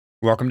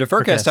Welcome to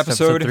Furcast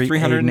episode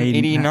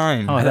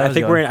 389. Oh, I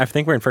think we're in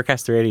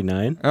Furcast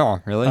 389. Oh,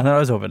 really? I thought I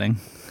was opening.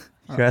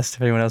 You asked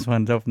if anyone else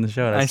wanted to open the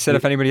show. I said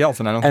if anybody else,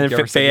 and I don't think you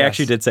ever said Faye yes.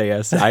 actually did say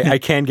yes. I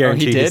can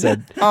guarantee he did? he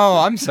said. Oh,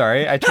 I'm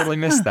sorry. I totally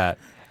missed that.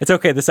 It's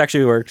okay. This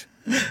actually worked.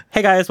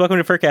 Hey guys, welcome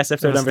to Furcast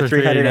episode number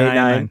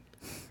 389.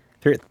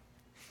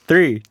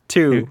 3,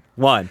 2,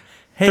 1.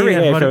 Hey,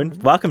 everyone.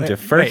 Welcome to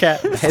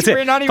Furcast.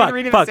 We're not even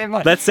reading the same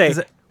line. Let's say,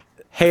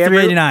 hey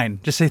everyone. 389.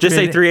 Just say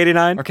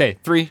 389. Okay,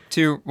 3,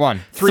 2,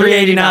 1.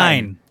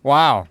 389.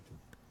 Wow.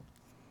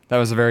 That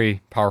was a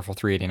very powerful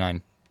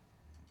 389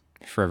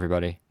 for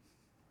everybody.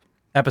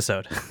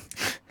 Episode.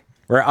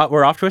 We're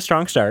off to a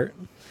strong start.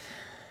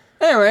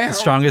 Anyway, The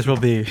strongest will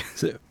be.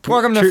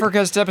 welcome to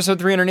Furcast episode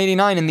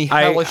 389 in the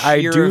hellish I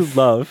year do of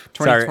love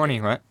 2020.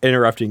 Sorry, What?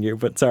 interrupting you,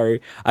 but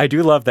sorry. I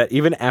do love that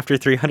even after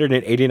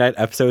 389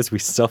 episodes, we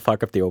still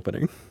fuck up the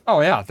opening.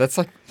 Oh yeah, that's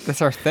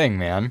our thing,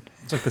 man.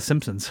 It's like The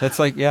Simpsons. That's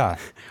like, yeah.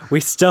 We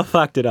still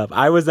fucked it up.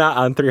 I was not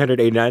on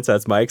 389, so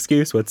that's my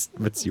excuse. What's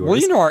yours?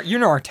 Well, you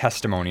know our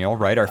testimonial,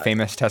 right? Our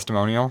famous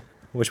testimonial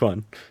Which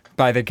one?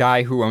 by the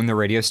guy who owned the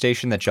radio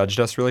station that judged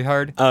us really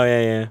hard. Oh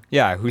yeah.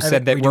 Yeah, who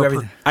said that we do we're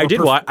everything.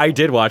 I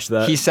did watch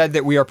that. he said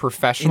that we are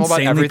professional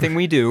about Insanely everything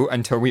we do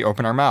until we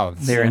open our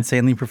mouths. They're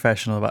insanely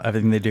professional about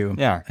everything they do.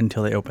 Yeah.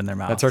 Until they open their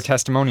mouths. That's our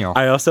testimonial.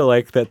 I also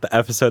like that the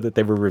episode that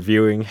they were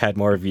reviewing had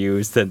more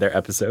views than their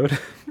episode.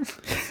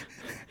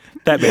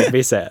 That made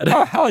me sad.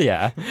 Oh, hell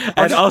yeah.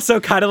 And also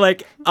kind of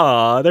like,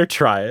 aw, they're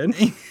trying.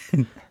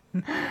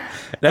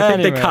 And I think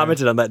Anyway. they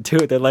commented on that too.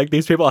 They're like,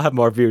 these people have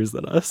more views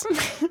than us.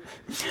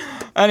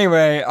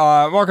 Anyway,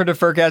 welcome to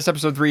Furcast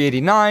episode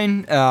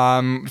 389.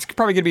 It's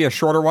probably going to be a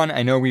shorter one.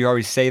 I know we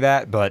always say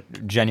that,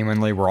 but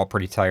genuinely, we're all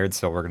pretty tired,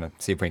 so we're going to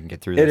see if we can get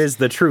through this. It is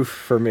the truth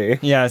for me.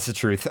 Yeah, it's the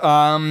truth.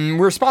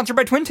 We're sponsored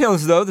by Twin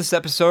Tails, though, this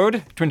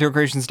episode.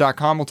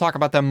 TwinTailCreations.com. We'll talk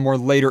about them more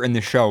later in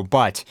the show,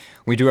 but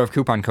we do have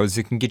coupon codes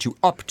that can get you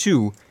up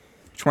to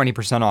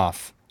 20%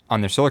 off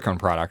on their silicone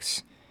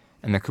products,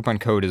 and the coupon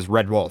code is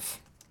Red Wolf.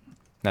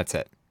 That's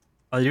it.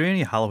 Are they doing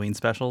any Halloween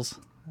specials?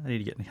 I need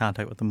to get in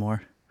contact with them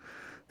more.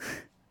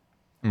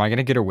 Am I going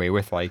to get away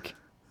with,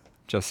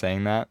 just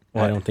saying that?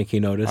 I don't think he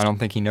noticed. I don't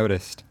think he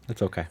noticed.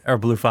 It's okay. Or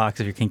Blue Fox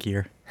if you're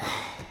kinkier.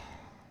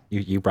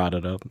 You brought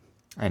it up.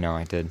 I know,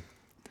 I did.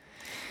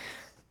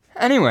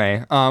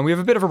 Anyway, we have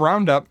a bit of a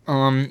roundup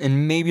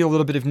and maybe a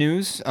little bit of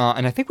news.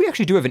 And I think we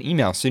actually do have an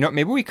email. So,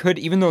 maybe we could,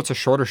 even though it's a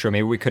shorter show,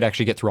 maybe we could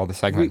actually get through all the We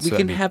segments.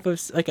 can have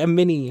a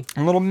mini.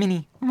 a little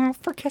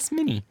Furcast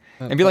mini.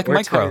 It'd be like we're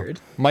micro.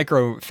 tired.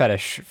 Micro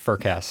fetish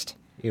Furcast.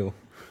 Ew.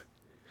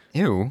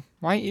 Ew.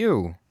 Why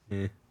ew?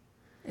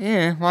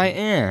 Eh. Why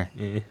eh?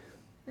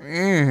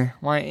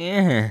 Why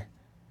eh?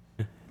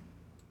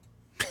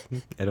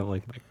 I don't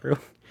like micro.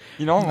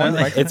 You don't like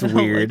micro? It's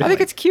weird. I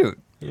think it's cute.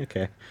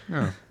 Okay.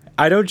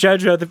 I don't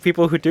judge other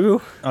people who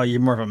do. Oh,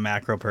 you're more of a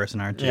macro person,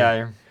 aren't you?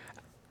 Yeah.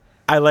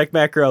 I like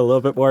macro a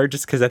little bit more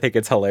just because I think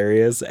it's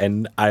hilarious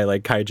and I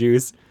like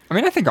kaijus. I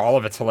mean, I think all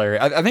of it's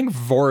hilarious. I think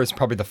Vor is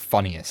probably the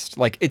funniest.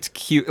 It's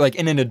cute,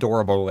 in an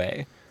adorable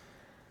way.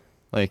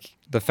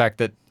 The fact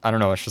that, I don't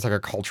know, it's just a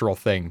cultural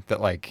thing that,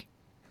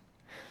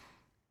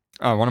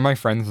 one of my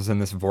friends was in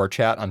this Vor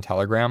chat on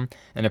Telegram,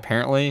 and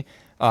apparently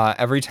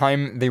every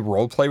time they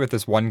roleplay with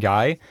this one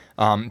guy,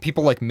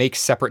 people, make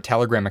separate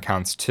Telegram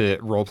accounts to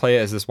roleplay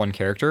as this one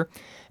character,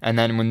 and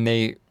then when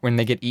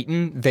they get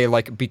eaten, they,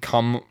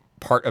 become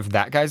part of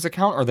that guy's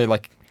account, or they,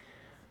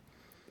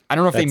 I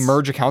don't know if they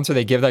merge accounts or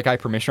they give that guy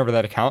permission over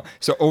that account.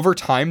 So over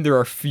time, there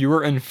are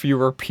fewer and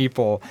fewer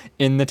people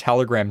in the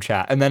Telegram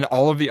chat. And then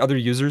all of the other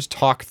users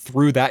talk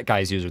through that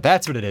guy's user.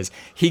 That's what it is.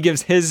 He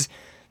gives his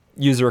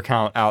user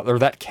account out, or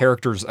that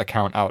character's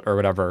account out, or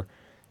whatever,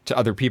 to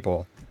other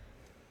people.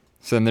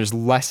 So then there's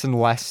less and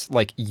less,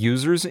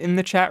 users in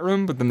the chat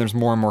room, but then there's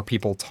more and more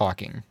people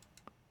talking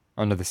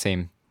under the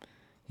same,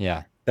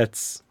 yeah.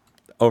 That's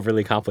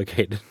overly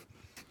complicated.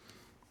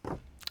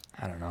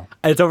 I don't know.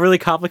 It's overly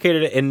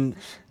complicated in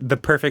the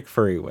perfect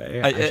furry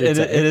way. It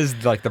is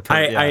the perfect.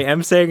 I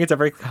am saying it's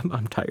every.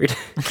 I'm tired.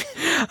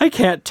 I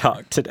can't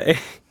talk today.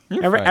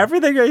 You're fine.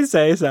 Everything I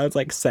say sounds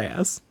like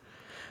sass.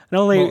 And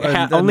only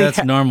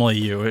that's normally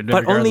you.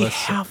 but only regardless.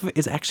 half of it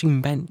is actually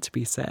meant to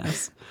be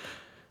sass.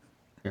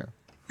 Yeah.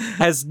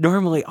 As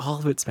normally all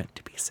of it's meant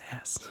to be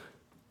sass.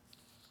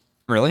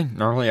 Really?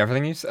 Normally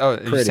everything you say? Oh, you're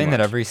Pretty saying that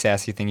much. every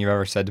sassy thing you've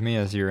ever said to me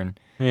as you're in...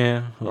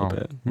 Yeah, a little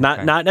bit. okay.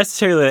 Not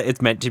necessarily that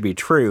it's meant to be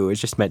true. It's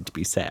just meant to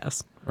be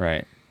sass.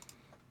 Right.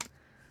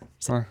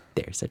 So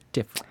there's a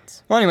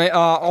difference. Well, anyway,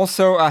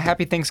 also,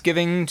 happy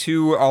Thanksgiving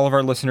to all of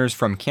our listeners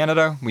from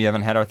Canada. We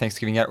haven't had our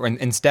Thanksgiving yet.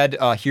 Instead,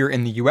 here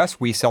in the U.S.,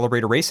 we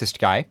celebrate a racist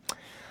guy.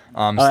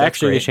 So that's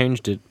Actually, they great.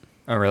 changed it.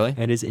 Oh, really?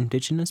 It is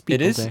Indigenous It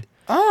People is? Day.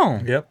 Oh,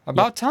 Yep.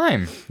 About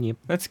time. Yep.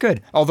 That's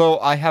good. Although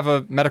I have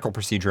a medical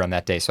procedure on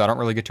that day, so I don't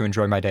really get to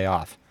enjoy my day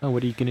off. Oh,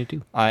 what are you going to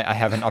do? I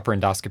have an upper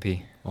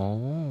endoscopy.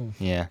 Oh.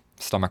 Yeah,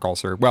 stomach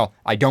ulcer. Well,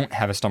 I don't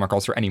have a stomach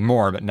ulcer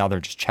anymore, but now they're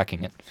just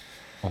checking it.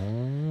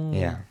 Oh.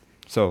 Yeah.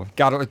 So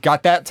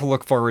got that to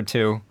look forward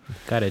to.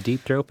 Got a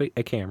deep throat,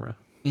 a camera.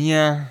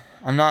 Yeah,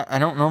 I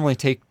don't normally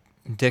take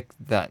dick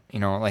that,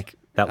 like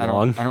That I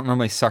long? I don't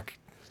normally suck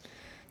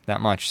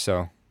that much,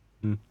 so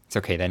it's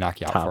okay. They knock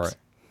you out for Tops. it.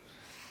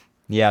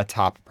 Yeah,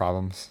 top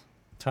problems.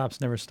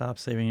 Tops never stop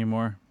saving you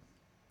more.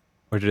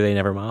 Or do they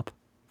never mop?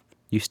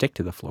 You stick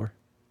to the floor.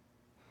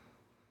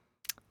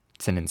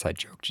 It's an inside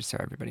joke, just so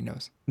everybody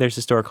knows. There's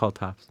a store called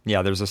Tops.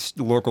 Yeah, there's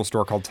a local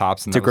store called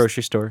Tops. And It's a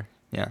grocery store.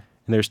 Yeah.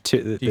 And there's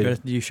two. Do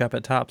you shop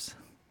at Tops?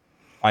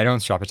 I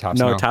don't shop at Tops.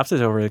 no, No, Tops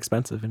is over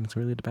expensive and it's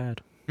really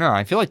bad. No,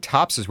 I feel like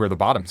Tops is where the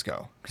bottoms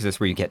go because that's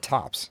where you get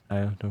tops.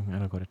 I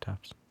don't go to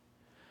Tops.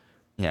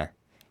 Yeah.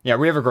 Yeah,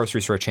 we have a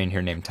grocery store chain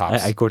here named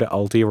Tops. I go to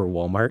Aldi or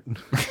Walmart.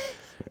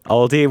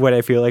 Aldi when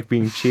I feel like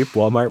being cheap.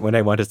 Walmart when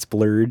I want to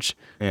splurge.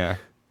 Yeah.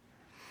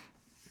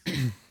 All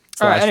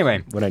Slash right,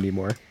 anyway. when I need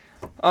more.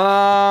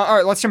 All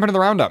right, let's jump into the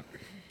roundup.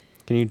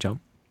 Can you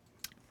jump?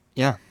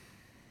 Yeah.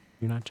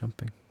 You're not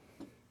jumping.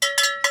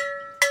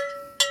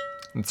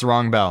 It's the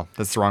wrong bell.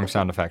 That's the wrong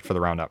sound effect for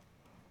the roundup.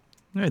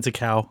 It's a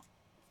cow.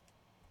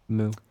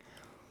 Moo.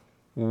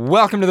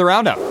 Welcome to the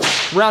roundup.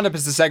 Roundup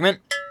is the segment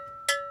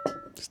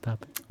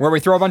Stop it. where we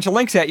throw a bunch of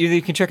links at you that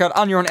you can check out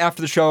on your own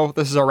after the show.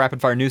 This is our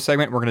rapid fire news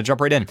segment. We're going to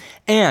jump right in.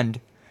 And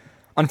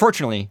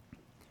unfortunately,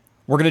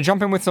 we're going to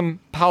jump in with some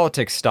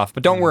politics stuff,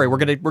 but don't worry, we're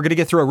going to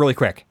get through it really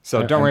quick.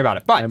 So don't worry about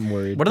it. But I'm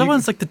worried. What are the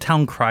ones like the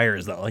town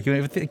criers though? Like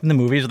you think in the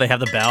movies where they have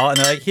the bell and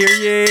they're like, "Hear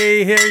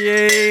ye, hear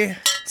ye."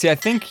 see, I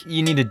think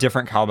you need a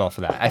different cowbell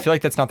for that. I feel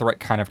like that's not the right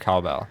kind of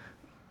cowbell.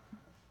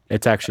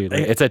 It's actually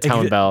it's a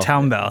town bell.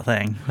 Town bell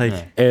thing. Like,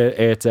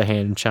 It's a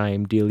hand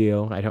chime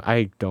dealio.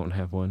 I don't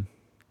have one.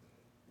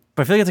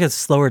 but I feel like it's like a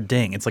slower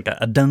ding. It's like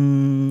a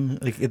dung.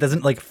 Like it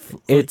doesn't like.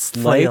 It's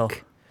flail.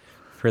 like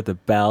for the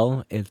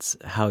bell, it's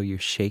how you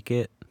shake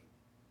it,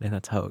 and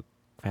that's how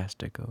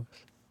fast it goes.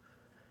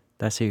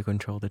 That's how you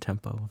control the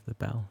tempo of the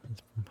bell.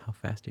 It's from how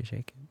fast you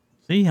shake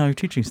it. See how you're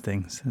teaching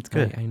things. That's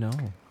good. I know.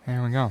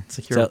 There we go. It's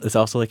like So you're it's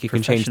also like you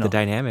can change the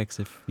professional. dynamics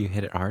if you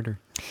hit it harder.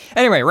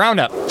 Anyway,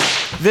 roundup.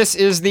 This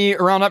is the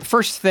roundup.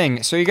 First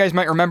thing. So you guys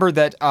might remember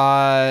that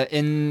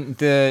in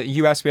the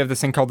U.S. we have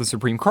this thing called the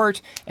Supreme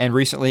Court, and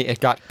recently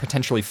it got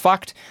potentially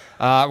fucked.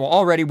 Well,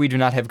 already we do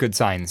not have good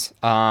signs.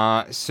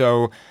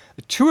 So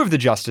two of the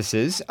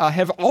justices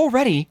have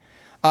already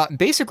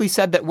basically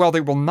said that, well,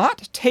 they will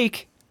not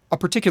take a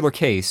particular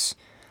case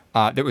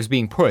that was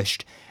being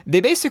pushed. They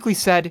basically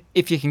said,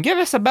 if you can give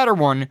us a better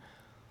one,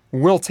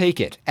 we'll take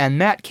it. And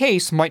that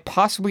case might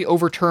possibly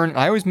overturn, and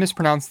I always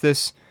mispronounce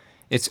this,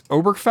 it's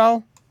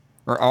Obergefell?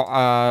 Or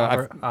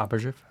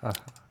Obergefell.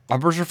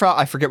 Obergefell?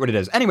 I forget what it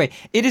is. Anyway,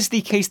 it is the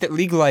case that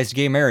legalized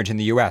gay marriage in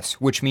the U.S.,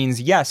 which means,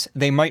 yes,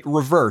 they might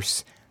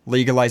reverse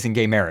legalizing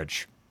gay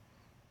marriage.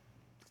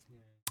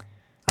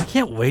 I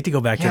can't wait to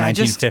go back to Yeah,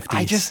 1950s.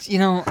 I just,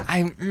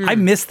 I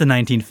miss the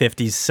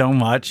 1950s so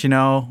much.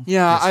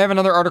 Yeah, I have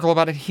another article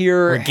about it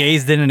here. Where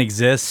gays didn't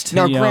exist.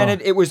 Now,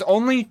 granted, it was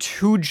only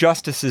two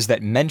justices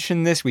that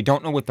mentioned this. We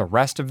don't know what the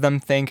rest of them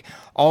think.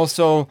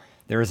 Also,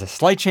 there is a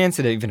slight chance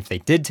that even if they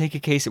did take a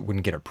case, it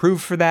wouldn't get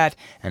approved for that.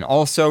 And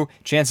also,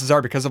 chances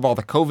are, because of all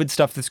the COVID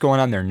stuff that's going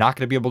on, they're not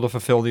going to be able to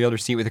fulfill the other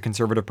seat with a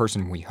conservative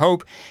person, we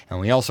hope.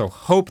 And we also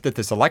hope that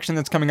this election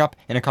that's coming up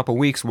in a couple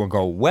weeks will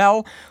go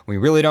well. We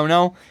really don't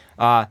know.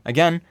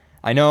 Again,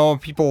 I know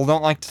people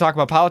don't like to talk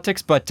about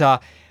politics, but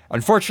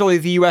unfortunately,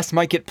 the U.S.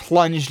 might get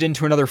plunged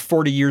into another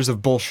 40 years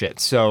of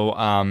bullshit. So,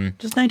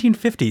 just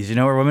 1950s,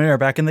 where women are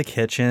back in the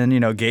kitchen,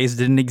 gays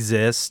didn't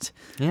exist.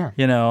 yeah.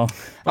 Well,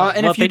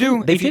 And if you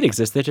do, they did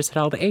exist. They just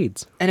had all the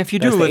AIDS. and if you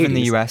do That's the live in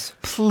the 80s. U.S.,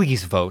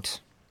 please vote.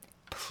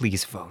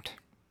 Please vote.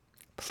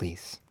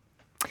 Please.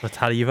 But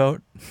how do you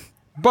vote?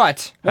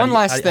 But How one do you-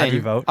 last how do thing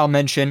you vote? I'll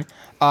mention,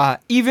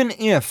 even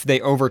if they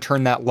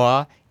overturn that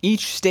law,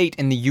 each state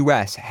in the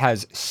U.S.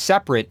 has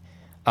separate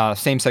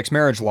same-sex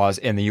marriage laws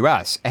in the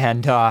U.S.,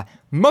 and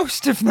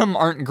most of them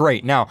aren't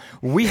great. Now,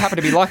 we happen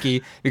to be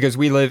lucky because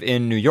we live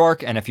in New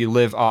York, and if you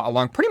live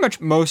along pretty much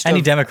most Any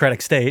of...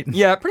 democratic state.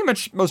 Yeah, pretty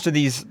much most of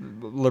these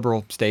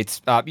liberal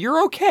states,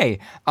 you're okay.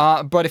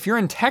 But if you're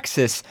in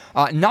Texas,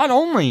 not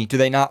only do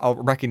they not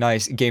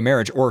recognize gay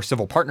marriage or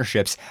civil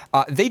partnerships,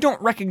 they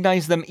don't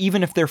recognize them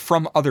even if they're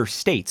from other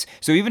states.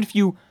 So even if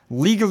you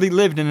legally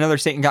lived in another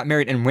state and got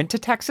married and went to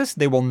Texas,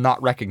 they will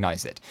not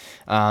recognize it.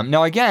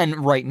 Now,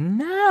 again, right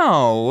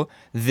now,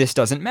 this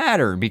doesn't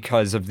matter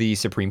because of the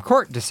Supreme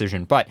Court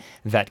decision, but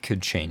that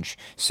could change.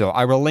 So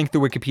I will link the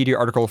Wikipedia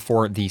article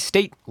for the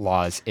state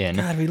laws in.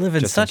 God, we live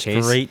in just such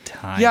case. great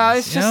times. Yeah,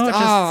 it's just,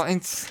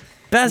 it's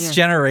best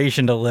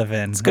generation to live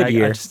in. It's a good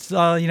year.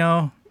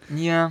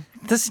 yeah.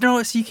 This,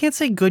 so you can't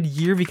say good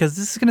year because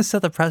this is going to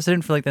set the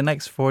precedent for like the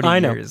next 40 I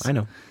know. years. I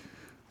know.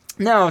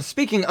 Now,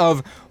 speaking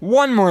of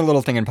one more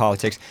little thing in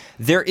politics,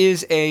 there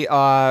is a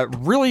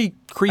really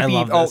creepy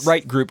love this.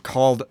 alt-right group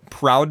called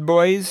Proud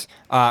Boys,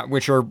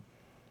 which are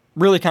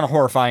really kind of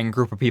horrifying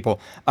group of people.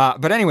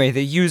 But anyway,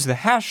 they use the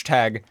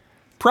hashtag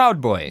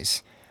Proud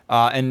Boys,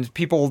 and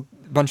a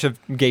bunch of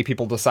gay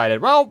people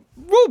decided, well,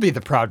 we'll be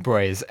the Proud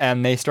Boys,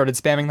 and they started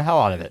spamming the hell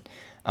out of it,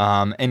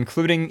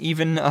 including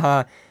even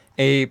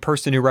A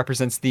person who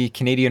represents the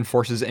Canadian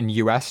Forces in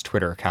U.S.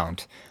 Twitter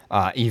account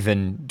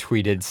even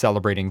tweeted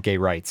celebrating gay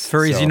rights.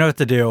 Furries, So, you know what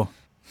to do.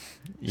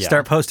 yeah.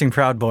 Start posting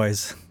Proud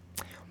Boys.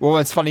 Well,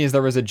 what's funny is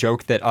there was a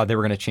joke that they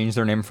were going to change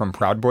their name from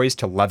Proud Boys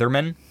to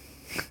Leathermen.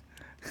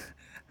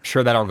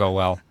 Sure, that'll go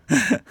well.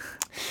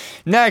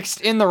 Next,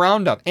 in the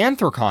roundup,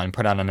 Anthrocon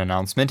put out an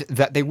announcement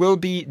that they will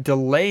be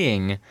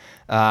delaying,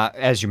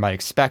 as you might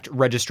expect,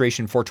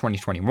 registration for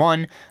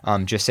 2021.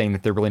 Just saying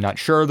that they're really not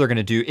sure. They're going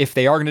to do, if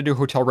they are going to do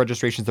hotel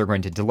registrations, they're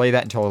going to delay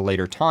that until a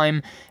later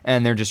time,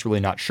 and they're just really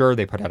not sure.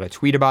 They put out a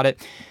tweet about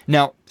it.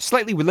 Now,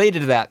 slightly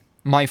related to that,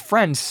 my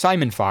friend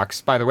Simon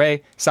Fox, by the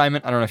way,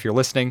 Simon, I don't know if you're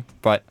listening,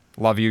 but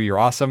love you, you're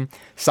awesome.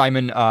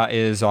 Simon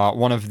is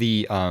one of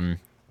the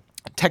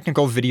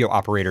technical video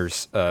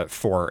operators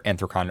for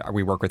Anthrocon.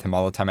 We work with him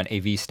all the time on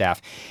AV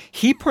staff.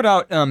 He put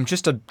out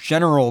just a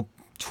general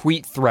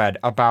tweet thread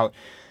about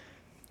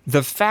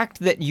the fact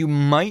that you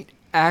might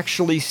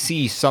actually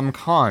see some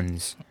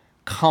cons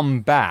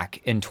come back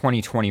in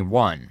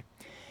 2021.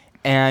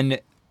 And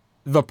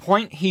the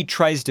point he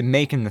tries to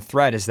make in the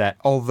thread is that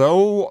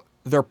although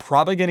they're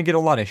probably going to get a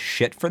lot of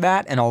shit for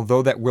that, and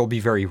although that will be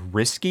very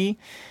risky,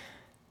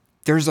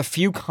 there's a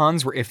few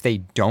cons where if they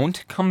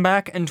don't come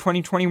back in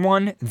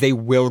 2021, they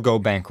will go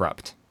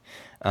bankrupt.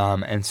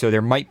 And so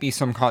there might be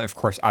some cons. Of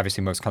course,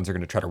 obviously, most cons are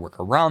going to try to work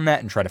around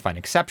that and try to find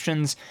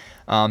exceptions.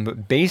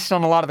 But based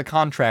on a lot of the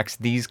contracts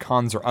these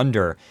cons are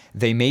under,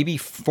 they may be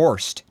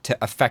forced to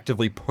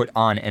effectively put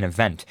on an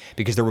event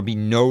because there will be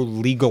no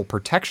legal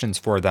protections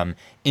for them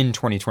in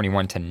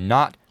 2021 to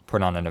not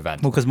put on an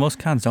event. Well, because most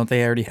cons, don't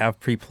they already have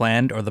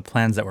pre-planned, or the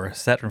plans that were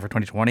set for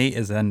 2020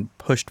 is then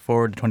pushed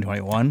forward to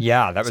 2021?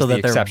 Yeah, that was so the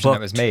that they're exception that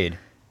booked was made.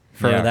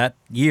 for Yeah. that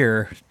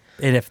year.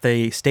 And if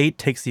the state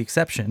takes the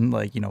exception,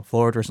 like,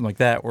 Florida or something like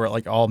that, where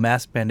like all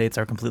mask mandates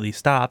are completely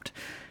stopped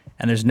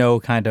and there's no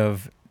kind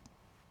of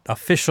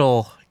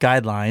official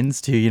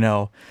guidelines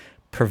to,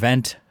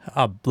 prevent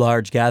a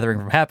large gathering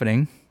from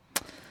happening,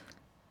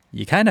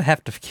 you kind of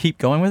have to keep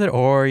going with it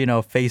or,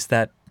 face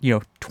that,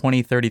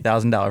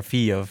 $20,000-$30,000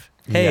 fee of,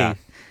 hey, Yeah.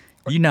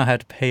 you now have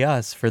to pay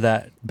us for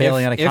that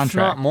bailing out a If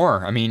contract. not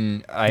more. I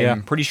mean,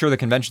 I'm pretty sure the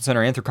convention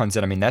center Anthrocon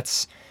said, I mean,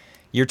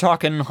 you're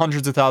talking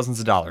hundreds of thousands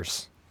of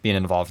dollars being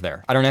involved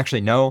there. I don't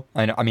actually know.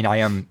 I mean, I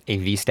am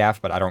AV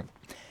staff, but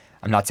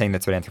I'm not saying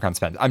that's what Anthrocon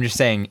spends. I'm just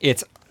saying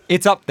it's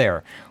up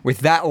there with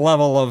that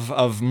level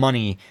of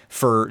money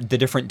for the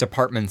different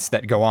departments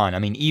that go on. I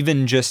mean,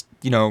 even just,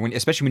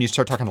 especially when you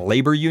start talking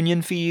labor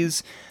union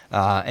fees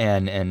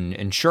and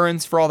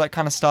insurance for all that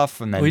kind of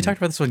stuff. And then We talked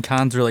about this when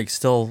cons were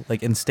still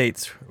in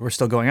states were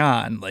still going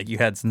on. Like you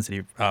had Sin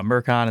City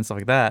Mercon and stuff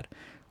like that,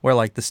 where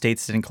the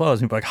states didn't close.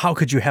 And people were like, how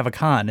could you have a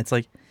con? It's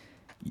like,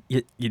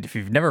 if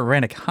you've never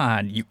ran a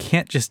con, you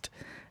can't just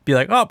be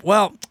like, oh,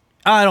 well,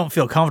 I don't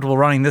feel comfortable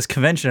running this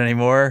convention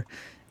anymore.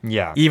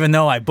 Yeah. Even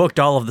though I booked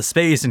all of the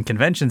space in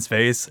convention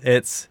space,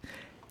 it's,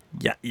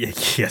 you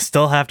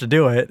still have to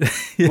do it.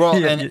 Well,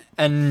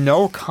 and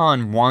no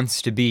con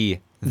wants to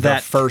be the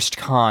That- first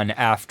con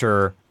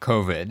after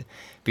COVID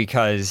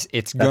because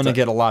it's going to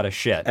get a lot of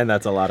shit. And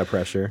that's a lot of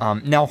pressure.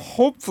 Now,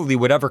 hopefully,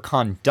 whatever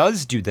con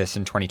does do this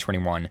in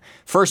 2021,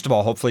 first of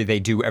all, hopefully they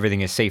do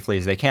everything as safely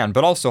as they can,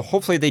 but also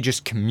hopefully they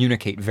just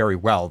communicate very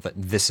well that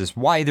this is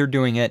why they're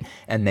doing it,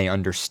 and they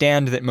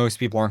understand that most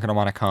people aren't going to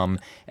want to come.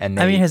 And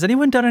they, I mean, has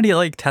anyone done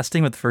any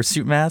testing with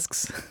fursuit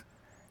masks?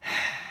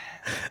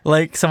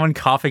 Like someone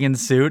coughing in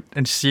suit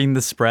and seeing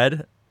the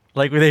spread?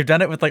 Like they've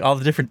done it with all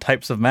the different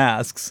types of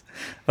masks,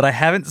 but I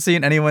haven't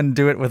seen anyone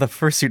do it with a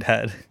fursuit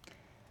head.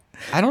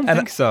 I don't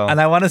think so. And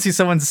I want to see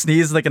someone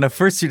sneeze in a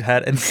fursuit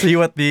head and see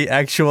what the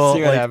actual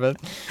See what happens.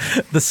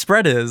 the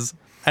spread is.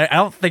 I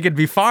don't think it'd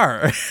be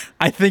far.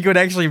 I think it would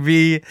actually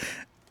be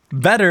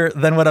better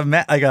than what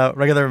a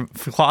regular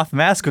cloth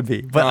mask would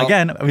be. But Well-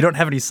 again, we don't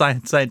have any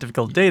scientific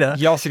data.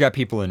 You also got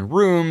people in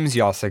rooms.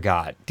 You also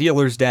got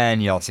dealer's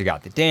den. You also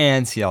got the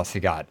dance. You also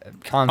got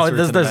concerts. Oh,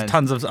 there's and events.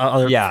 tons of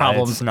other Yeah,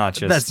 problems. it's not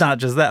just- That's not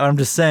just that. I'm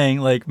just saying,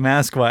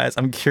 mask wise,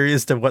 I'm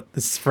curious to what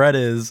the spread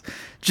is,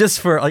 just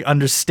for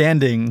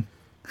understanding.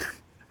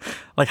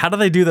 How do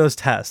they do those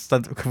tests?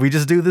 Could we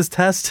just do this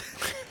test?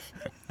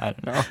 I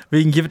don't know.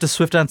 We can give it to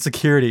Swift on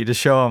security to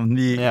show them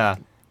the. Yeah.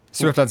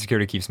 Swift on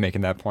Security keeps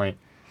making that point.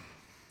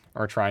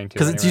 Or trying to.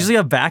 Because it's anyway.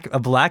 usually a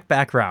black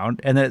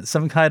background and then it's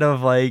some kind of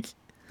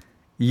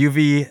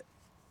UV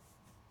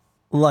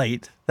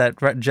light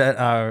that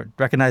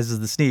recognizes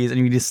the sneeze, and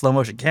you need a slow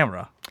motion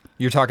camera.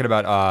 You're talking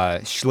about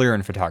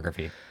Schlieren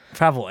photography.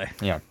 Probably.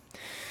 Yeah.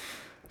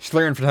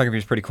 Schlieren photography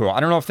is pretty cool.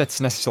 I don't know if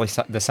that's necessarily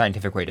the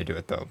scientific way to do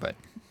it, though, but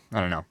I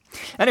don't know.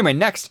 Anyway,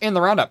 next in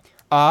the roundup,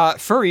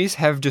 furries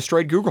have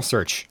destroyed Google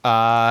search.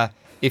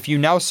 If you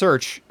now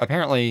search,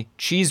 apparently,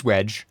 cheese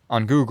wedge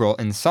on Google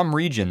in some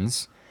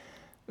regions,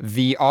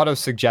 the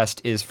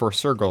auto-suggest is for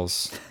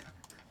circles.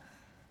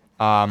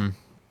 Yeah.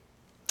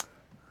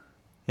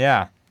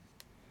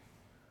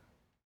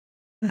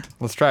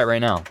 Let's try it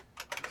right now.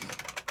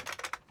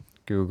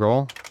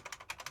 Google.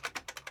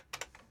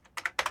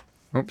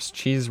 Oops,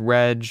 cheese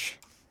wedge.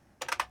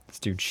 Let's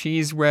do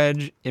cheese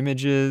wedge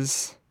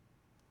images.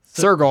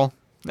 Circle.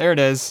 There it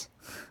is.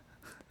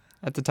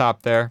 At the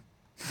top there.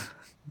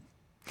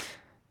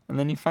 And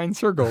then you find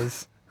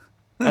circles.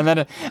 And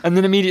then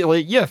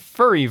immediately, yeah,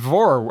 furry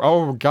vor.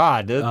 Oh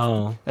God,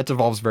 that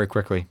devolves very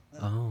quickly.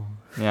 Oh.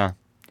 Yeah.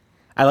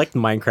 I like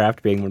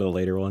Minecraft being one of the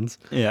later ones.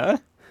 Yeah.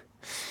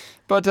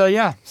 But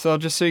yeah, so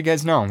just so you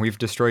guys know, we've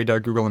destroyed our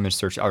Google image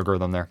search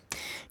algorithm there.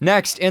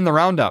 Next in the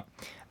roundup,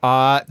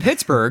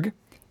 Pittsburgh,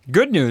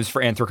 good news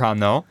for Anthrocon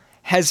though,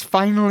 has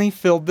finally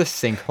filled the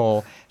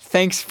sinkhole.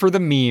 Thanks for the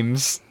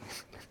memes.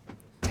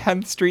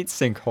 10th Street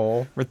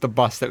sinkhole with the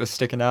bus that was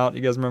sticking out.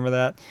 You guys remember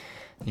that?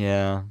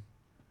 Yeah.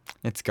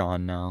 It's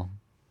gone now.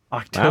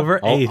 October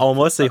Wow. 8th.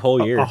 Almost a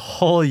whole year. A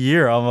whole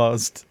year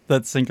almost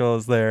that sinkhole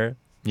is there.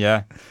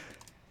 Yeah.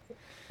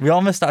 We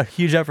all missed a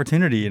huge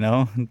opportunity, you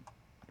know?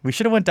 We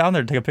should have went down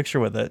there to take a picture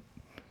with it.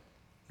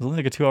 It was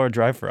only like a 2-hour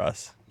drive for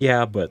us.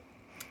 Yeah, but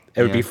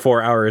it would Yeah. be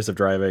 4 hours of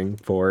driving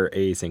for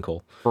a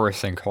sinkhole. For a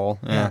sinkhole.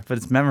 Yeah. But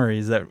it's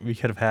memories that we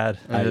could have had.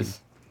 It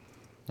is.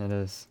 It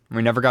is.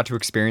 We never got to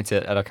experience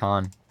it at a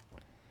con.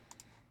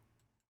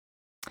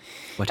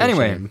 What a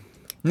Anyway, shame.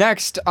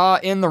 next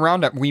in the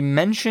roundup, we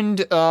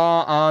mentioned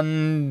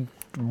on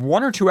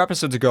 1 or 2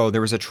 episodes ago,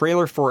 there was a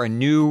trailer for a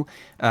new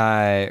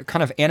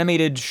kind of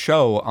animated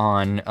show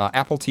on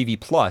Apple TV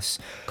Plus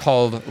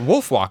called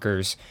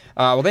Wolfwalkers.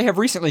 Well, they have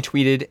recently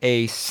tweeted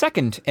a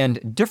second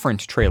and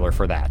different trailer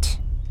for that.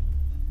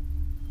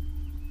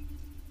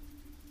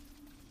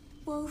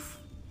 Wolf,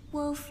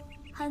 wolf,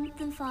 hunt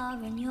them far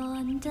and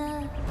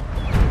yonder.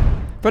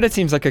 But it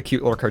seems like a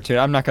cute little cartoon.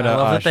 I'm not going to... I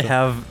love that they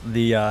have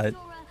the...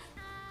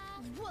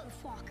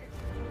 Wolf walker.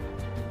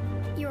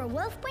 You're a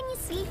wolf when you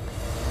sleep.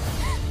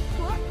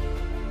 What?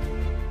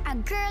 A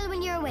girl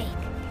when you're awake.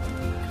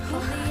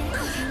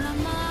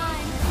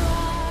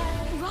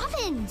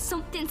 Robin,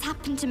 something's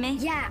happened to me.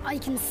 Yeah, I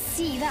can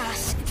see that.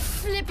 It's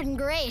flippin'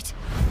 great.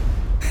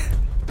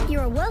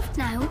 You're a wolf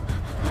now.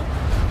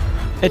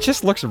 It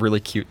just looks really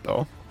cute,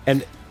 though.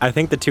 And I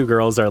think the two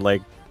girls are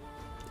like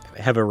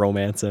have a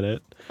romance in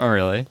it. Oh,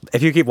 really?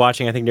 If you keep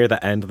watching, I think near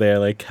the end they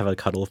like have a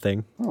cuddle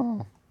thing.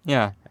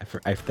 Yeah.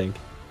 I think.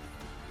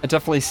 It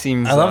definitely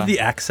seems... I love the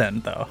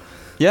accent, though.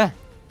 Yeah.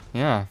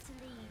 Yeah.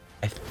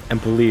 I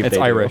believe It's they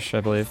do. Irish, I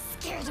believe.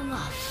 Scared them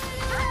off.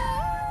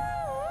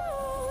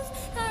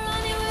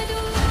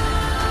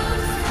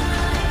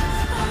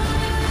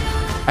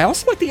 I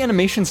also like the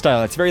animation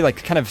style. It's very,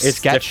 like, kind of It's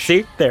sketch.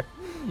 See, there.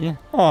 Yeah.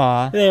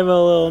 Aw. They have a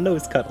little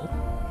nose cuddle.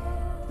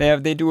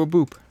 They do a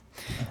boop.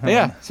 But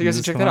yeah, so you guys When's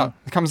can check this that come out.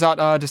 It comes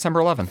out December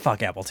 11th.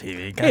 Fuck Apple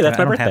TV. Hey, that's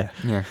my I don't have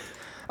birthday. it.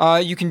 Yeah.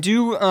 You can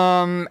do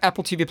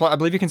Apple TV Plus. I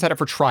believe you can set up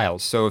for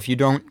trials. So if you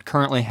don't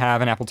currently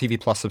have an Apple TV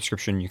Plus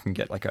subscription, you can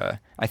get like I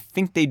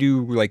think they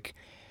do like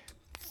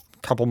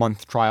couple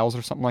month trials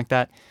or something like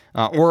that.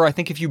 Or I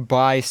think if you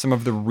buy some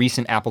of the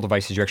recent Apple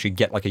devices, you actually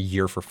get like a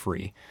year for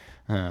free.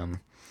 But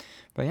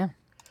yeah.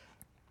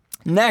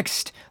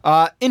 Next,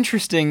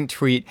 interesting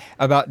tweet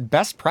about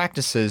best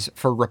practices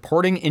for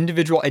reporting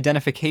individual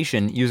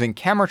identification using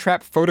camera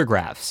trap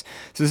photographs.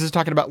 So this is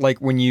talking about like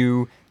when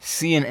you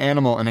see an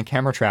animal in a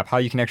camera trap, how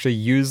you can actually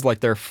use like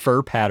their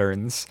fur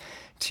patterns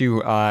to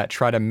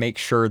try to make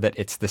sure that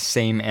it's the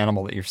same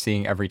animal that you're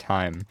seeing every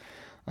time,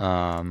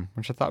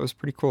 which I thought was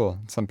pretty cool.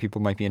 Some people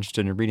might be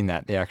interested in reading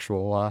that, the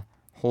actual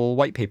whole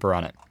white paper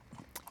on it.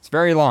 It's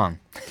very long,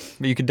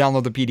 but you can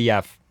download the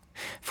PDF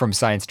from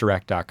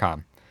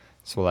ScienceDirect.com.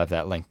 So we'll have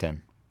that linked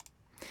in.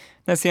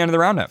 That's the end of the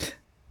roundup.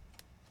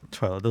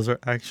 Twilight, those are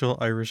actual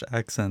Irish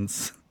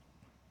accents.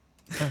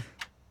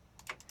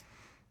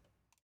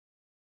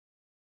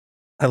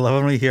 I love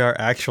when we hear our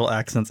actual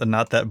accents and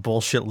not that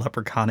bullshit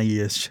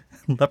leprechaun-ish.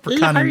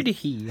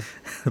 Leprechaunese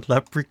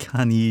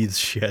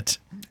shit.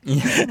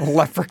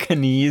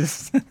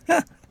 Leprechaunese.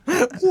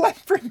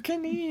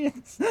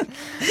 Leprechaunese.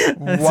 That's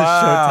a show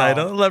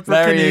title.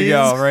 There you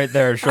go. Leprechaunese. Right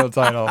there. Show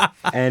title.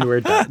 And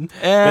we're done. And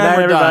Good night,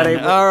 we're everybody.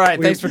 done. All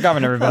right. Thanks for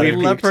coming, everybody.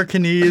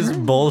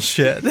 Leprechaunese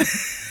bullshit.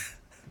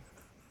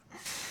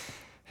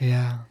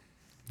 Yeah.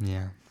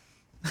 Yeah.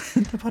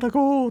 The pot of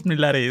gold, me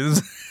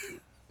laddies.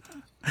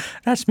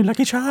 That's me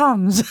Lucky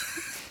Charms.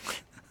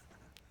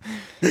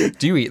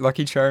 Do you eat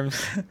Lucky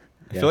Charms?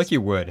 I feel like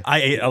you would. I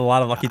ate a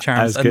lot of Lucky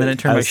Charms, was and then good. it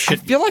turned I my was- shit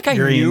I feel like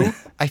green.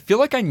 I feel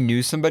like I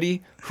knew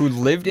somebody who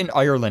lived in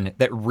Ireland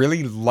that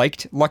really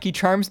liked Lucky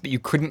Charms, but you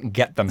couldn't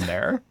get them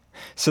there.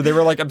 So they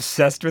were like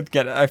obsessed with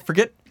I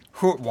forget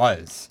who it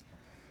was.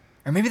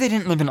 Or maybe they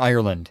didn't live in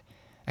Ireland.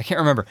 I can't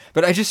remember.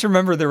 But I just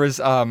remember there was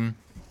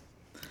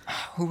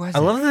who was it? I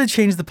love that they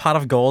changed the pot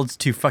of gold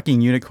to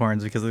fucking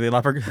unicorns because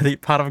the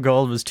pot of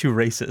gold was too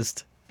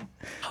racist.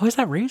 How is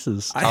that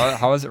racist?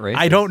 How is it racist?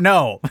 I don't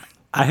know.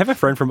 I have a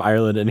friend from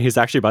Ireland, and he's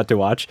actually about to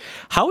watch.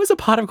 How is a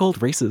pot of gold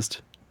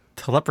racist?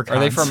 To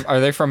leprechauns. Are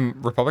they from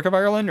Republic of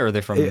Ireland or are they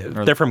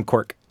from They're from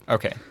Cork.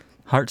 Okay.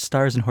 Hearts,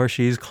 stars, and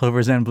horseshoes,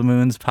 clovers and blue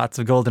moons, pots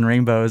of gold and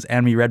rainbows,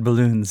 and me red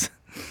balloons.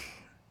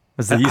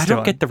 Was the I Easter don't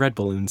one. get the red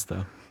balloons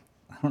though.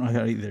 I don't know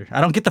that either. I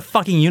don't get the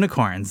fucking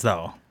unicorns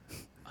though.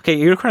 Okay,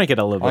 you're trying to get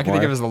a little All I bit can more.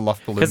 think of is the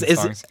Luft Balloons 'Cause is-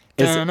 songs.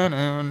 is-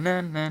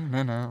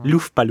 Na-na-na-na-na-na.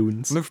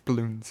 Luftballons. Luft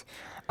Balloons.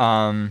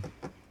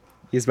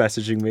 He's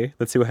messaging me.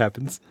 Let's see what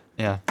happens.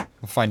 Yeah,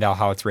 we'll find out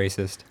how it's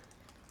racist.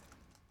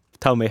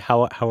 Tell me,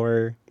 how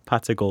are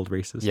pots of gold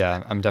racist?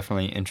 Yeah, I'm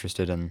definitely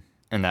interested in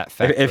that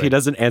fact. If he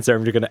doesn't answer,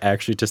 I'm going to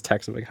actually just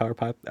text him, like, how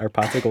are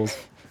pots of gold?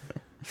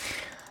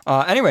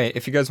 Anyway,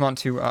 if you guys want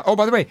to... oh,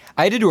 by the way,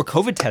 I had to do a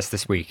COVID test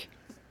this week.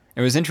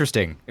 It was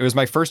interesting. It was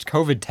my first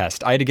COVID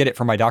test. I had to get it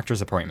for my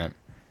doctor's appointment.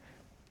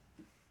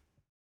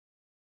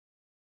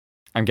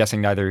 I'm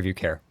guessing neither of you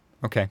care.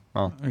 Okay,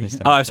 well... at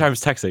least Oh, I'm sorry, I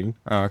was texting.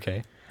 Oh,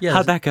 okay. Yeah.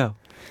 How'd that go?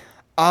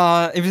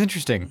 It was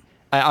interesting.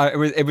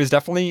 It was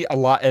definitely a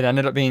lot. It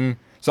ended up being...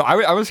 So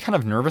I was kind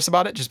of nervous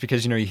about it just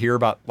because, you hear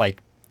about,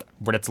 like,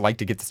 what it's like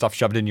to get the stuff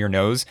shoved in your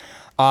nose.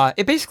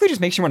 It basically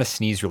just makes you want to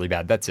sneeze really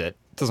bad. That's it.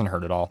 It doesn't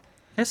hurt at all.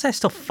 I guess I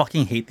still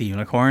fucking hate the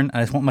unicorn.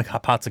 I just want my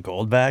pots of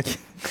gold back.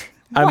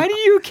 Why do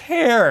you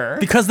care?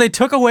 Because they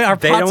took away our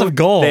pots of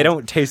gold. They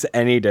don't taste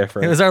any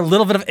different. It was our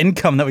little bit of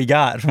income that we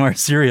got from our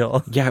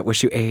cereal. Yeah, I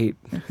wish you ate.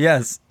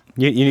 Yes.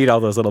 You need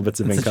all those little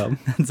bits of income.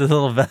 It's a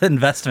little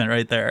investment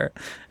right there.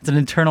 It's an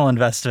internal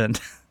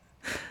investment.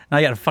 Now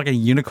you got fucking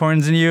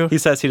unicorns in you. He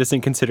says he doesn't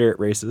consider it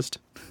racist.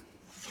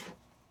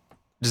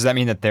 Does that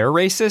mean that they're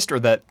racist or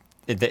that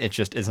it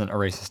just isn't a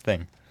racist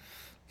thing?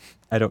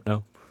 I don't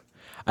know.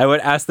 I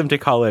would ask them to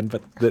call in,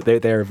 but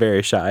they're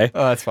very shy.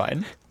 Oh, that's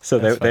fine. So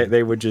That's fine.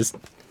 they would just...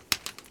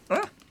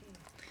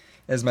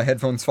 As my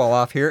headphones fall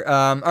off here.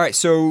 All right,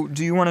 so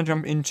do you want to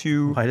jump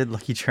into... Why did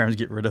Lucky Charms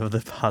get rid of the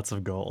pots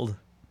of gold?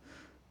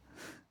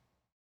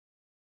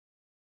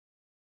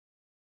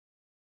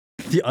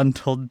 The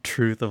untold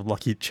truth of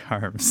Lucky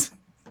Charms.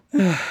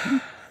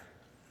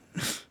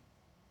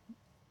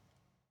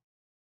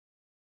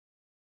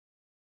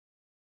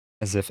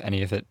 As if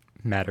any of it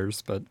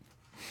matters, but...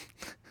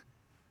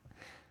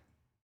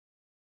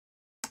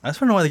 I just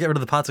want to know why they get rid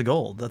of the pots of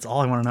gold. That's all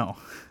I want to know.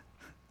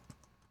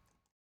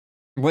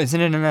 Well,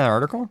 isn't it in that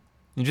article?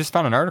 You just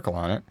found an article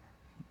on it.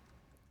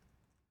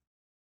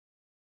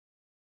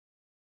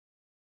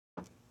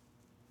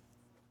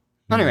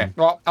 Anyway,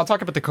 well, I'll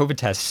talk about the COVID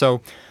test.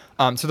 So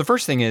the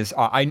first thing is,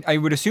 I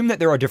would assume that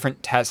there are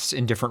different tests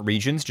in different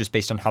regions just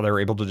based on how they were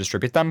able to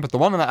distribute them. But the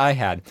one that I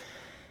had,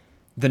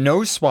 the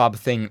nose swab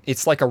thing,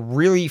 it's like a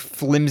really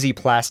flimsy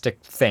plastic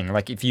thing.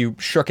 Like if you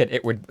shook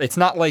it, it's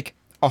not like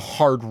a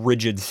hard,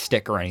 rigid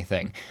stick or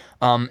anything.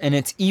 And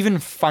it's even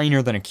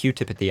finer than a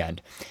Q-tip at the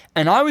end.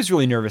 And I was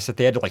really nervous that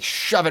they had to like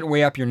shove it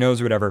way up your nose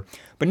or whatever.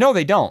 But no,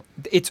 they don't.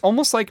 It's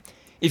almost like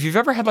if you've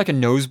ever had like a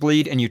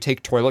nosebleed and you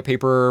take toilet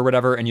paper or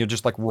whatever and you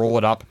just like roll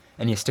it up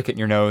and you stick it in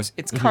your nose,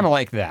 it's kind of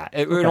like that.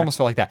 It almost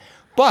felt like that.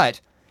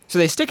 But, so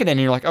they stick it in and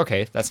you're like,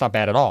 okay, that's not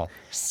bad at all.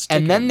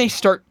 And then they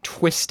start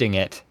twisting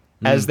it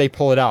as they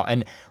pull it out.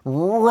 And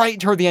right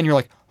toward the end, you're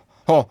like,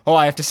 oh,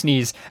 I have to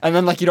sneeze. And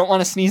then, like, you don't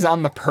want to sneeze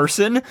on the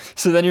person.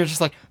 So then you're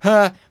just like,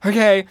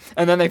 okay.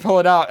 And then they pull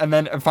it out. And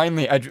then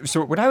finally,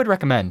 so what I would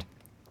recommend,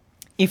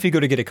 if you go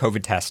to get a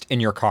COVID test in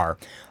your car,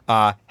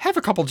 have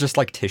a couple just,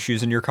 like,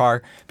 tissues in your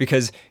car.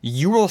 Because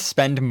you will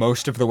spend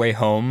most of the way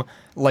home,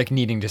 like,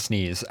 needing to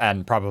sneeze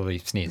and probably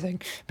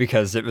sneezing.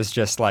 Because it was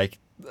just, like,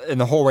 in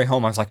the whole way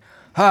home, I was like,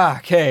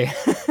 okay.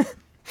 It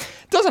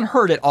doesn't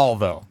hurt at all,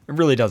 though. It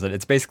really doesn't.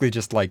 It's basically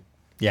just, like,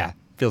 yeah,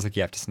 feels like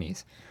you have to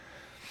sneeze.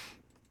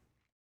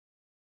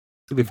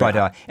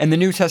 But, and the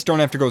new tests don't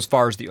have to go as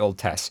far as the old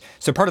tests.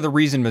 So part of the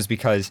reason was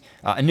because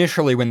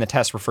initially when the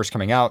tests were first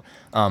coming out,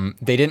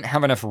 they didn't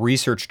have enough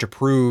research to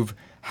prove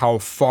how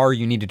far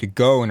you needed to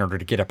go in order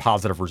to get a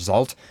positive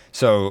result.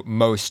 So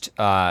most,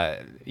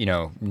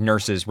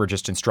 nurses were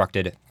just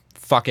instructed,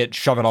 fuck it,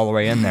 shove it all the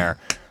way in there.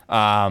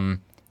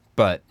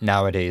 But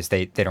nowadays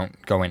they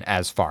don't go in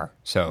as far.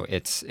 So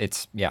it's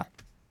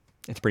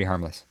pretty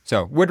harmless.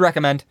 So would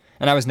recommend.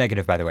 And I was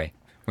negative, by the way,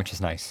 which is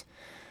nice.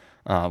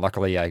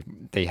 Luckily,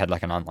 they had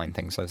like an online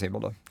thing, so I was able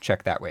to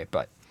check that way.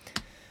 But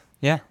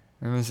yeah,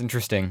 it was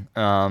interesting.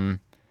 And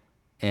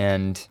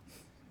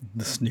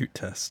the snoot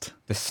test.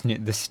 The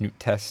snoot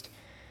test.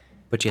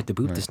 But you had to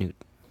boot the snoot.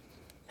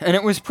 And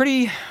it was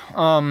pretty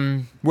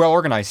well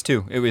organized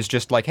too. It was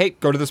just like, hey,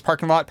 go to this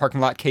parking lot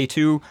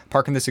K2,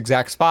 park in this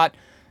exact spot,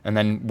 and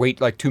then wait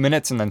like 2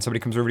 minutes, and then somebody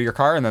comes over to your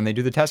car, and then they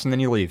do the test, and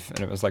then you leave. And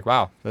it was like,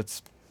 wow,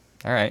 that's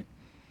all right.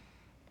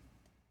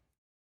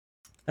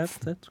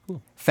 That's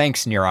cool.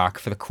 Thanks, Nirok,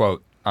 for the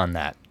quote on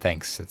that.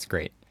 Thanks, that's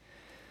great.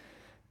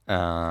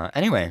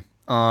 Anyway,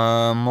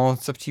 well,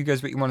 it's up to you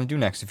guys what you want to do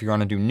next. If you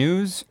want to do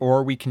news,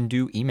 or we can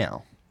do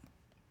email.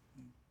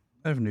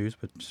 I have news,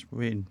 but just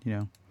waiting,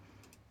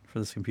 for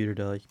this computer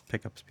to like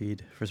pick up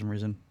speed for some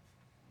reason.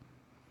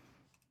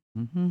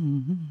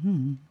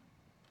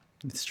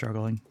 It's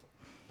struggling.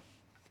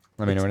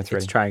 Let me know when it's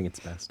ready. It's trying its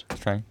best.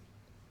 It's trying.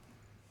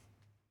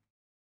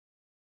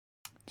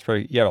 It's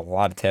probably, you have a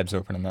lot of tabs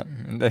open in that.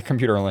 The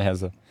computer only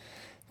has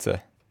It's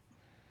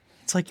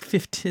like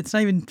 15. It's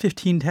not even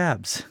 15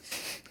 tabs.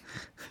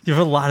 You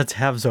have a lot of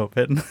tabs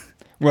open.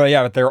 Well,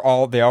 yeah, but they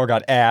all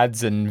got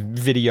ads and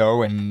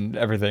video and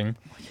everything.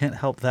 I can't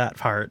help that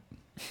part.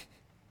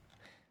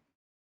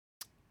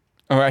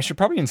 Oh, I should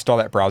probably install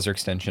that browser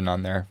extension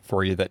on there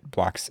for you that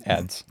blocks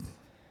ads.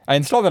 I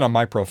installed it on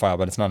my profile,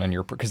 but it's not on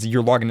your because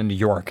you're logging into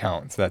your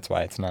account, so that's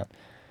why it's not.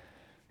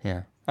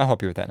 Yeah, I'll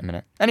help you with that in a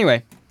minute.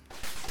 Anyway.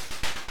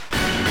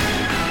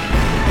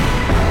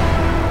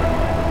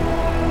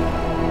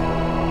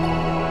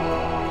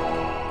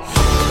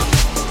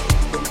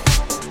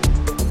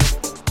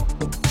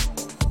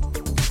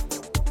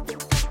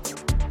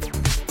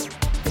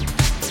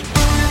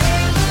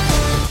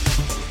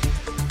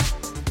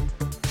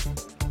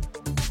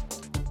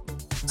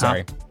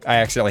 Sorry, I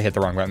accidentally hit the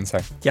wrong button,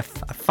 sorry. Yeah,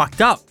 I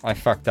fucked up. I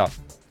fucked up.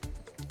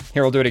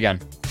 Here, we'll do it again.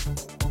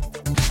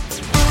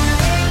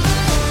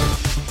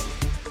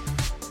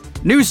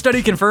 New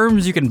study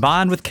confirms you can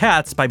bond with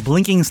cats by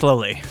blinking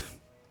slowly.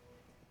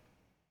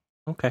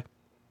 Okay.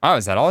 Oh,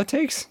 is that all it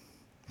takes?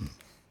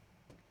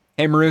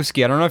 Hey,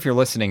 Maruski, I don't know if you're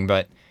listening,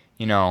 but,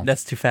 you know,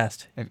 That's too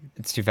fast.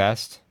 it's too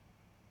fast.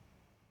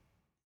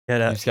 You You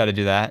gotta, just got to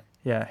do that.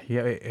 yeah,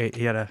 you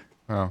gotta.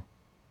 Oh.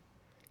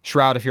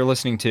 Shroud, if you're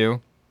listening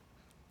too.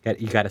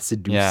 You gotta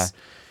seduce. Yeah.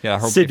 Yeah, I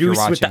hope if you're Seduce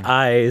watching. with the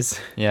eyes.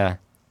 Yeah.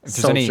 If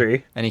there's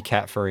Sultry. any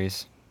cat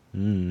furries.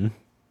 Mm.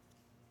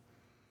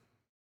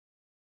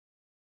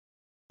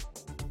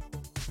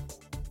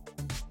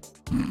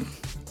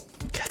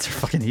 Cats are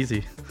fucking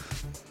easy.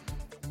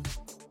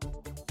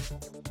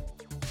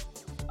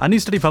 A new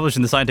study published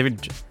in the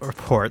Scientific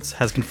Reports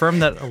has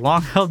confirmed that a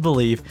long-held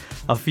belief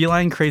of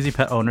feline crazy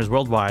pet owners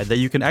worldwide that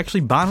you can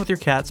actually bond with your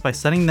cats by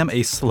sending them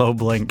a slow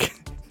blink.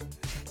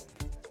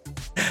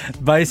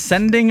 By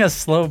sending a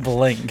slow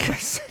blink.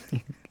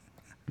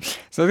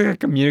 So like a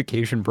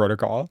communication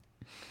protocol.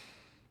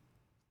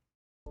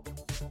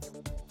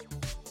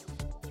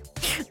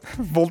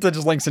 Voltage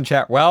links in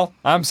chat. Well,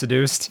 I'm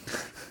seduced.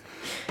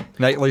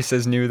 Nightly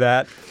says knew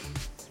that.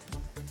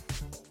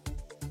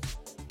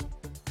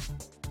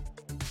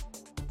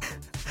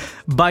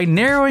 By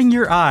narrowing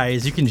your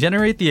eyes, you can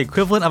generate the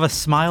equivalent of a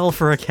smile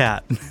for a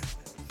cat.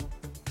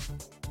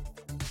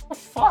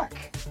 Fuck.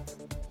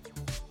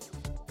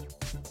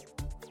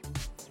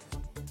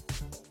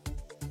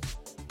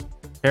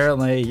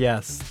 Apparently,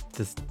 yes.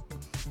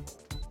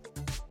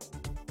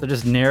 So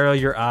just narrow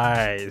your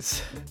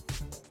eyes.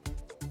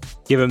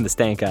 Give him the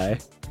stank eye.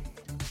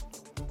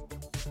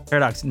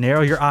 Paradox,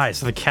 narrow your eyes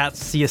so the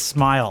cats see a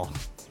smile.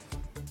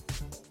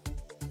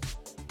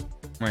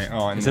 Wait,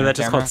 oh, and So that's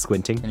just called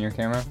squinting. in your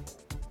camera?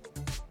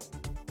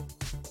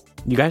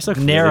 You guys look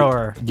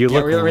Narrower. Really, you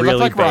look we really look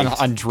like we're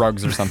baked. on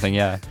drugs or something,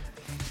 yeah.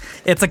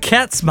 It's a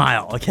cat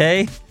smile,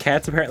 okay?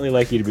 Cats apparently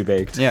like you to be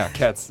baked. Yeah,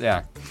 cats,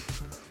 yeah.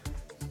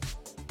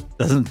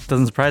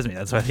 Doesn't surprise me.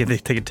 That's why they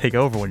take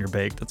over when you're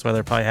baked. That's why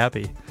they're probably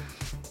happy.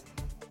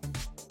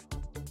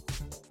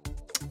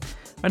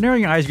 By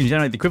narrowing your eyes, you can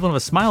generate the equivalent of a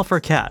smile for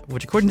a cat,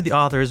 which according to the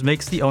authors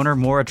makes the owner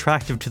more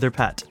attractive to their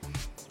pet.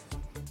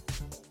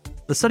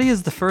 The study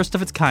is the first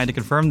of its kind to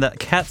confirm that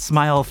cat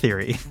smile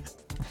theory.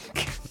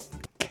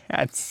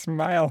 Cat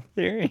smile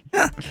theory.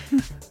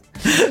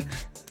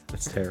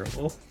 That's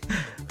terrible.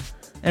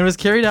 And was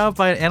carried out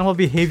by an animal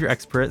behavior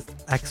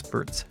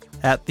experts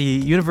at the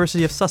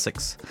University of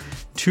Sussex.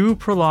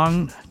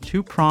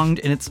 Two-pronged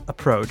in its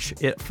approach,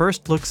 it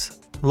first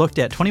looked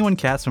at 21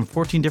 cats from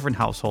 14 different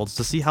households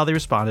to see how they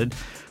responded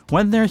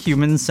when their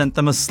humans sent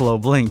them a slow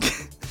blink.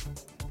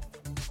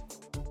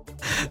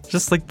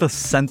 Just like the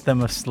sent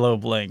them a slow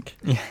blink.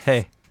 Yeah.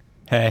 Hey.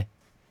 Hey.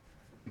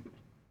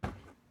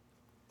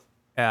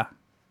 Yeah.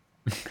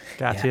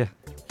 Gotcha.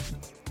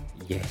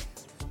 Yeah.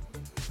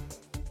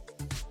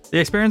 The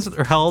experiments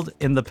were held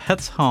in the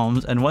pets'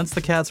 homes, and once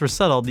the cats were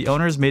settled, the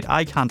owners made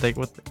eye contact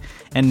with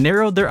and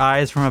narrowed their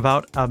eyes from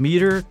about a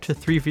meter to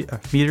 3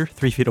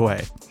 feet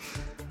away.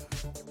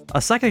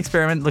 A second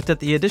experiment looked at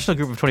the additional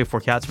group of 24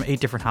 cats from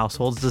 8 different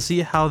households to see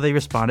how they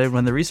responded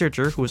when the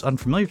researcher, who was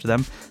unfamiliar to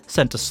them,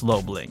 sent a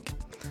slow blink.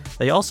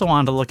 They also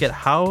wanted to look at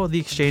how the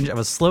exchange of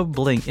a slow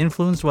blink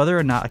influenced whether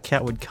or not a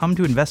cat would come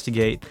to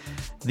investigate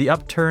the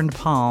upturned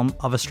palm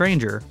of a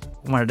stranger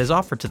when it is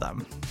offered to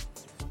them.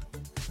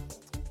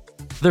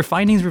 Their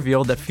findings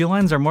revealed that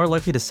felines are more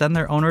likely to send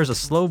their owners a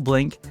slow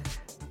blink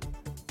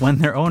when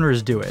their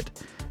owners do it.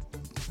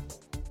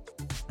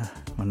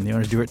 When the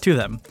owners do it to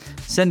them,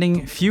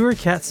 sending fewer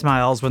cat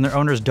smiles when their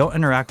owners don't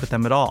interact with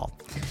them at all.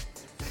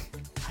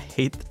 I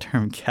hate the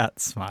term cat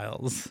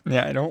smiles.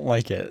 Yeah, I don't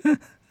like it.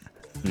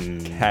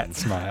 Cat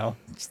smile.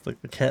 Just like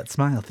the cat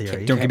smile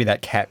theory. Don't give me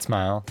that cat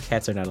smile.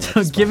 Cats are not allowed to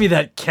Don't give smile. me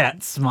that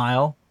cat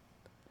smile.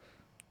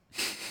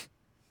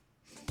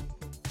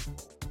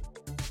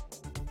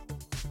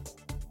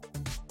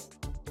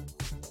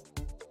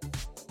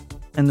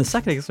 In the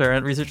second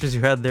experiment, researchers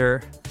who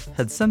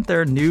had sent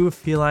their new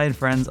feline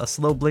friends a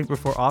slow blink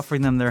before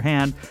offering them their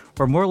hand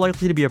were more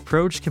likely to be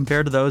approached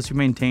compared to those who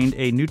maintained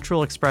a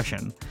neutral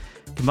expression.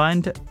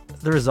 Combined,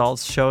 the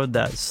results showed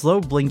that slow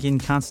blinking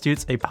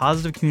constitutes a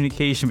positive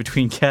communication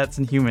between cats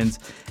and humans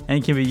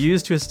and can be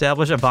used to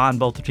establish a bond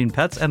both between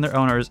pets and their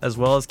owners as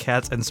well as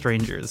cats and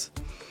strangers.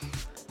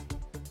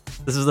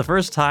 This is the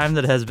first time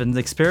that it has been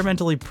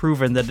experimentally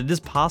proven that it is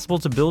possible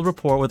to build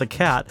rapport with a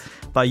cat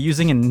by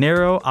using a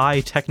narrow eye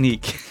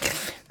technique.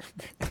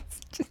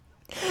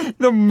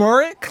 The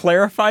more it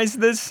clarifies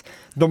this,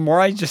 the more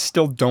I just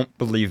still don't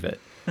believe it.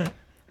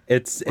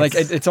 It's Like,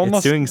 it's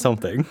almost- doing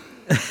something.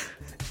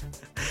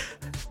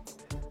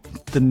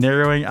 The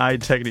narrowing eye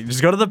technique.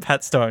 Just go to the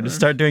pet store and just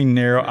start doing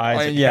narrow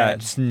eyes. at Yeah,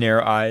 cats. just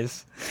narrow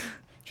eyes.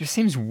 Just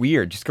seems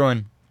weird. Just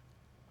going.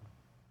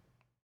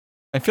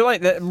 I feel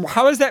like that.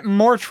 How is that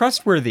more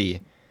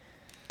trustworthy?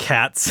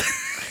 Cats.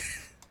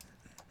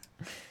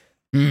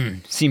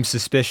 Seems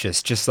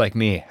suspicious, just like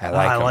me. I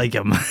like. I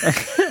 'em. like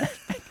them.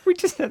 We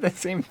just had the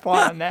same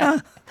thought on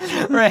that.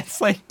 Right? It's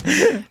like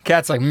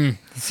cat's like,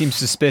 seems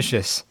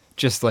suspicious,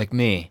 just like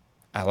me.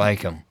 I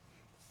like him.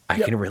 I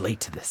can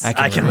relate to this.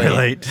 I can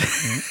relate.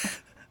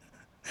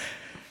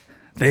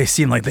 They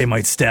seem like they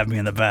might stab me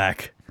in the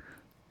back.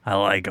 I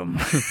like them.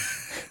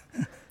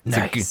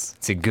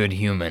 It's a good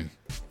human.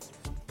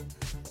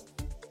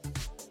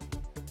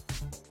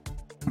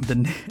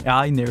 The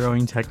eye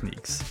narrowing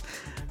techniques.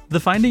 The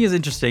finding is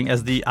interesting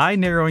as the eye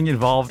narrowing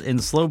involved in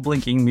slow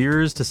blinking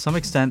mirrors to some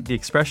extent the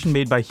expression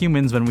made by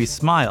humans when we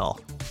smile.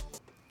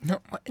 No,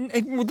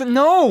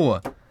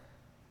 no.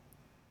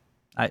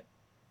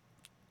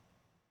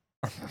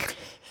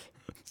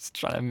 Just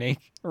trying to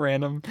make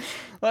random.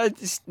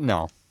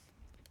 No.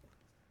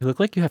 You look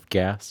like you have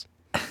gas.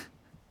 I'm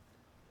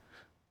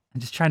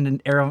just trying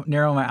to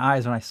narrow my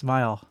eyes when I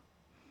smile.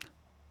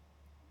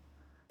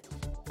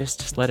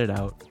 Just let it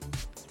out.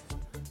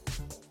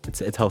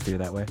 It's healthier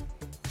that way.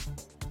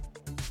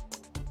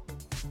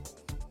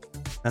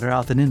 Better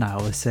out than in, I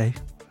always say.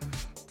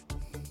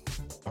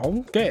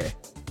 Okay.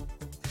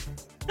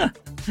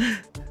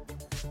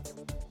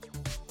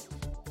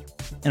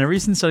 And a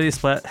recent study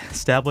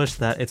established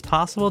that it's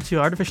possible to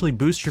artificially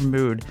boost your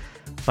mood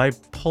by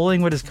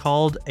pulling what is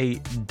called a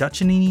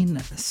Duchenine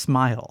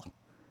smile.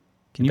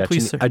 Can you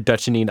please A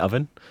Duchenine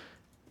oven?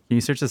 Can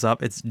you search this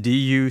up? It's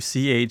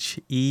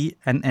Duchenne.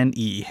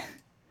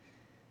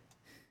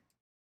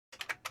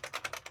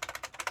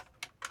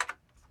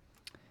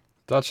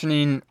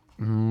 Duchenine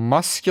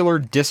muscular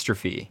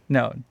dystrophy.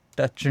 No,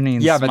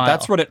 Duchenine Yeah, smile. but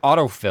that's what it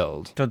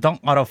autofilled.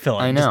 Don't autofill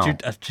it. I know. Just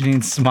do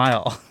Duchenine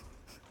smile.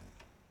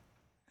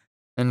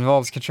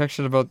 Involves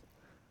contraction about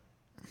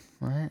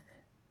what?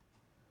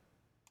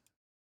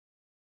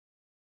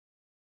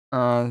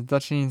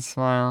 Duchenine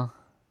smile.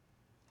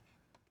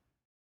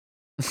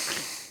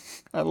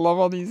 I love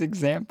all these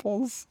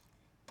examples.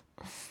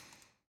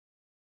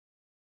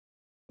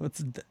 What's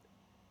the...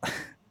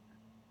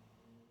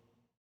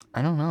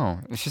 I don't know.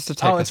 It's just a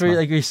type Oh, of it's where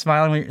smile. you're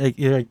smiling when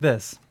you're like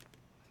this.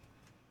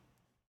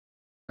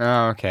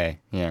 Oh, okay.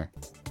 Yeah.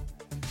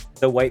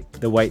 The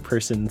white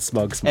person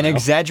smug smile. An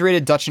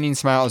exaggerated Duchenine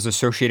smile is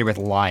associated with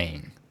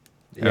lying.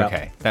 Yep.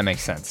 Okay, that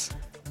makes sense.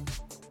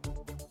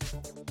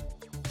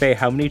 Faye,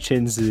 how many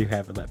chins do you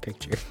have in that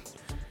picture?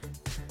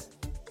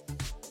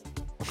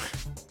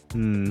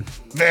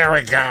 There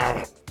we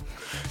go.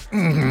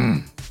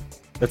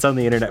 That's on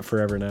the internet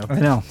forever now. I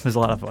know. There's a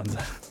lot of ones.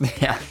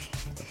 Yeah. Have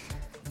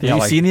Yeah, you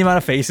like- seen the amount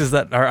of faces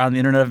that are on the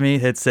internet of me?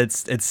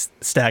 It's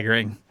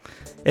staggering.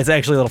 It's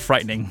actually a little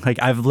frightening.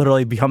 Like I've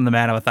literally become the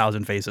man of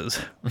 1,000 faces.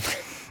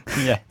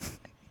 Yeah.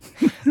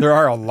 There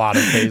are a lot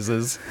of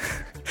phases.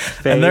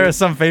 And there are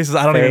some faces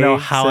I don't even know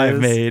how I've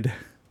Faces. made.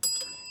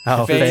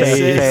 Oh, Faces.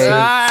 faces.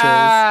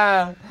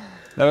 Ah!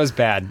 That was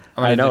bad.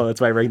 I know, that's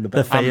why I rang the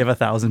bell. The Faye of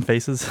 1,000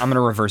 faces. I'm gonna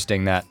reverse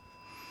ding that.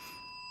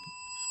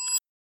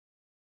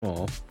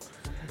 Aw.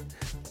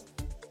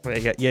 Wait,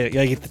 you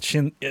gotta get the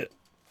chin.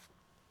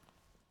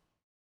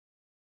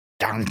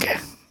 Danke.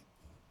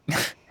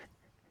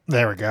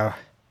 There we go.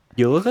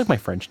 You look like my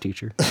French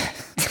teacher.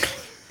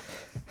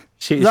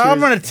 I'm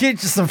gonna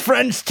teach you some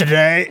French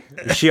today.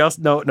 She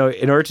also no.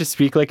 In order to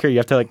speak like her, you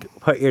have to like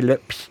put your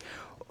lips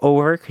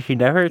over because she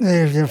never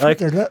like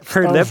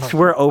her lips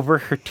were over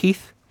her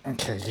teeth.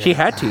 Okay, yeah. She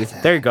had teeth.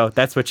 There you go.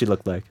 That's what she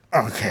looked like.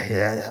 Okay,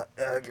 yeah.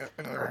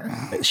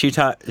 She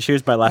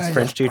was my last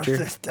French teacher.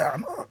 This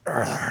down.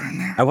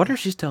 I wonder if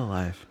she's still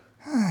alive.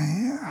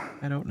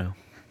 I don't know.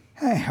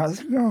 Hey, how's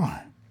it going?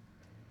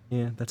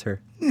 Yeah, that's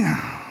her.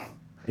 Yeah.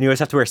 And you always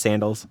have to wear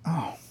sandals.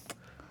 Oh,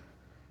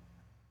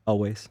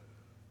 Always.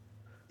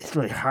 it's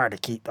really hard to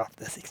keep up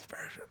this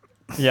expression.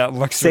 Yeah, it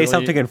looks Say really-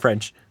 something in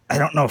French. I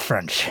don't know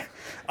French.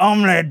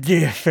 Omelette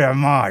de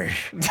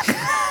fromage.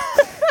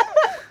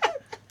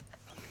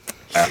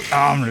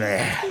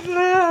 Omelette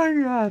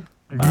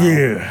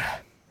de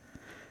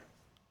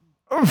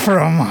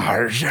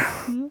fromage.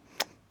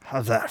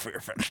 How's that for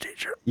your French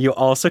teacher? You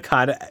also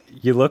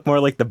you look more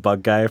like the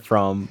bug guy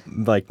from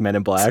like Men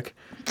in Black.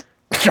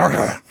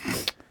 Sugar.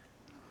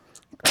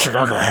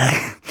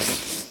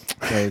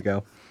 There you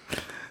go.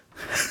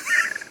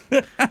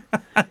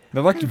 That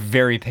looked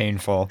very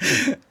painful.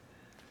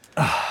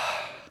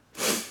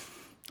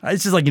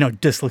 It's just like,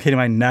 dislocating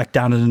my neck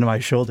down into my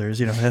shoulders,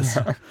 that's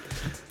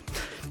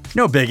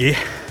no biggie.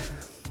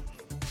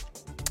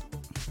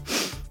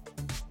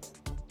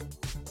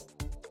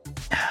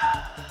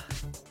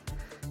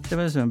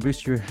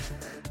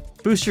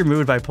 Boost your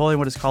mood by pulling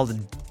what is called a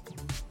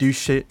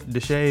douche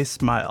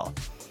smile.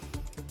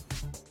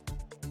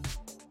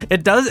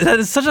 It does. That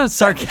is such a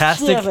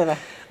sarcastic,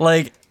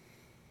 like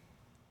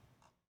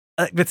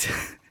But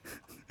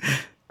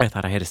I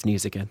thought I had to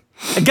sneeze again.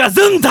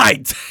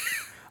 Gesundheit!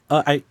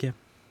 Yeah.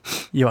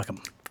 You're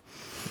welcome.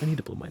 I need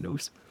to blow my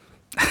nose.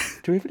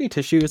 Do we have any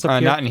tissues up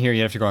here? Not in here.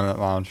 You have to go in that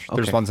lounge.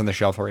 There's Okay. ones on the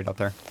shelf right up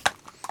there.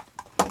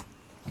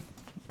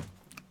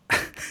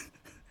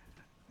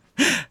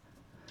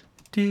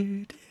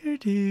 Do, do,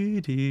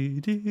 do,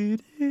 do, do,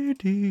 do,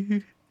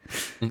 do.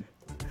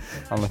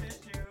 I'll look.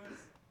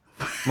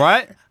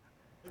 What?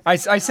 I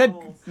said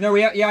no.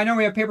 I know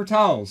we have paper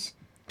towels.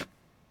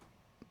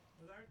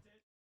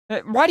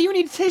 Why do you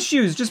need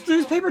tissues? Just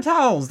use paper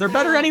towels. They're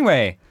better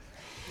anyway.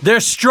 They're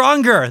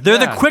stronger. They're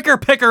the Yeah. quicker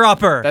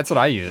picker-upper. That's what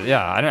I use.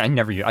 Yeah, I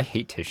never use. I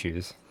hate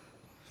tissues.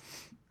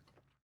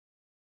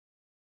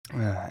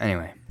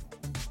 Anyway.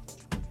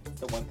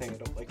 The one thing I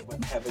don't like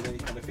about having any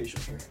kind of facial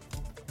hair.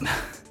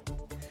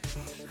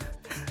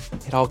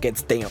 It all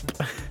gets damp.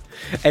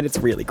 And it's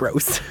really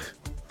gross.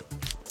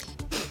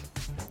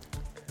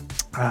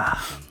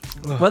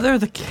 Whether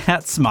the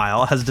cat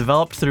smile has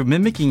developed through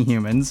mimicking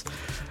humans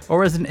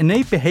or as an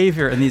innate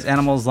behavior in these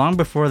animals long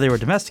before they were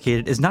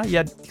domesticated is not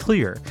yet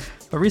clear.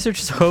 But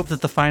researchers hope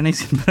that the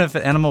findings can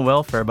benefit animal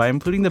welfare by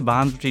including the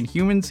bonds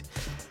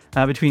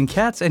between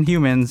cats and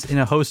humans in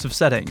a host of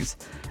settings.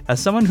 As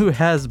someone who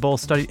has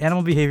both studied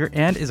animal behavior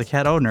and is a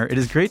cat owner, it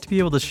is great to be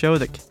able to show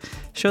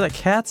that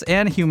cats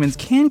and humans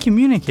can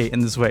communicate in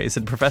this way,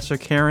 said Professor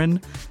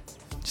Karen.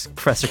 Just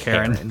Professor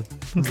Karen.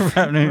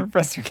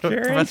 Professor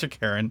Karen. Professor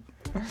Karen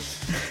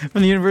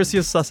from the University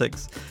of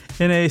Sussex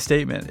in a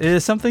statement. It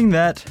is something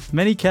that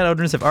many cat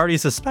owners have already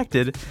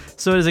suspected,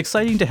 so it is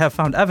exciting to have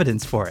found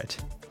evidence for it.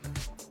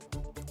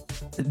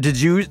 Did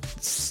you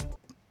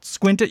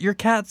squint at your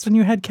cats when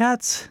you had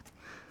cats?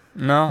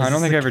 No, I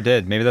don't think I ever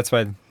did. Maybe that's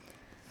why.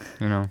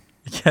 Your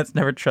cats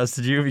never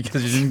trusted you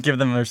because you didn't give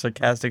them a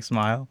sarcastic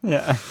smile.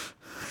 Yeah.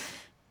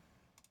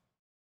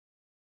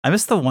 I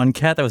miss the one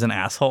cat that was an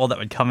asshole that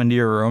would come into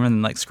your room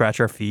and like scratch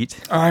our feet.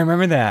 Oh, I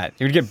remember that.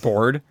 He would get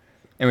bored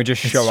and would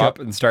just show up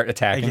and start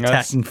attacking Like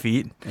us. attacking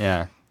feet.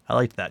 Yeah. I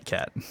liked that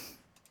cat.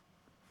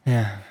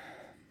 Yeah.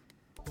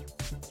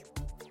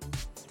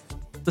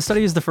 The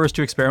study is the first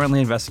to experimentally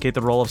investigate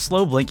the role of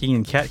slow blinking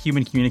in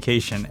cat-human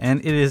communication,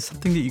 and it is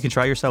something that you can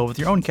try yourself with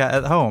your own cat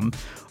at home,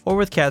 or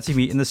with cats you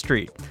meet in the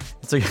street.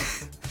 It's like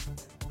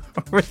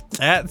with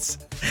cats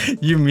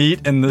you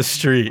meet in the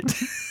street.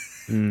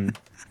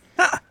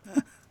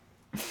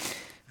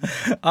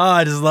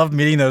 I just love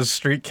meeting those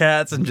street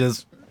cats and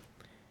just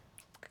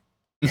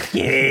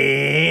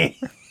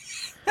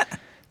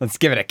Let's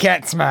give it a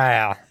cat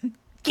smile.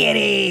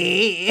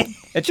 Kitty.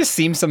 It just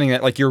seems something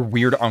that like your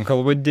weird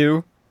uncle would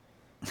do.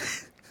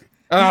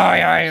 Oh,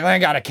 yeah, I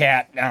got a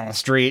cat down the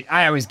street.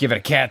 I always give it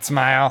a cat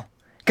smile.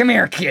 Come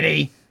here,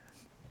 kitty.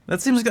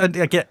 that seems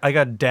like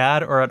a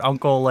dad or an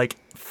uncle like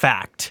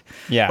fact.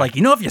 Yeah. Like,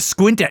 you know, if you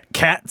squint at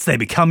cats, they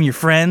become your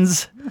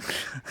friends.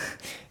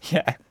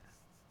 Yeah.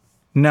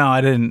 No,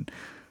 I didn't.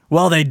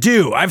 Well, they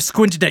do. I've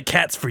squinted at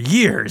cats for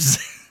years.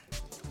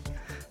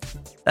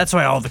 That's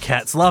why all the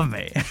cats love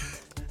me. It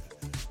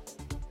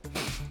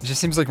just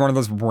seems like one of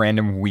those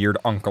random weird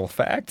uncle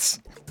facts.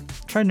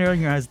 Try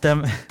narrowing your eyes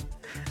them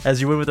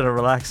as you would with a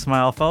relaxed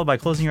smile, followed by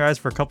closing your eyes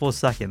for a couple of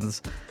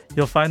seconds.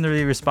 You'll find that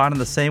they respond in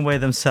the same way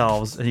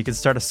themselves, and you can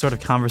start a sort of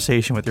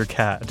conversation with your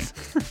cat.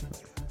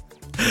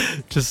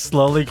 Just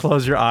slowly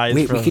close your eyes.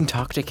 Wait, we can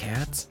talk to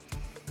cats?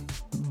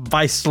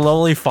 by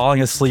slowly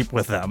falling asleep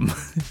with them.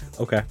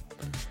 Okay.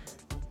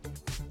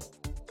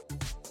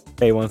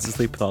 Faye wants to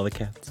sleep with all the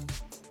cats.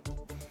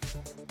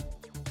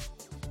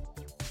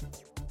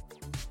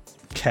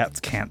 Cats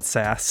can't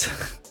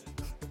sass.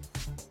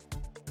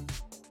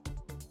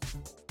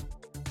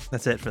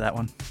 That's it for that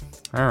one.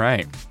 All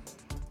right.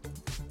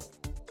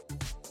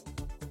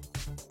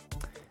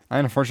 I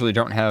unfortunately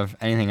don't have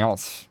anything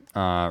else,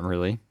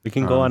 really. We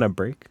can go on a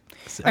break.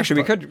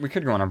 Actually, we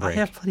could go on a I break.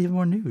 have plenty of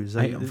more news.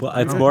 Well,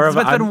 it's more of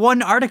it's been I'm-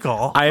 one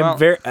article.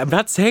 I'm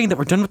not saying that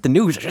we're done with the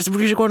news.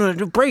 We should go on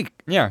a break.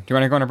 Yeah. Do you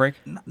want to go on a break?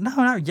 No,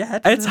 not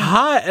yet. It's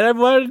hot, and I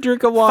want to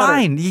drink a water.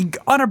 Fine. You can go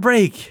on a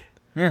break.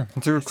 Yeah.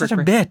 Let's do a quick Such a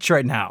break. bitch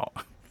right now.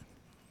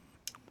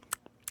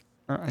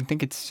 I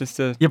think it's just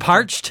a. You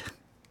parched?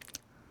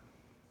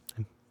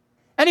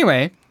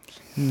 Anyway,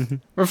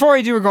 before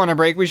we do go on a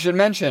break, we should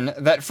mention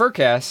that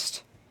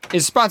Furcast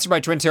is sponsored by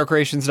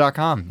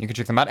TwinTailCreations.com. You can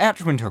check them out at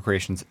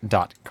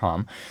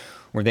TwinTailCreations.com,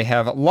 where they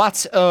have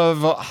lots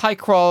of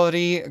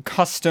high-quality,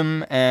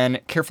 custom,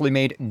 and carefully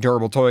made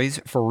durable toys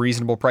for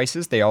reasonable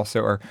prices. They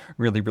also are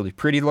really, really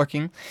pretty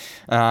looking.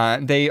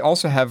 They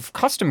also have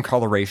custom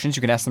colorations.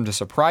 You can ask them to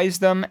surprise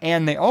them,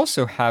 and they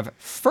also have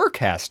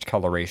Furcast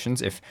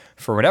colorations if,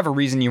 for whatever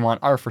reason, you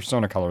want our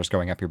Fursona colors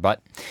going up your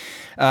butt.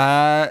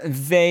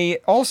 They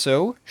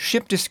also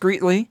ship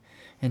discreetly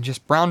in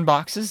just brown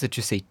boxes that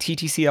just say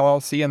TTC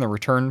LLC on the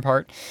return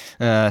part.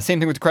 Same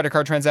thing with the credit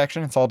card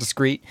transaction. It's all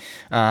discreet.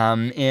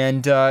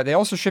 And they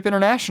also ship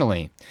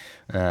internationally.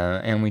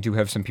 And we do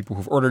have some people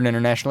who've ordered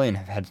internationally and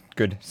have had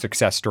good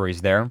success stories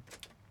there.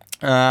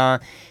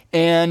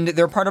 And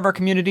they're part of our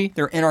community.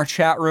 They're in our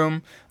chat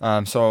room.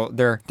 So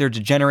they're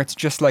degenerates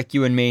just like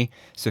you and me.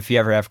 So if you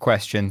ever have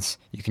questions,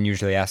 you can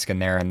usually ask in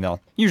there, and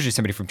usually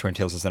somebody from Twin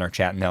Tails is in our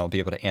chat, and they'll be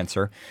able to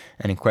answer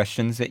any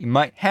questions that you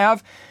might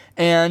have.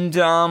 And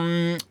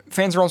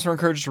fans are also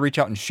encouraged to reach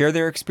out and share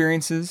their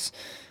experiences,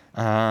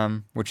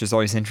 which is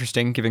always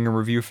interesting, giving a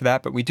review for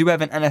that. But we do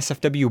have an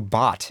NSFW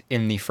bot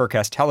in the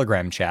Furcast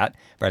Telegram chat.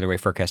 By the way,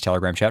 Furcast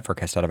Telegram chat,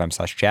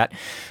 furcast.fm/chat.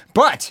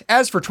 But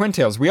as for Twin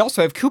Tails, we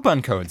also have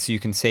coupon codes, so you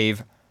can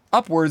save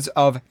upwards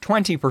of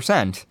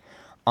 20%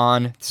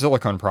 on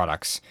silicone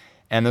products.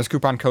 And those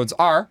coupon codes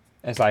are,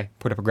 as I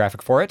put up a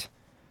graphic for it,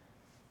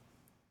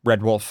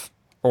 Red Wolf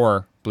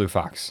or Blue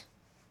Fox.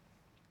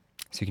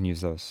 So you can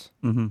use those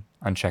on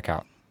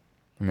checkout.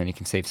 And then you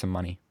can save some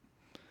money.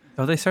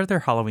 Oh, they started their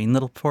Halloween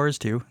little tours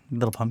too,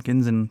 little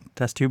pumpkins and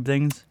test tube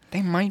things.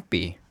 They might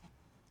be.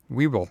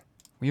 We will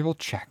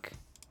check.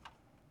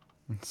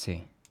 Let's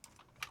see.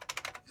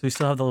 So we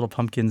still have the little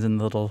pumpkins and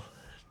the little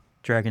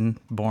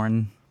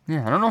dragonborn.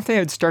 Yeah, I don't know if they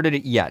had started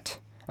it yet.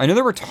 I know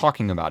they were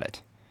talking about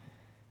it.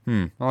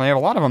 Well, they have a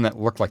lot of them that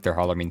look like they're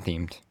Halloween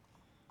themed.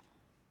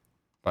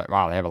 But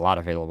wow, they have a lot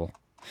available.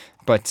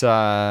 But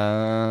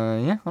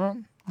yeah, I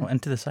don't. Well,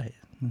 enter the site.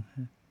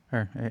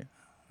 Or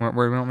Where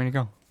do you want me to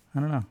go? I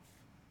don't know.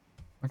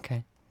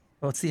 Okay.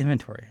 Well, it's the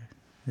inventory.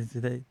 Do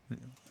they?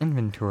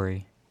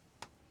 Inventory.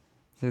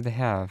 So they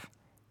have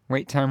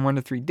wait time 1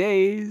 to 3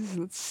 days.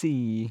 Let's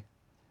see.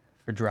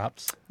 For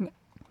drops.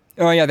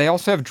 Oh yeah, they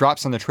also have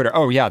drops on their Twitter.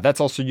 Oh yeah, that's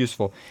also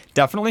useful.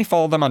 Definitely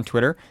follow them on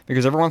Twitter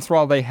because every once in a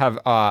while they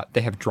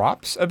have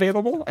drops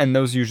available, and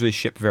those usually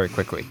ship very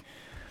quickly.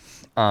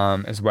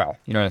 As well,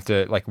 you don't have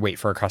to like wait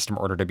for a custom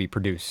order to be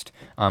produced.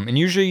 And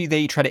usually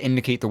they try to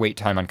indicate the wait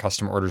time on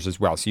custom orders as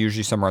well. So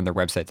usually somewhere on their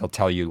website they'll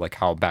tell you like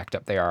how backed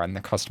up they are on the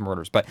custom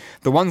orders. But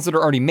the ones that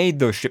are already made,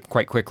 those ship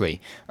quite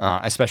quickly.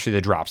 Especially the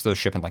drops, those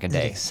ship in like a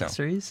day. So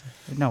Accessories?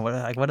 No, what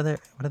are they? What are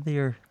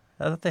they?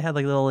 I thought they had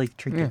like little like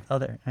trinket. Yeah. Oh,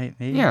 there.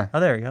 Maybe. Yeah. Oh,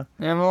 there we go.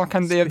 yeah, well,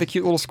 they have the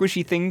cute little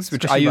squishy things,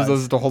 which Squishy I use buds.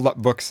 those to hold up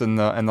books in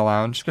the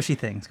lounge. Squishy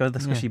things. Go to the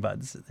squishy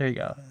buds. There you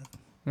go.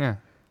 Yeah.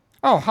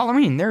 Oh,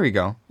 Halloween. There we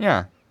go.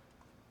 Yeah.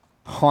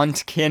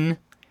 Hauntkin,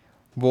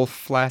 Wolf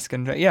Flask,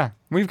 and yeah,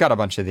 we've got a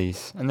bunch of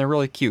these, and they're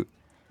really cute.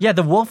 Yeah,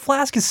 the wolf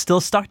flask is still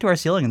stuck to our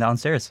ceiling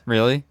downstairs.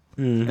 Really?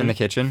 In the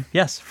kitchen?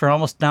 Yes, for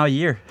almost now a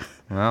year.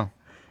 Wow.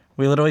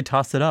 We literally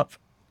tossed it up.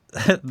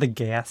 The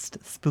ghast,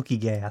 spooky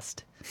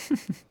ghast.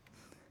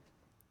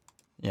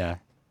 Yeah.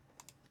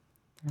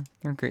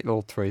 They're great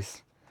little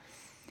toys.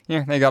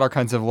 Yeah, they got all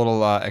kinds of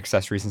little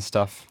accessories and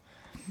stuff.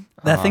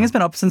 That thing has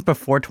been up since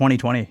before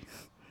 2020.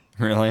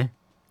 Really?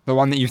 The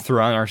one that you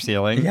threw on our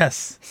ceiling?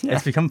 Yes, Yeah.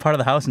 it's become part of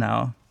the house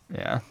now.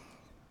 Yeah.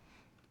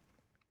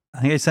 I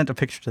think I sent a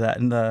picture to that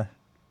in the.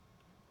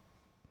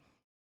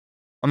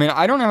 I mean,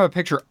 I don't have a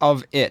picture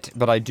of it,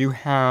 but I do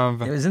have...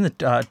 It was in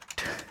the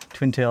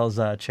Twin Tails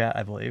chat,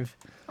 I believe.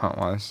 Oh, it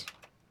was.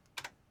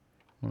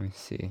 Let me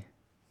see.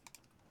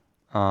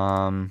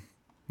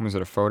 Was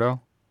it a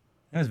photo?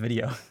 It was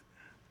video.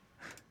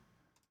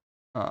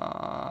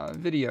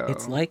 Video.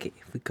 It's like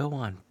if we go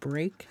on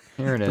break,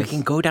 Here it is. we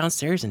can go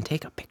downstairs and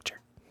take a picture.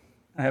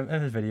 I have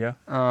a video.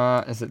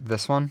 Is it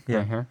this one? Yeah.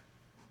 Right here.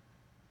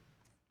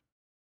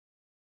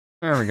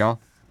 There we go.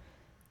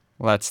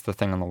 Well, that's the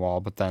thing on the wall,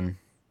 but then...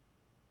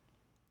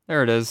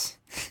 There it is.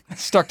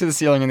 Stuck to the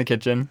ceiling in the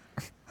kitchen.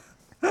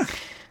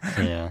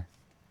 Yeah.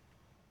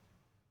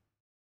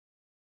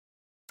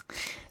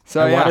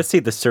 So, I yeah. want to see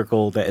the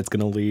circle that it's going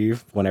to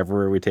leave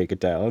whenever we take it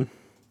down.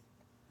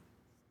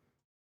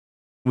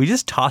 We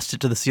just tossed it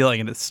to the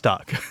ceiling and it's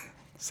stuck.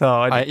 So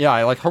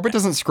I like hope it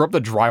doesn't screw up the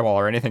drywall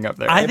or anything up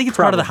there. I think it's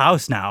part of the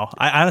house now.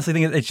 I honestly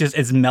think it's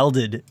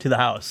melded to the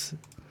house.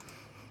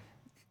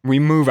 We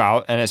move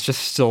out and it's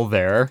just still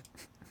there.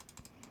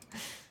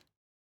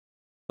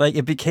 Like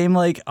it became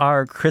like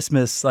our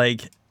Christmas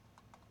and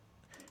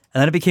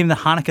then it became the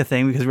Hanukkah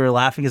thing because we were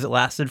laughing because it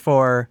lasted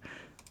for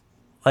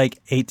like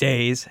 8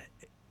 days,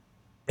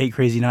 8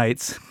 crazy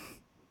nights.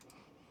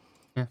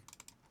 Yeah.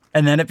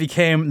 And then it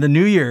became the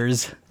New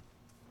Year's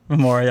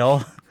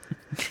memorial.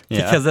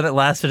 Yeah. Because then it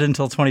lasted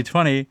until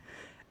 2020.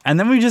 And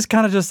then we just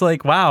kind of just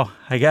like, wow,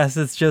 I guess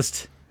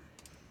it's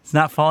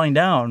not falling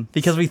down.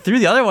 Because we threw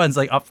the other ones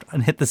like up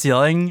and hit the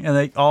ceiling and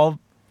they all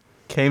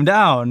came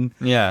down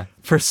Yeah.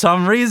 for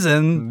some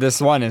reason.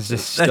 This one is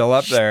just still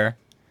up there.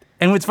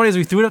 And what's funny is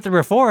we threw it up there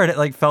before and it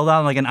like fell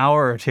down like an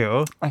hour or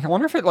two. Like, I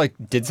wonder if it like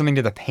did something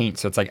to the paint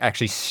so it's like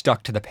actually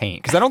stuck to the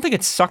paint. Because I don't think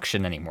it's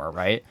suction anymore,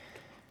 right?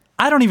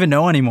 I don't even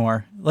know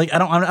anymore. Like I'm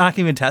not gonna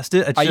even test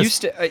it. It's I just,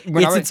 used to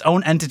it's its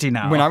own entity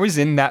now. when I was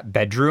in that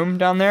bedroom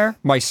down there,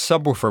 my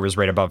subwoofer was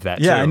right above that.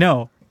 yeah, too. I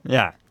know.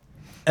 Yeah,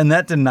 And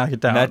that didn't knock it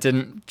down. that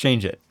didn't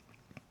change it.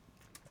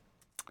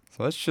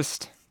 So it's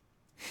just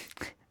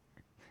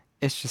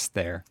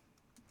there.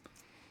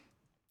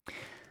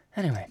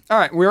 Anyway, all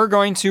right, we're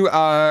going to go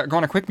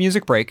on a quick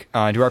music break,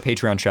 do our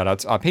Patreon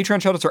shoutouts. Patreon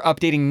shoutouts are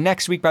updating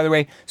next week, by the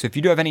way, so if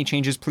you do have any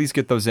changes, please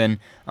get those in,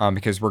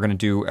 because we're going to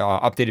do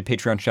updated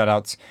Patreon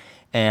shoutouts.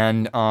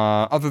 And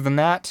other than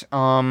that,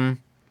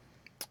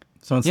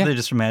 So instead Yeah. they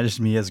just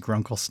imagined me as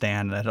Grunkle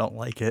Stan, and I don't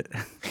like it.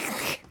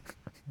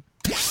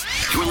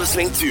 You're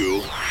listening to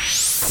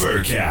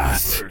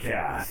Furcast.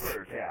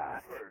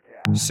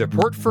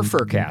 Support for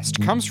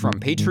Furcast comes from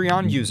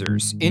Patreon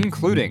users,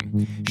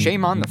 including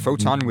Shame on the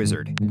Photon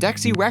Wizard,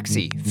 Dexy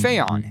Wexy,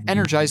 Phaon,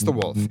 Energize the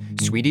Wolf,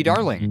 Sweetie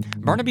Darling,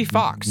 Barnaby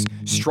Fox,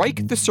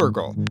 Strike the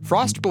Circle,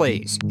 Frost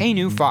Blaze, A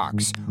New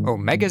Fox,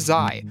 Omega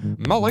Zai,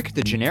 Mullock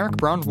the Generic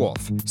Brown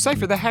Wolf,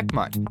 Cypher the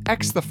Heckmutt,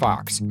 X the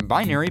Fox,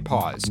 Binary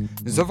Pause,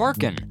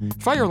 Zavarkin,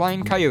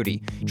 Firelion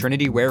Coyote,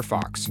 Trinity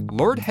Werefox,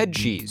 Lord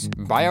Headcheese,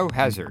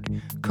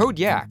 Biohazard, Code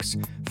Yax,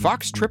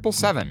 Fox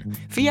 777,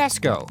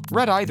 Fiasco,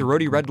 Red Eye the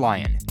Rody Red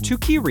Lion,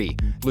 Tukiri,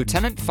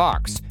 Lieutenant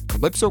Fox,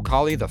 Calypso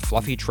Collie the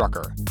Fluffy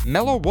Trucker,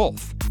 Mellow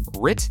Wolf,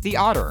 Rit the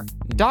Otter,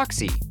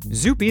 Doxy,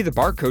 Zoopy the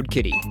Barcode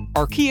Kitty,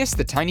 Arceus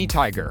the Tiny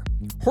Tiger,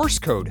 Horse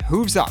Code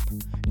Hooves Up,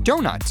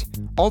 Donut,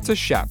 Alta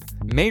Shep,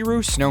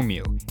 Meru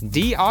Snowmew,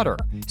 D Otter,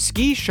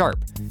 Ski Sharp,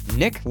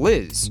 Nick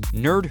Liz,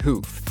 Nerd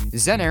Hoof,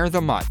 Zenair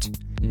the Mutt,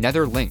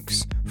 Nether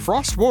Lynx,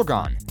 Frost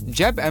Wogon,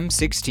 Jeb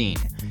M16,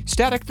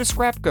 Static the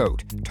Scrap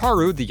Goat,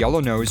 Taru the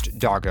Yellow-Nosed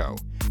Doggo,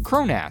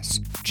 Cronass,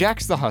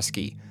 Jax the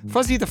Husky,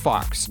 Fuzzy the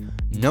Fox,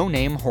 No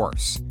Name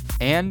Horse,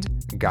 and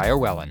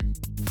Gaioellen.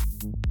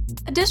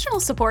 Additional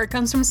support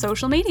comes from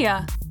social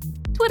media.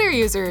 Twitter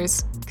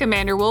users,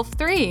 Commander Wolf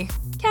 3,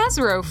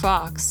 Kazuro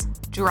Fox,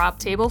 Drop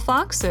Table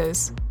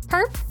Foxes,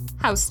 Perp,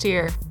 House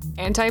Tier,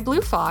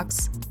 Anti-Blue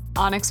Fox,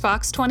 Onyx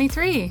Fox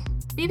 23,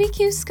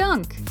 BBQ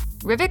Skunk,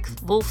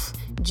 Rivik Wolf,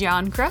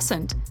 John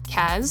Crescent,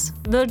 Kaz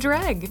the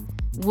Dreg,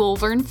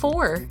 Wolvern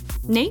 4,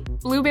 Nate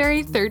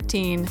Blueberry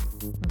 13,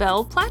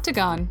 Bell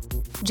Platagon,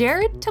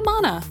 Jared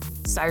Tamana,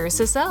 Cyrus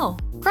SL,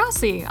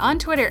 Crossy on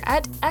Twitter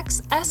at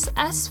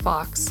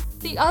XSSFox,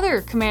 the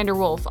other Commander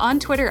Wolf on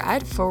Twitter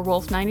at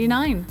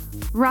 4wolf99,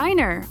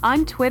 Reiner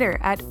on Twitter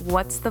at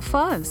What's the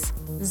Fuzz,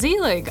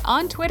 Zelig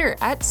on Twitter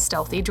at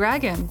Stealthy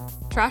Dragon,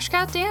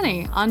 Trashcat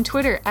Danny on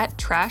Twitter at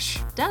Trash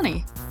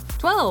Danny,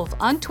 12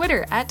 on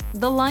Twitter at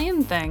The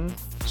Lion Thing,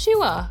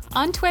 Shua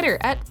on Twitter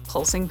at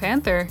Pulsing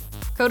Panther,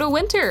 Dakota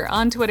Winter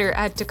on Twitter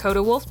at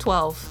Dakota Wolf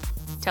 12,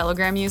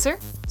 Telegram user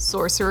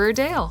Sorcerer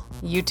Dale,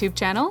 YouTube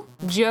channel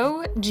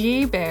Joe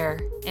G. Bear,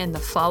 and the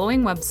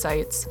following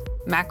websites: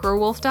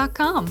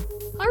 macrowolf.com,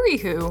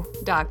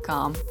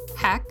 hurryhoo.com,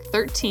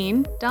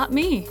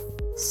 hack13.me,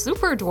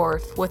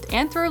 Superdwarf with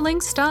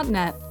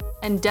anthrolinks.net,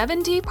 and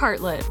Devin D.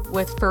 Partlet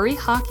with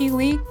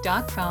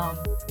furryhockeyleague.com.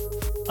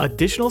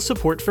 Additional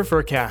support for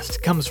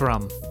Furcast comes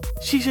from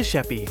Shisha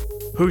Sheppy,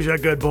 Who's a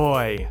Good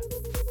Boy?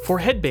 For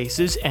head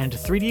bases and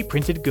 3D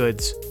printed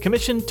goods,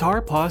 commission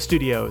Tar Paw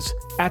Studios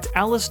at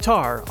Alice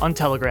Tar on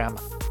Telegram,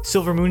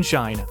 Silver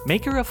Moonshine,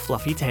 maker of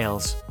fluffy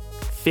tails,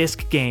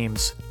 Fisk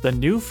Games, the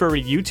new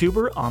furry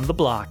YouTuber on the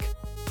block,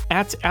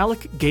 at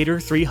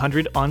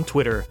AlecGator300 on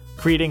Twitter,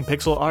 creating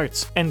pixel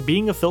arts and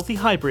being a filthy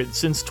hybrid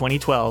since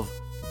 2012,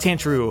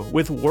 Tantru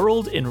with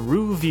World in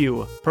Rue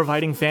View,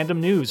 providing fandom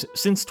news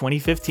since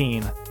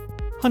 2015,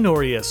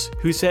 Honorius,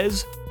 who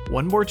says,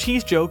 one more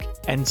cheese joke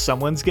and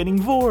someone's getting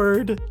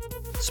vored,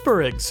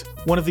 Spurigs,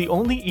 one of the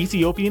only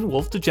Ethiopian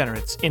wolf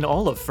degenerates in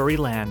all of furry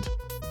land,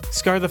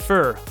 Scar the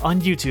Fur on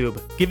YouTube,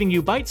 giving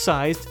you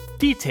bite-sized,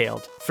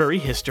 detailed furry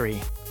history,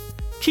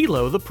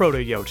 Kilo the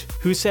Proto-Yote,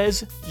 who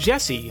says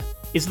Jessie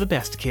is the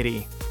best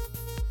kitty,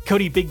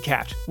 Cody Big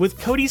Cat with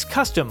Cody's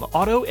custom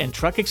auto and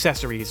truck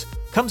accessories.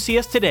 Come see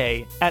us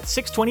today at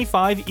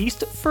 625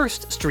 East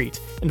 1st Street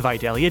in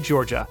Vidalia,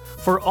 Georgia,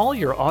 for all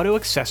your auto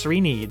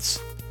accessory needs.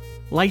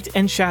 Light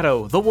and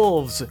Shadow, the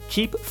wolves,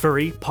 keep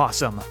furry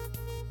possum.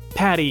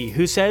 Patty,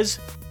 who says,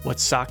 what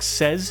Socks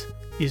says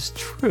is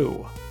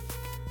true.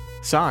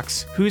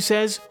 Socks, who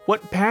says,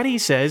 what Patty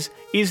says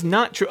is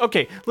not true.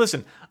 Okay,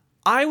 listen,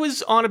 I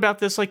was on about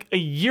this like a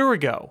year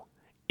ago.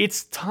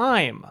 It's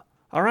time,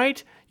 all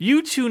right?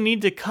 You two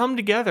need to come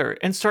together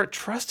and start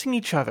trusting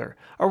each other.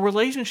 Our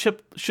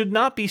relationship should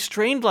not be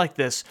strained like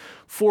this.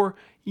 For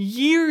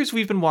years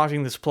we've been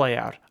watching this play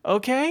out,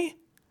 okay?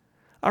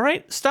 All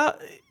right,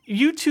 stop.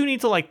 You two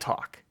need to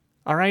talk,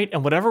 all right?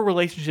 And whatever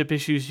relationship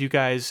issues you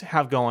guys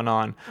have going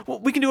on,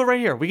 well, we can do it right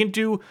here. We can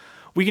do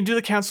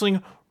the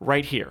counseling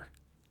right here,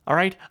 all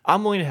right?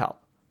 I'm willing to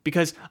help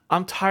because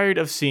I'm tired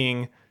of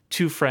seeing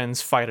two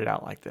friends fight it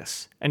out like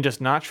this and just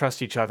not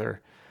trust each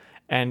other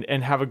and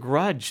have a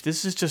grudge.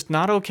 This is just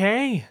not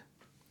okay.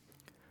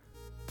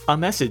 A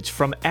message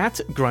from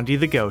 @Grundy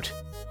the Goat.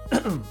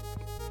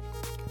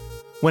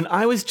 When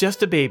I was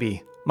just a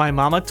baby, my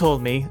mama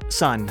told me,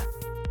 son,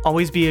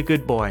 always be a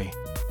good boy.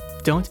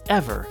 Don't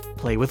ever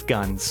play with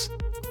guns.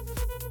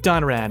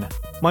 Donran,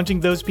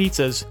 munching those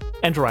pizzas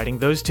and writing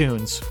those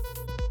tunes.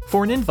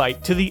 For an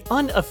invite to the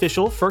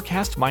unofficial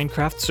Furcast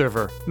Minecraft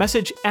server,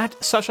 message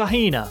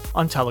 @Sashahina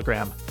on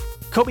Telegram.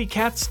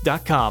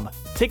 KobeCats.com.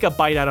 Take a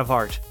bite out of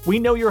art. We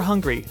know you're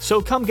hungry,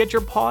 so come get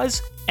your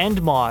paws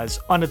and maws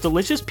on a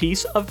delicious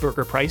piece of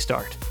burger-priced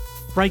art.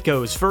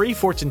 Raiko's Furry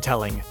Fortune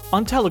Telling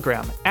on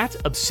Telegram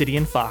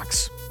 @Obsidian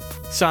Fox.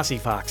 Saucy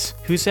Fox,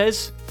 who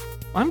says,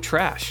 I'm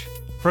trash.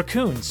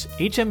 Raccoons,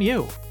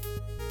 HMU.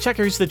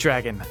 Checkers the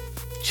Dragon.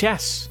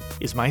 Chess.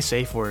 is my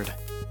safe word.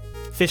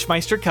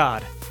 Fishmeister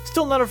Cod,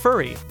 still not a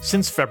furry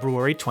since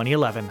February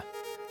 2011.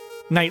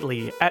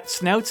 Knightley at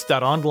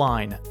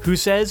snouts.online, who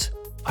says,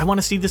 I want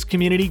to see this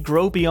community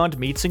grow beyond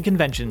meets and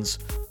conventions.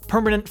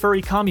 Permanent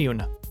furry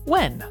commune.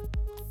 When?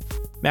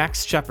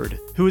 Max Shepard,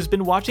 who has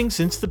been watching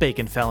since the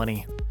Bacon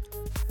Felony.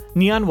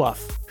 Neon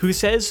Wuff, who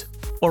says,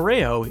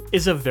 Oreo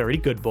is a very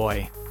good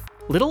boy.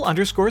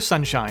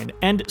 Little_sunshine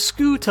and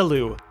Scoo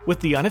Taloo with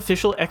the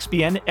unofficial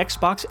XBN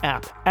Xbox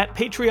app at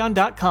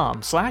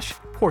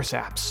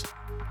patreon.com/horseapps.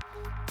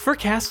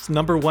 Furcast's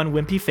 #1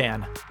 Wimpy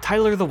fan,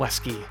 Tyler the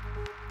Wesky.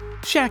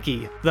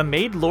 Shacky, the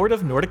Maid Lord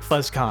of Nordic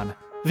FuzzCon.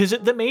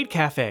 Visit the Maid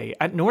Cafe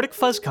at Nordic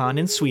FuzzCon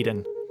in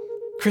Sweden.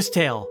 Chris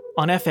Tale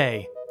on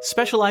FA,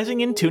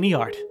 specializing in Toonie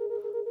art.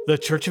 The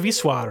Church of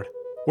Issoire,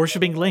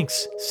 worshipping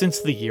Lynx since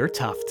the year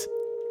Tuft.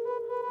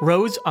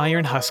 Rose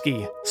Iron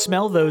Husky,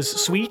 smell those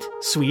sweet,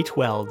 sweet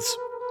welds.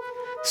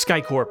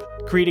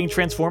 Skycorp, creating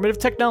transformative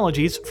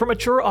technologies for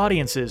mature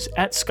audiences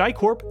at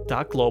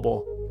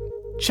skycorp.global.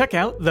 Check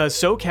out the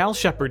SoCal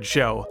Shepherd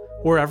Show,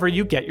 wherever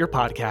you get your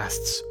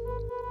podcasts.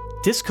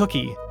 Disc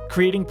Cookie,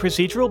 creating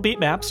procedural beat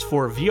maps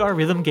for VR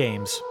rhythm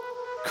games.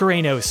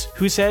 Kuranos,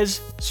 who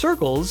says,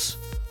 circles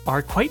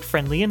are quite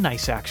friendly and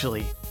nice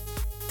actually.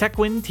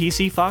 Tekwin,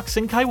 TC Fox,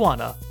 and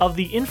Kaiwana of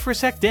the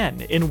Infosec Den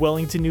in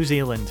Wellington, New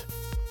Zealand.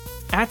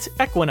 At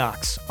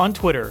Equinox on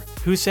Twitter,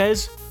 who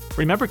says,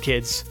 remember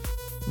kids,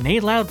 neigh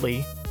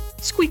loudly,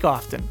 squeak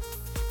often.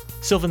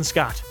 Sylvan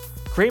Scott,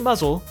 Grey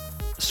Muzzle,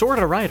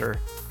 Sorta Rider,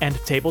 and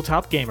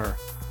Tabletop Gamer.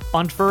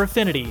 On Fur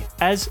Affinity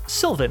as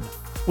Sylvan,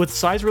 with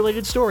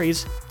size-related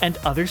stories and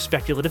other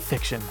speculative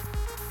fiction.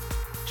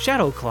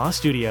 Shadowclaw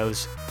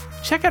Studios.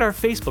 Check out our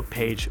Facebook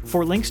page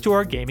for links to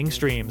our gaming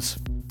streams.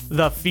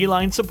 The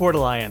Feline Support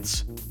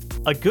Alliance.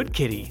 A good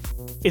kitty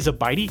is a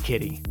bitey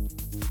kitty.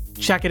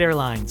 Shacket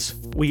Airlines.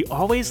 We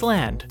always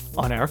land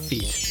on our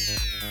feet.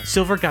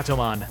 Silver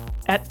Gatomon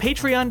at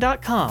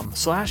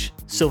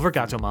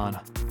patreon.com/silvergatomon.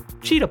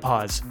 Cheetah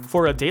Paws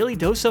for a daily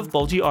dose of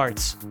bulgy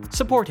arts.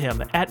 Support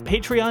him at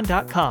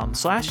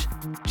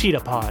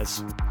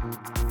patreon.com/cheetahpaws.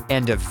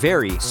 And a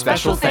very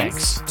special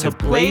thanks to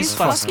Blaze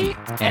Fusky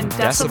and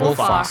Decibel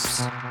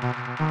Fox.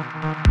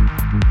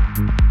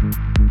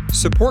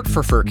 Support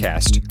for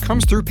Furcast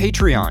comes through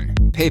Patreon,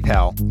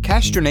 PayPal,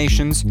 cash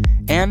donations,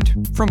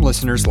 and from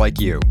listeners like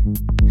you.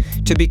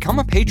 To become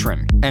a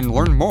patron and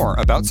learn more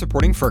about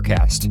supporting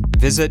Furcast,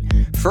 visit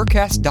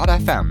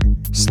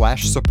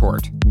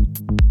furcast.fm/support.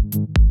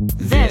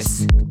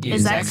 This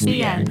is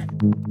XBN.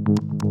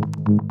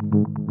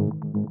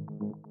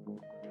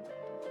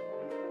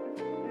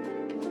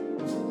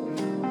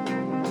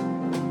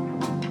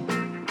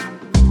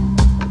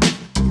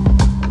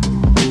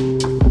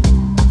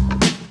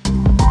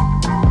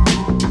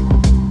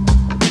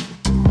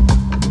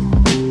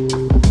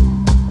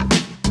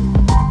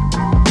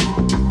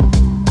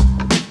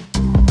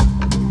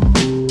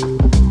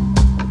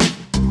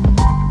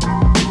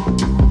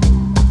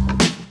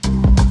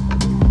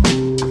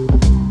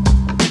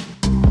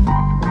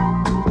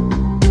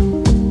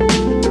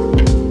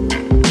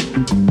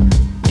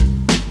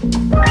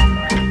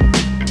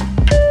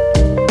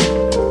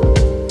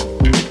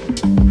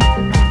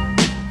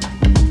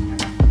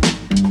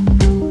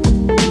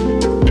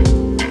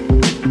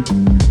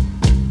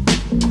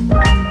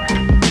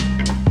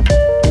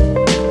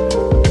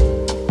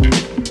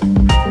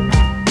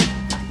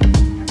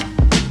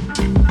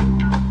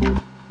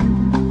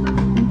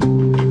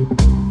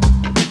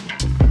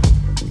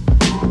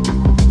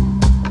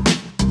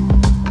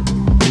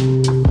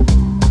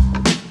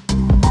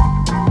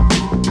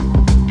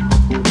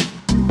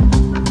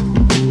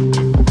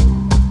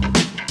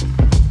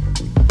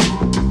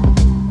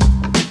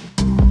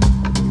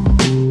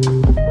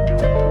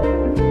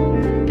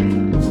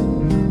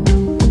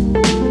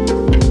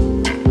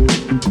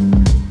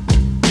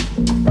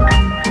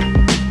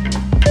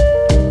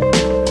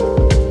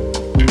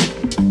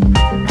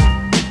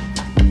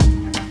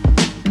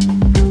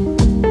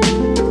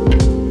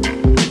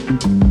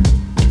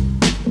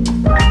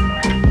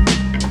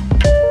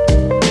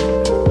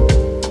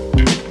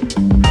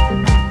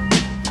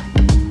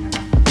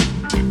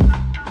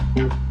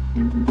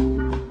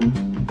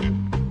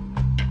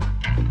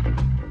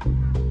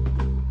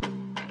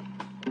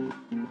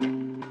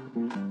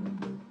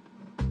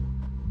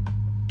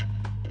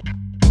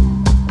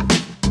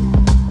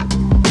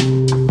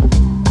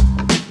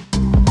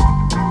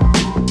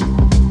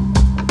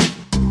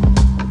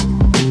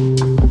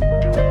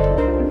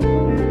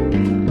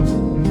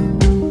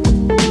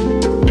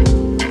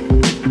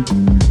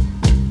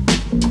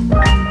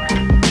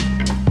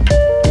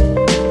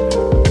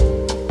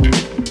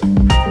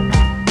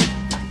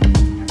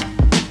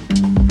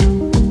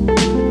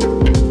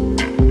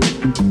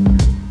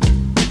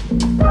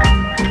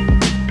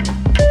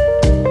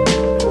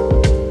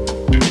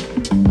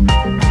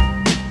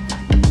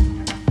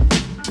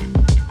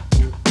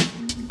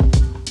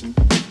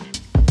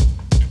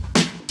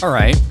 All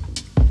right.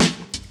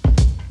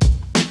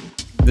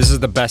 This is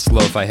the best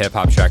lo-fi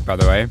hip-hop track, by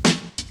the way.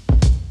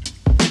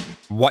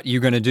 What You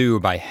Gonna Do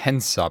by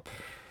Hensup.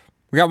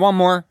 We got one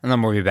more, and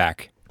then we'll be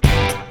back.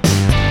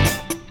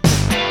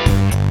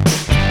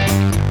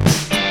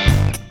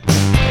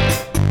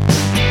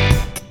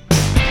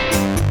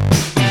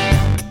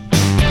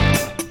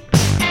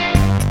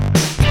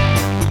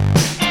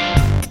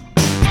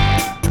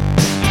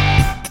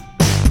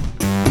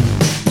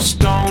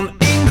 Stone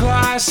and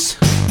glass,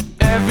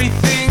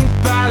 everything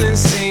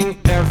balancing.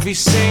 Every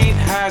saint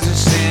has a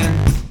sin.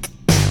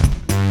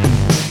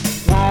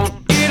 Won't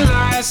it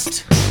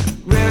last?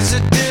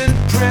 Resident,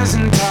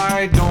 present,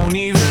 I don't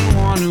even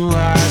want to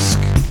ask.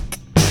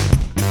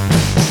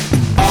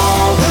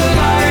 All the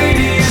light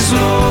is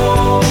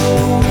low,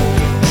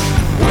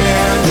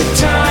 where the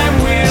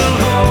time will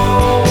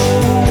go.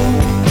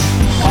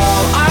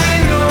 All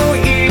I know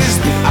is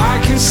that I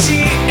can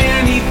see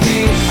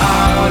anything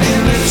out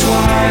in the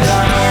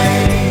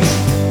twilight.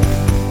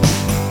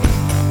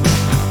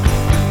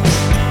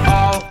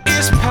 All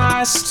is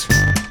past,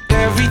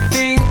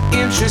 everything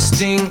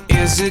interesting.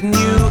 Is it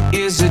new?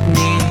 Is it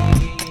me?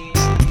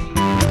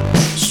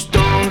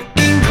 Stone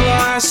and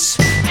glass,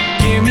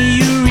 give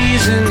me a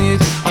reason.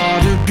 It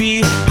ought to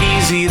be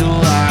easy to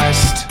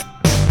last.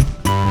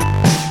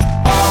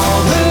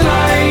 All the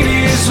light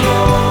is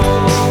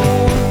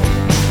low,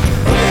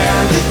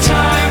 where the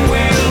time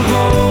will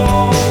go.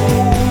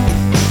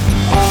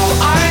 All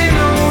I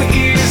know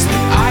is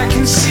that I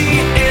can see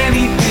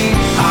anything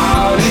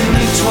out in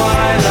the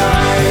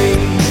twilight.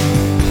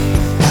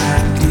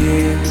 And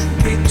in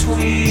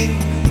between,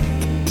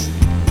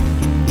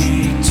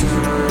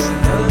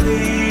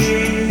 eternally,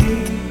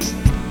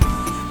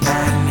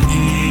 and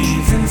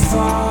even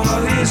fall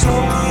is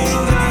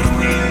all that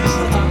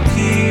will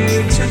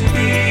appear to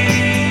be.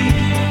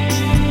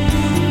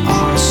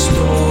 Our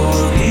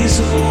story's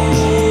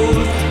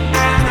old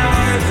and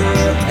either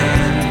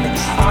end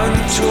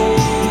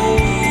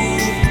untold.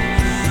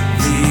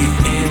 The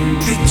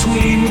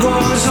in-between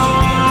goes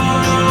on.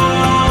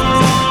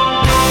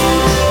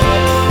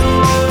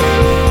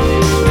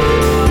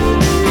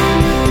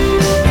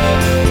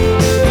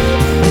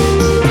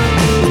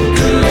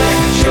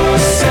 Collect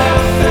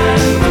yourself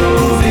and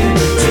move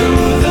into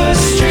the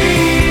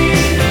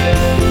street.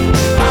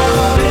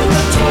 Out in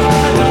the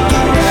twilight,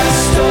 the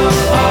rest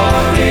of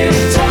our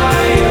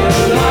entire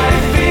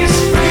life is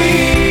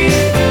free.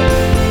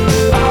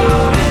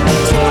 Out in the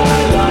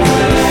twilight,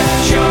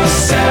 collect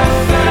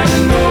yourself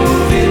and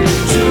move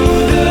into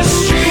the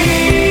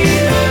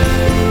street.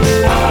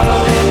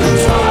 Out in the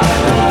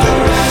twilight, the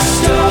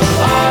rest of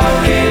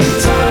our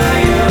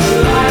entire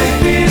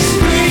life is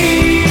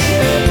free.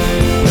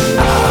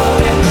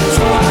 Out in the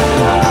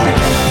twilight.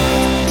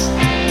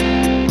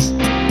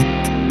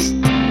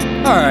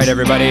 All right,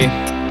 everybody.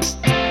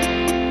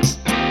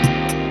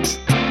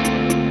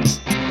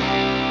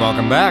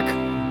 Welcome back.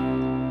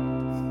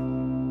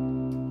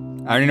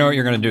 I already know what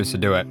you're gonna do, so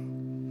do it.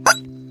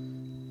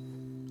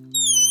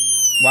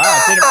 Wow,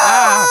 it didn't.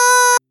 Ah!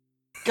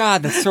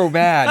 God, that's so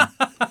bad.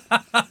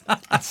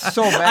 That's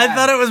so bad. I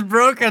thought it was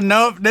broken.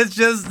 Nope, it's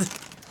just.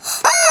 Just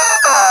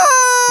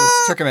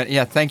took a minute.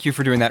 Yeah, thank you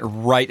for doing that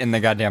right in the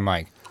goddamn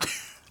mic.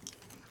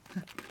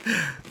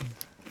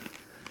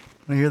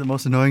 I hear the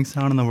most annoying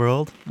sound in the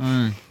world.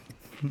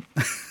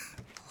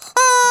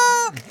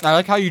 I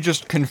like how you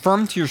just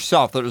confirmed to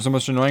yourself that it was the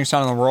most annoying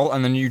sound in the world,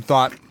 and then you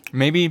thought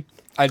maybe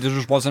there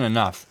just wasn't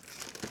enough.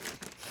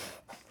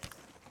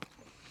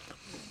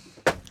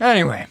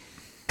 Anyway.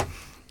 I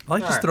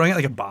like just throwing it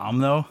like a bomb,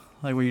 though.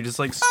 Like where you just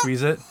like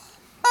squeeze it.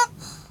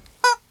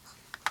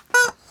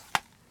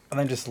 And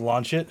then just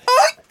launch it.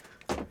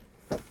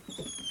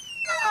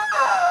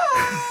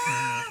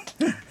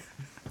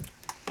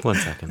 One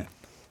second.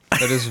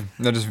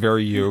 That is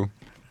very you.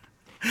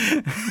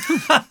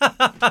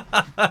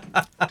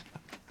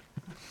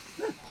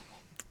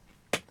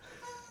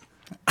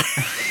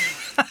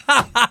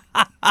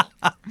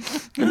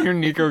 You're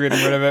Nico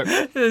getting rid of it.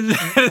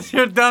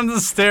 You're down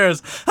the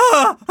stairs.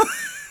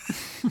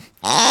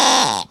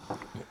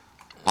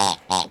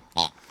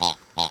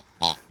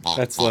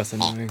 That's less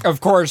annoying.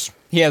 Of course,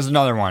 he has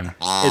another one.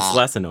 It's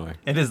less annoying.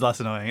 It is less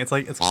annoying. It's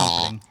like, it's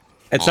comforting.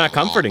 It's not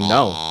comforting,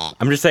 no.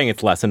 I'm just saying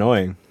it's less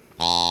annoying.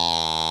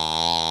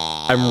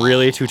 I'm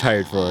really too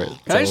tired for it.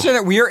 Can I just say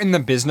that we are in the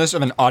business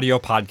of an audio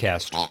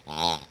podcast?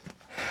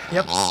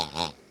 Yep.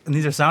 And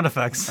these are sound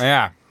effects.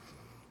 Yeah.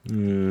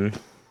 That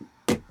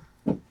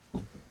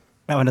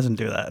one doesn't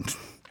do that.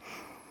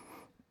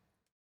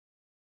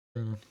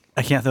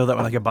 I can't throw that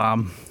one like a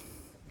bomb.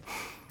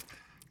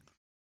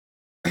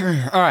 All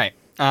right.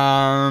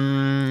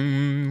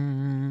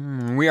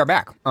 We are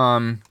back.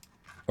 Or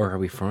are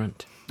we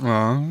front?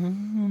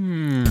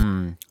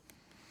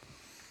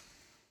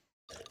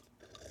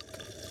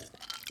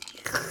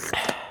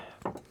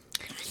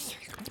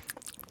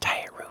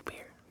 Diet root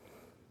beer.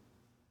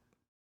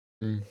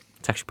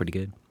 It's actually pretty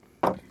good.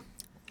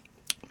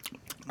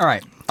 All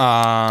right.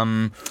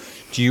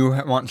 Do you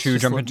want to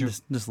jump into?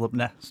 Just lip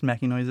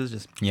smacking noises.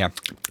 Just. Yeah.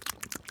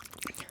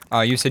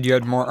 You said you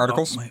had more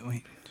articles. Oh,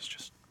 wait. It's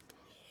just.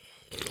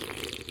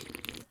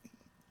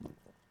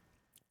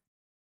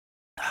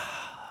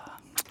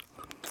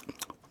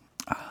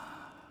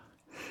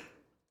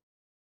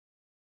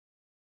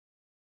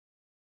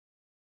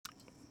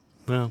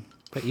 Well,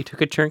 but you took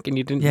a chunk and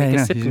you didn't Yeah, make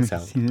yeah. a sipping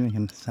sound. He didn't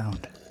make a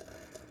sound.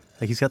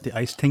 Like he's got the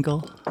ice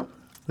tinkle.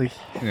 Like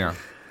Yeah.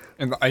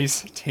 And the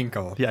ice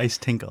tinkle. the ice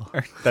tinkle.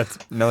 That's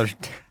another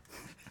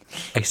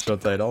Ice show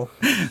title.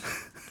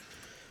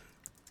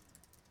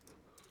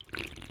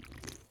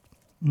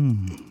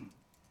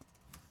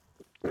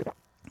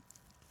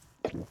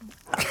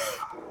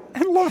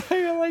 I love how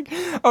you're like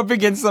up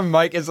against the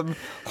mic as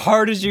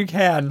hard as you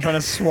can, trying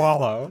to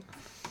swallow.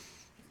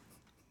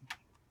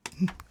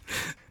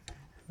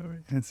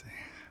 Let's see.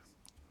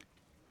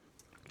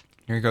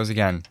 Here he goes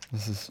again.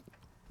 This is.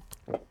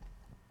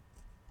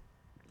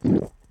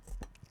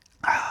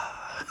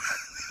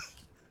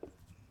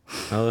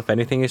 Well, if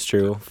anything is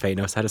true, Faye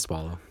knows how to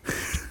swallow.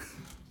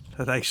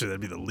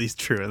 That'd be the least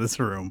true in this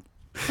room.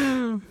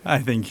 I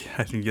think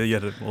you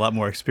get a lot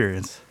more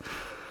experience.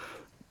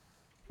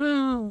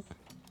 I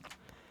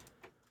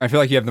feel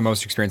like you have the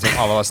most experience of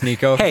all of us,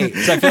 Nico. Hey.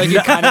 So I feel like you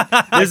kind of.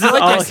 This is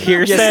all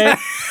hearsay.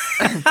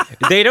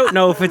 They don't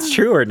know if it's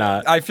true or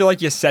not. I feel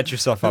like you set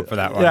yourself up for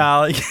that one. Yeah,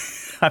 like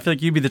I feel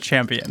like you'd be the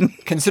champion.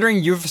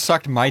 Considering you've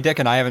sucked my dick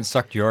and I haven't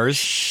sucked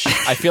yours,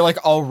 I feel like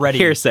already.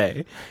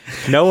 Hearsay.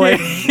 No one.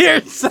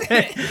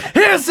 Hearsay,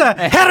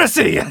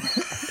 heresy.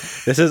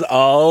 This is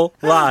all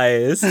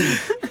lies.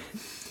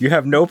 You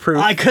have no proof.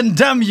 I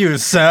condemn you,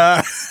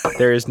 sir.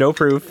 There is no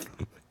proof.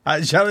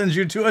 I challenge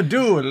you to a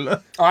duel.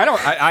 Oh, I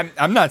don't.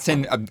 I'm not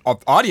saying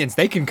audience.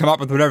 They can come up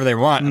with whatever they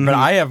want, but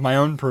I have my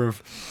own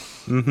proof.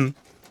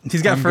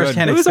 He's got I'm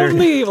first-hand It was experience.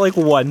 only like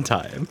one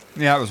time.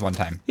 Yeah, it was one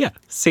time. Yeah.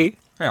 See?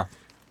 Yeah.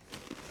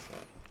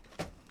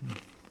 I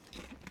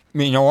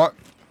mean, you know what?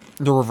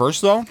 The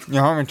reverse though. You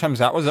know how many times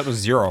that was? That was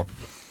 0.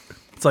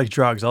 It's like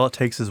drugs. All it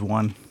takes is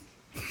one.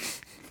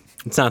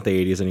 It's not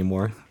the 80s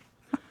anymore.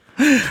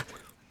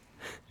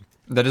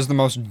 That is the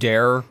most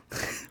dare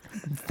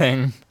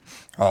thing.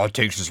 All it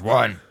takes is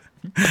one.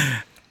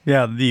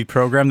 Yeah, the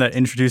program that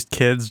introduced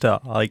kids to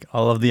like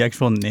all of the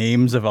actual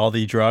names of all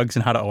the drugs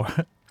and how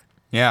to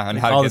Yeah, and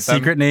how to all get the them.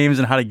 secret names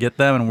and how to get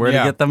them and where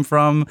Yeah. to get them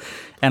from,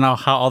 and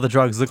how all the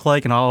drugs look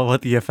like and all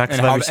what the effects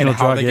and of how, every single and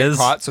how drug they get is.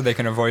 caught so they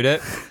can avoid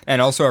it. And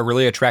also a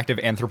really attractive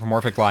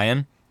anthropomorphic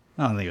lion.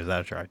 I don't think it was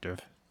that attractive.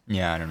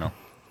 Yeah, I don't know.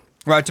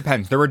 Well, it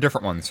depends. There were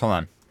different ones. Hold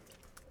on.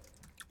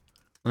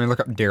 Let me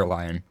look up Dare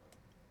Lion.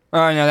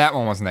 Oh, no, that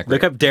one wasn't that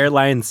great. Look up Dare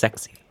Lion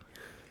Sexy.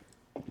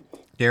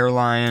 Dare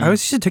Lion I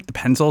always used to take the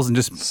pencils and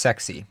just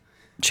Sexy.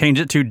 change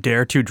it to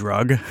Dare to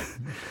Drug.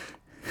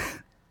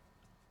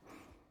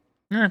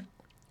 Yeah.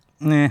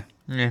 Nah.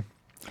 Yeah.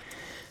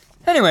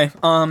 Anyway,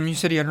 you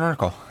said you had an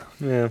article.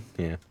 Yeah.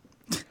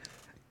 So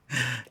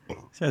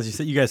as you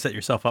said, you guys set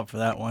yourself up for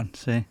that one.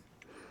 See.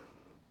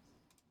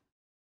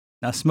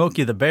 Now,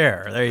 Smokey the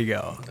Bear. There you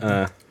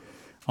go.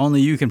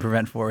 Only you can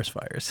prevent forest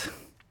fires.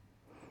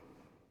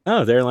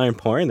 Oh, Dare Lion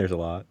porn? Are a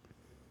lot.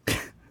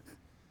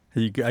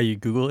 Are you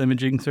Google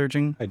imaging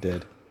searching? I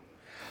did.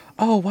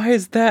 Oh, why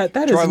is that?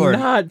 That is Troy-Lord.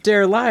 not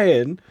Dare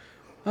Lion.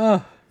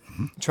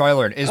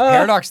 Troy-Lord, is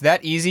Paradox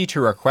that easy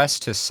to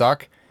request to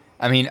suck?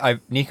 I mean,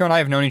 Nico and I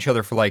have known each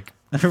other for like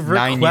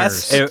 9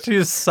 Request years.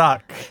 to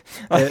suck.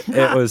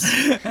 It was.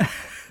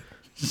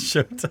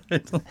 Show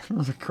title.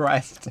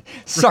 Request.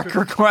 Suck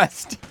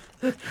request.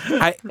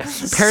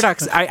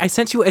 Paradox. I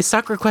sent you a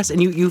suck request,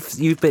 and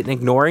you've been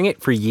ignoring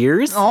it for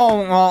years,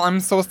 Oh, well, I'm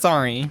so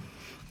sorry.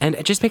 and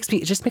it just makes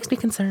me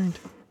concerned.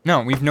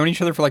 No, we've known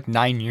each other for like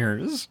 9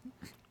 years.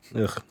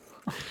 Ugh.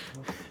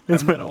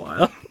 It's been a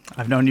while.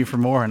 I've known you for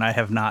more, and I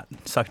have not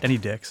sucked any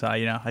dick. So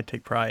I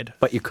take pride.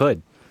 But you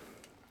could.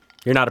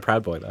 You're not a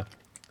proud boy, though.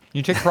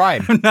 You take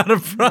pride. Not a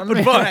proud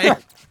boy.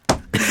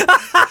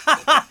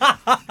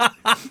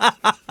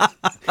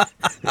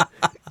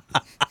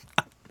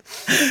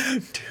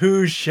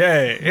 Touche.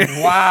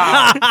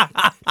 Wow.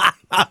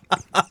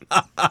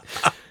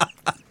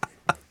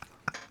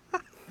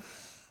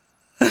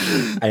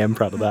 I am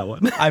proud of that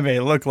one. I may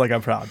look like a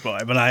proud boy,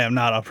 but I am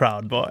not a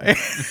proud boy.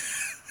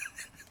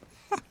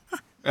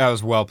 That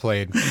was well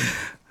played.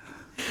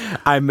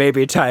 I may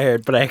be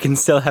tired, but I can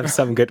still have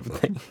some good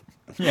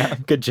Yeah.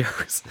 good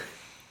jokes.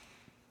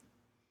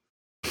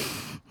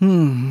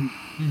 All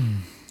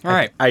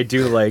right. I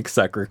do like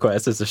suck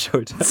requests as a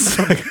show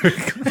title.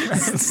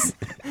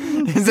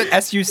 Is it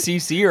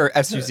SUCC or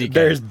SUCK?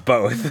 There's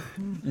both.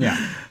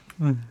 Yeah.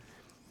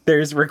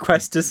 There's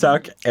request to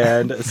suck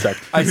and suck.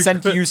 I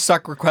sent you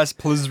suck request.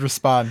 Please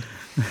respond.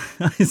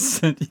 I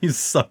sent you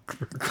suck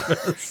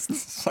request.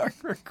 Suck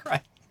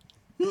request.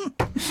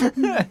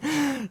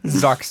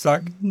 Zuck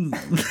suck.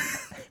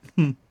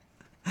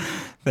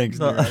 Thanks,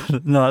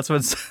 Neeraj. No, that's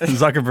what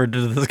Zuckerberg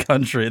did to this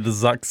country. The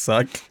Zuck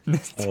suck.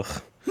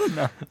 Ugh.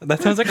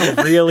 That sounds like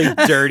a really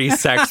dirty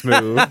sex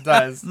move. It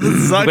does.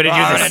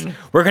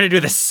 We're gonna do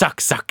the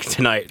suck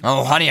tonight.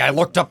 Oh, honey, I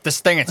looked up this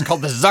thing. It's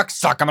called the Zuck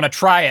Suck. I'm gonna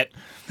try it.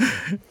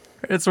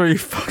 It's where you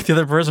fuck the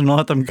other person and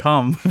let them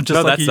come. Just No,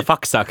 like that's you, the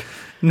fuck suck.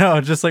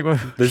 No, just like when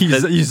you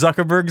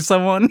Zuckerberg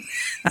someone.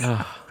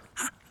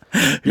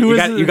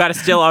 You got to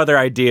steal other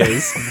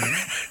ideas.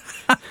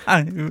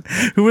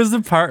 Who was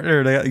the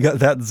partner that got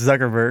that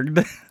Zuckerberg?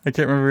 I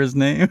can't remember his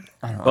name.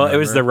 Well, it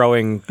was the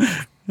rowing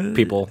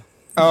people.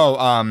 Oh,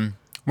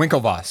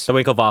 Winklevoss. The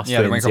Winklevoss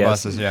Yeah, the twins,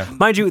 Winklevosses, yeah.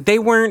 Mind you, they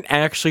weren't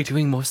actually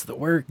doing most of the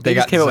work. They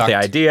just got came up with the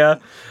zucked. idea,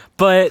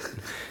 but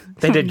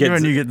they did get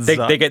When you get they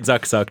zucked. get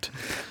zuck sucked.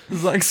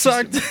 Zuck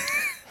sucked.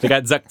 They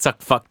got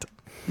zuck fucked.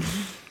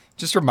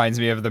 Just reminds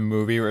me of the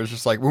movie where it's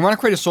just like, we want to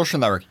create a social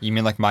network. You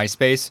mean like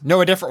MySpace?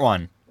 No, a different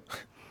one.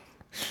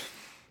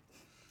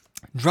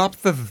 Drop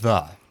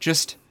the.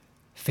 Just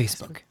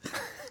Facebook.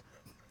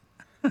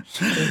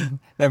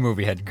 That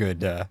movie had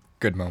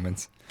good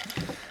moments.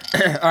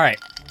 All right.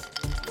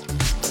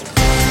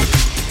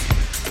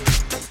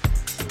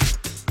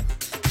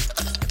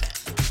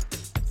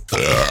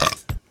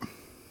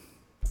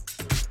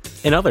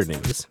 In other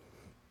news,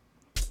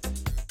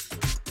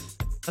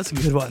 That's a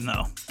good one,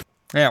 though.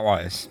 Yeah, it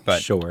was.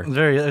 But sure.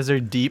 It was very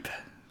deep.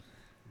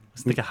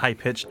 It's like a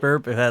high-pitched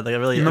burp. It had like a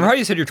really... remember how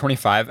you said you're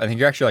 25? I think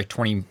you're actually like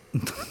 20.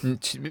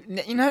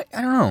 You know,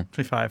 I don't know.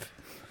 25.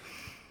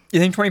 You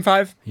think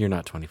 25? You're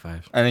not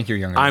 25. I think you're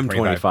younger. Than I'm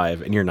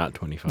 25, and you're not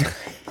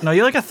 25. No,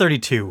 you're like a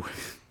 32.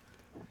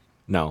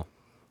 No.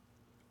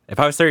 If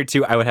I was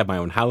 32, I would have my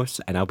own house,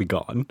 and I'll be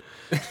gone.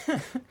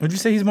 Would you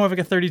say he's more of like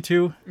a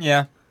 32?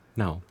 Yeah.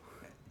 No.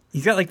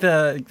 He's got like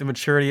the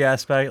maturity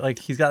aspect. Like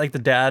he's got like the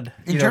dad.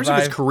 In terms of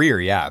his career,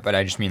 yeah. But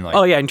I just mean like.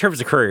 Oh, yeah, in terms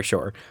of career,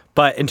 sure.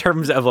 But in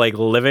terms of, like,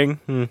 living,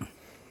 No, I'm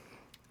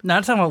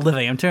not talking about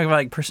living. I'm talking about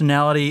like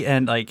personality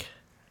and like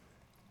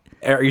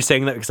Are you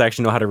saying that because I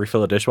actually know how to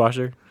refill a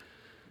dishwasher?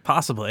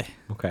 possibly.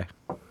 Okay.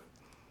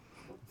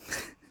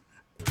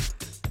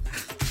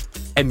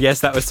 And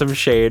yes, that was some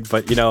shade,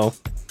 but you know,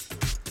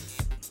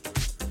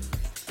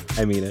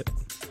 I mean it.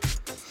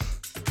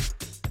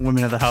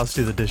 Women of the house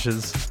do the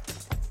dishes.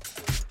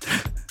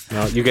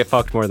 No, you get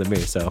fucked more than me,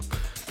 so.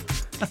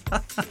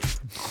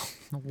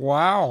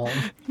 Wow.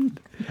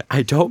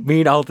 I don't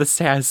mean all the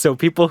sass, so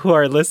people who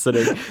are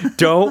listening,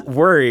 don't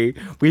worry.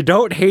 We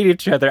don't hate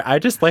each other. I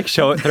just like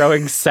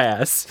throwing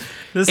sass.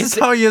 This is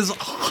how he is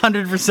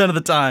 100% of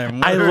the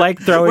time. I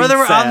like throwing whether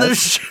we're on sass.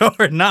 this show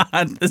or not.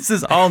 This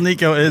is all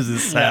Nico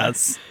is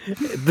sass.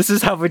 This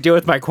is how we deal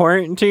with my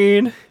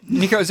quarantine.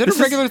 Nico, is it a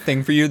regular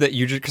thing for you that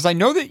you just, because I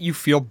know that you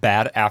feel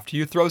bad after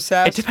you throw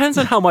sass? It depends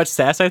on how much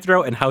sass I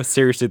throw and how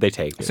seriously they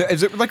take it. So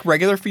is it like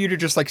regular for you to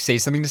just like say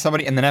something to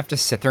somebody and then have to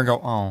sit there and go,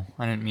 oh,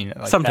 I didn't mean it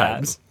like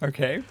Sometimes. that.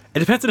 Okay. It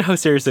depends on how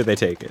seriously they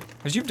take it.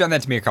 Because you've done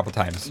that to me a couple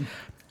times.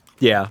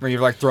 Yeah. Where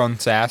you've like thrown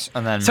sass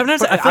and then.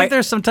 Sometimes But I feel like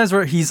there's sometimes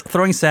where he's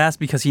throwing sass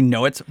because he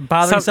know it's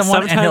bothering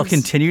someone and he'll sometimes-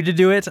 continue to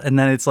do it, and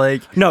then it's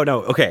like No,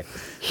 okay.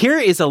 Here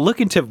is a look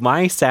into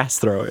my sass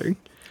throwing.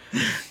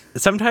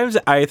 Sometimes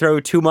I throw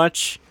too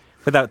much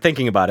without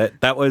thinking about it.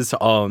 That was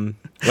when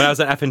I was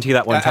at FNT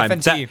that one time.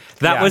 FNT,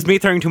 That yeah. was me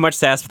throwing too much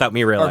sass without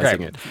me realizing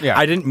Okay, it. yeah.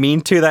 I didn't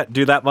mean to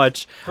do that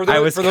much. For those- I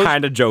was for those-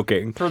 kind of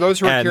joking. For those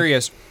who are And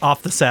curious,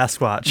 off the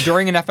Sasquatch.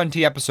 during an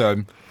FNT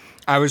episode,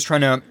 I was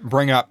trying to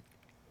bring up,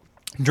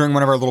 during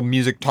one of our little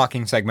music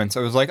talking segments,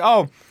 I was like,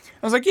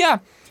 yeah,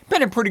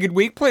 been a pretty good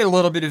week. Played a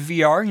little bit of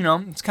VR, you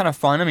know, it's kind of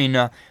fun. I mean,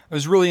 I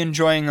was really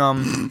enjoying,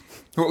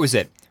 what was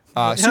it?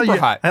 Super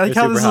Hot. I like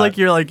how Super this hot. is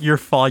like you're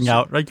falling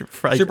out. Like,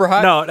 Super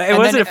Hot? No, it And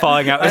wasn't then-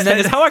 falling out. and then-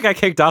 It's how I got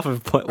kicked off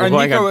of And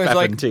going Nico on was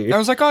like, FNT. I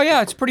was like, oh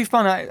yeah, it's pretty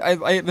fun.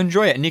 I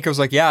enjoy it. And Nico was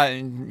like, yeah,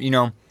 and, you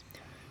know,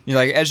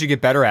 like as you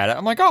get better at it.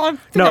 I'm like, oh,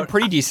 I'm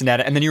pretty decent at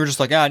it. And then you were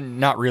just like,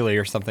 not really,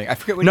 or something. I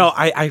forget what. No,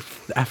 you,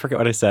 I forget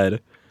what I said.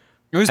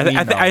 it was mean,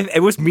 though.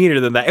 It was meaner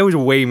than that. It was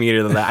way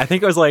meaner than that. I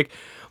think it was like,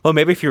 well,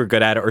 maybe if you were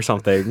good at it or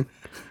something.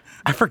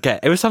 I forget.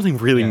 It was something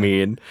really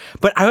mean.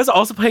 But I was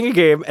also playing a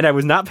game and I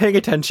was not paying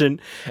attention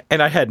and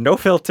I had no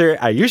filter.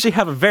 I usually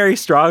have a very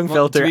strong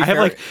filter. be I have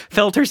fair- like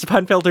filters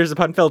upon filters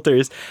upon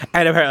filters.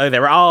 And apparently they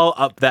were all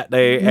up that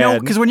day. No, and-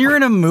 because when you're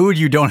in a mood,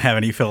 you don't have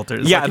any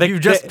filters. Yeah, like if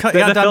you've just got the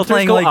done filters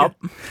playing go like, up.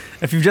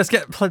 if you just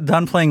get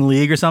done playing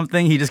League or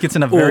something, he just gets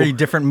in a very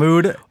different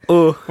mood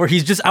where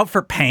he's just out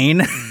for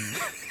pain.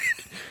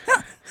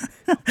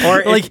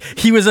 Or like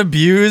he was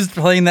abused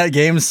playing that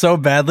game so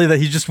badly that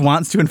he just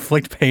wants to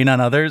inflict pain on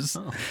others.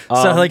 So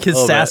like his a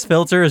little sass bit.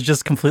 filter is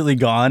just completely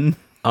gone.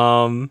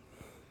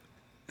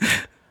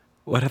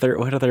 What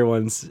other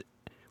ones?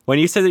 When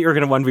you said that you were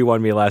gonna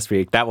 1v1 me last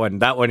week, that one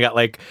got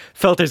like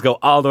filters go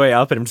all the way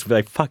up, and I'm just gonna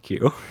be like, "Fuck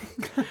you!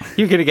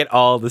 You're gonna get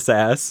all the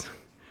sass."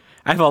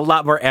 I have a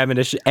lot more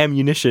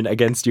ammunition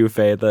against you,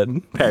 Faye,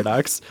 than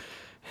Paradox.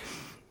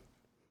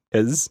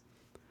 Because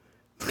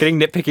getting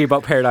nitpicky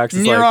about Paradox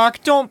is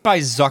Nirok, don't buy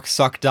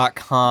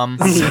zucksuck.com.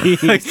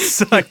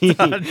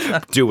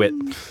 do it.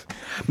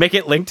 Make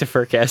it link to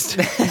Furcast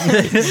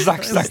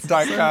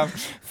zucksuck.com.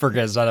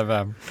 Forget none of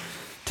them.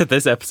 to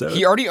this episode.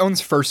 He already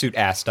owns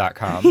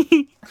fursuitass.com.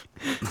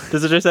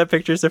 Does it just have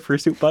pictures of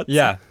fursuit butts?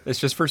 Yeah, it's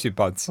just fursuit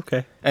buds.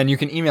 Okay. And you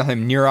can email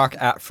him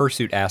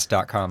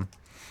nirok@fursuitass.com.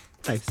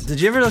 Nice. Did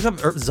you ever look up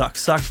Zuck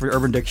Suck for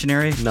Urban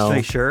Dictionary? Just No. to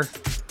make sure.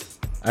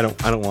 I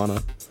don't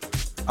wanna.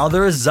 Oh,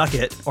 there is Zuck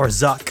It or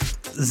Zuck.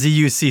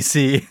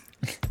 ZUCC.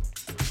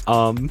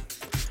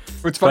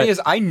 What's funny But-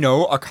 is I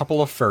know a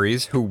couple of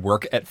furries who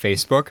work at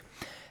Facebook,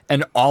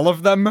 And all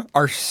of them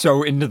are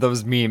so into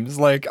those memes.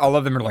 Like, all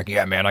of them are like,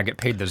 yeah, man, I get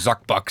paid the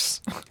Zuck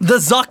bucks. The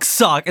Zuck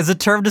suck is a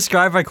term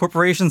described by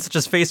corporations such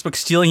as Facebook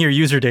stealing your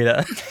user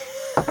data.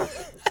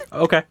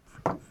 Okay.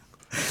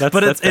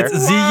 But it's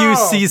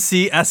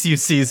ZUCCSUCC.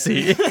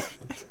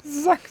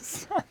 Zuck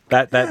suck.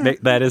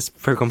 That is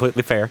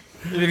completely fair.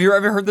 Have you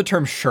ever heard the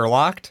term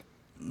Sherlocked?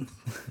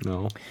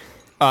 No.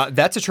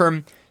 That's a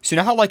term. So you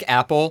know how like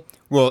Apple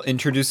will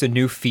introduce a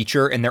new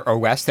feature in their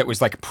OS that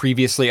was like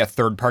previously a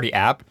third-party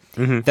app?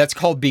 Mm-hmm. That's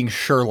called being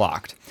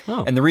Sherlocked.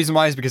 Oh. And the reason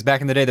why is because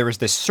back in the day there was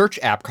this search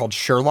app called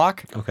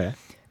Sherlock. Okay.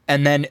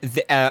 And then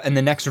in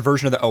the next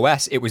version of the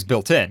OS, it was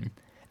built in.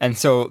 And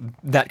so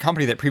that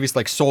company that previously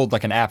like sold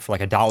like an app for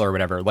like $1 or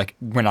whatever, like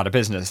went out of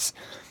business.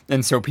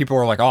 And so people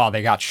were like, oh,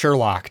 they got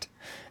Sherlocked.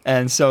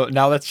 And so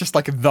now that's just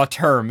like the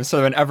term.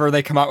 So whenever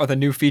they come out with a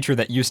new feature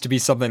that used to be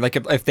something, like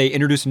if they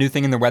introduce a new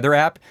thing in the weather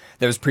app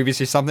that was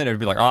previously something, it would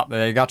be like, oh,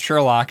 they got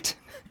Sherlocked.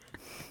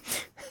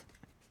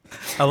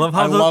 I love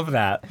how love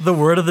that. The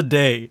word of the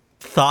day,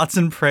 thoughts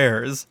and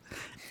prayers.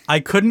 I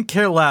couldn't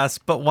care less,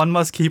 but one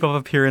must keep up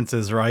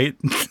appearances, right?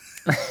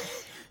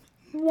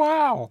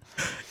 Wow.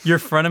 Your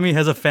frenemy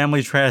has a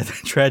family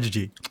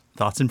tragedy.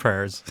 Thoughts and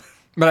prayers.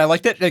 But I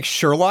like that like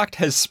Sherlocked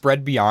has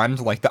spread beyond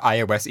like the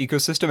iOS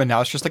ecosystem, and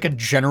now it's just like a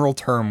general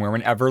term where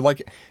whenever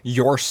like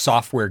your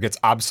software gets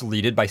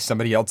obsoleted by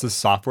somebody else's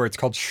software, it's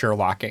called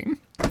Sherlocking.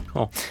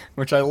 Oh.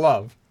 Which I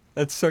love.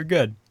 That's so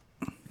good.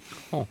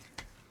 Oh.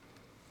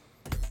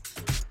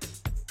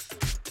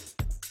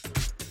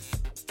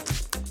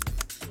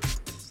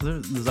 The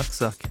Zuck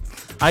suck.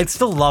 I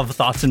still love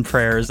thoughts and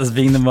prayers as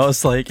being the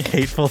most like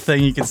hateful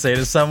thing you can say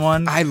to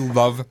someone. I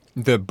love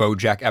the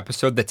BoJack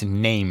episode that's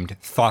named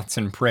Thoughts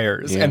and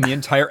Prayers, Yeah. and the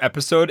entire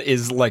episode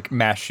is like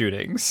mass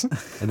shootings.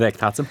 And like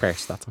thoughts and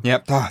prayers.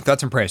 Yep,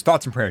 thoughts and prayers,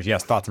 thoughts and prayers.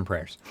 Yes, thoughts and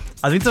prayers.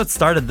 I think that's what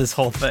started this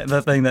whole thing.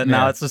 The thing that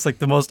now Yeah. it's just like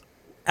the most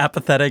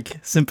apathetic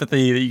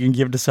sympathy that you can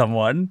give to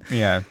someone.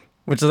 Yeah.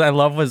 Which is I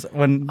love was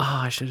when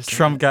I should have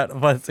Trump got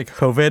what's like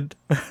COVID.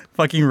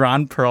 Fucking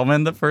Ron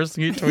Perlman, the first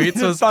thing he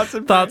tweets was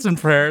thoughts and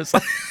prayers.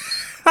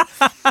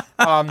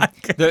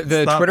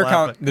 The Stop Twitter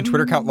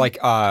laughing. count, like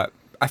I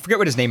forget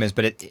what his name is,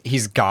 but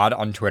he's God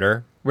on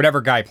Twitter.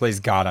 Whatever guy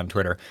plays God on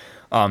Twitter,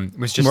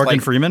 was just Morgan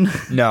like Freeman.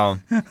 no,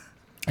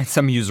 it's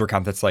some user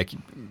account that's like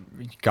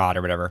God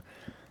or whatever.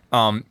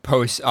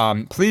 Posts,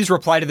 please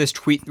reply to this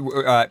tweet.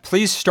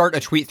 Please start a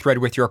tweet thread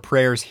with your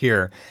prayers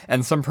here.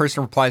 And some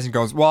person replies and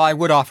goes, well, I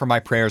would offer my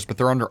prayers, but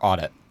they're under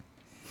audit.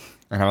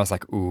 And I was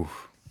like, ooh,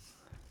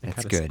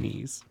 that's good.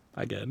 Sneeze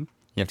again.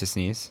 You have to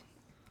sneeze.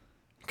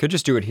 Could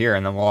just do it here,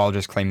 and then we'll all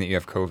just claim that you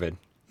have COVID.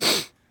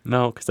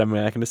 No, because I'm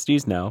not going to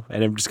sneeze now,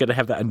 and I'm just going to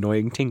have that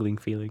annoying tingling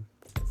feeling.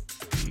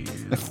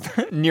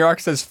 New York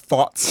says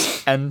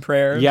thoughts and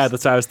prayers. Yeah,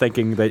 that's what I was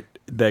thinking. That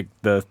the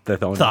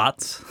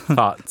Thoughts.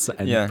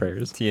 and Yeah,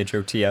 prayers.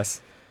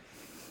 THOTS.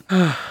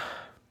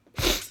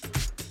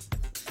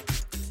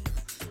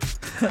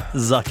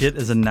 Zucket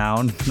is a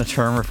noun, a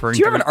term referring Do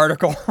you to have an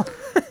article?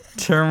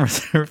 term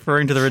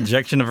referring to the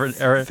rejection of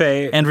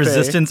and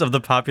resistance of the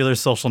popular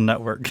social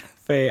network.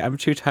 Faye, I'm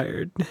too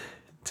tired.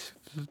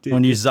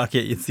 When you zuck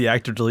it, it's the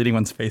act of deleting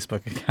one's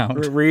Facebook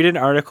account. Read an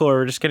article, or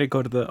we're just gonna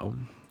go to the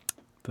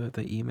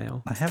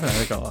email. I have an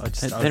article. I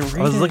Then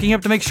read was it. looking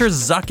up to make sure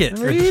Zuck it.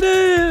 Read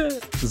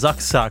it. Zuck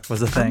suck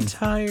was a I'm thing.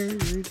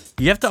 tired.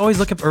 You have to always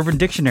look up Urban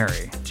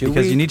Dictionary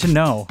because we? you need to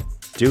know.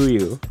 Do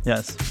you?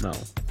 Yes. No.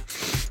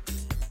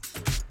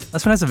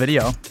 This one has a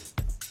video.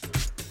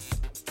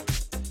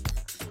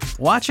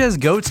 Watch as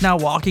goats now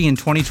walking in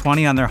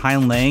 2020 on their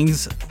hind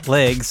legs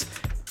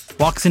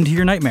walks into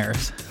your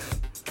nightmares.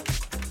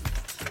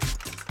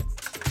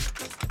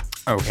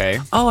 Okay.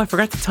 Oh, I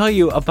forgot to tell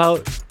you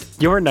about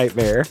your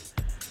nightmare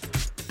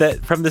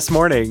that from this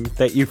morning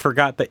that you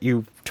forgot that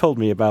you told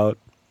me about.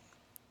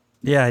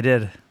 Yeah, I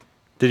did.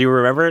 Did you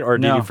remember it or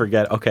did No. you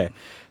forget? Okay.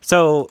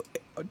 So,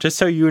 just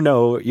so you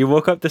know, you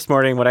woke up this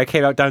morning when I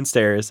came out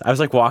downstairs. I was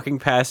like walking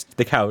past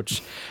the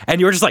couch and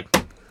you were just like,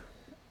 and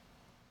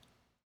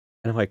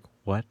I'm like,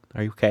 what?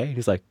 Are you okay? And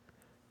he's like,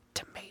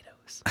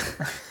 tomatoes.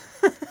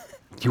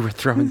 You were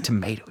throwing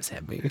tomatoes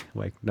at me. I'm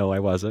like, no, I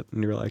wasn't.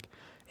 And you were like,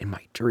 in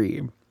my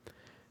dream,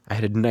 I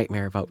had a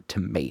nightmare about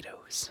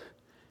tomatoes.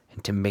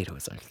 And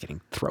tomatoes are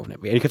getting thrown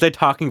at me. And because I'm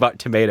talking about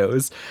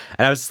tomatoes.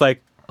 And I was just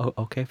like, oh,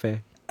 okay,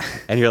 Faye.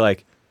 And you're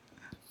like,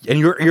 and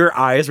your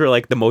eyes were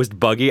like the most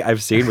buggy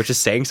I've seen, which is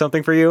saying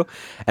something for you.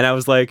 And I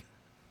was like,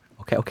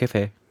 okay,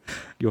 Faye.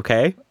 You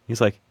okay?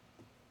 He's like,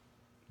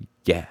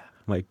 yeah.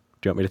 I'm like,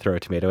 do you want me to throw a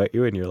tomato at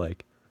you? And you're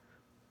like,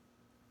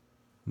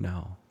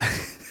 no.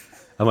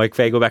 I'm like,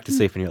 Faye, go back to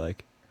sleep. And you're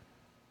like,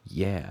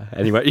 yeah.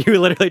 And you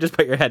literally just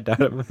put your head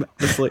down and went back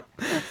to sleep.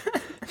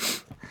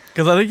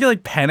 Because I think you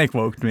like panic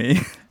woke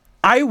me.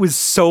 I was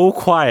so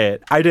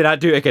quiet. I did not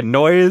do like a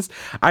noise.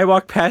 I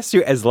walked past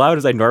you as loud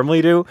as I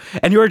normally do.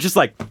 And you were just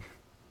like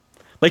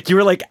you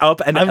were like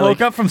up and I woke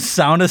up from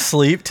sound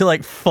asleep to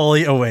like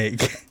fully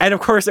awake. And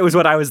of course it was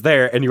when I was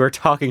there and you were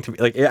talking to me.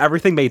 Like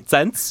everything made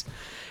sense.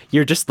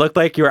 You just looked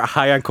like you were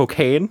high on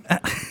cocaine.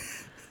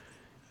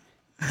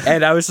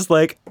 And I was just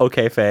like,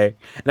 okay, Faye.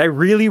 And I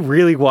really,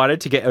 really wanted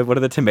to get one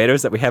of the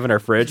tomatoes that we have in our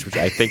fridge, which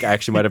I think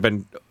actually might have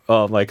been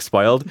like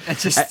spoiled. And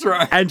just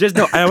throw it. And just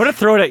no, I want to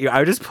throw it at you. I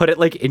would just put it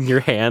like in your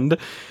hand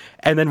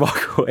and then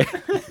walk away.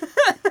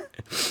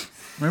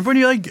 Remember when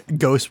you like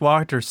ghost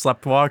walked or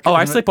slept walked? Oh,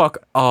 I sleepwalk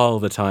all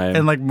the time.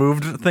 and like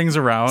moved things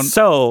around.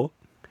 So,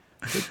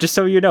 just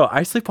so you know,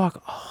 I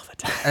sleepwalk all the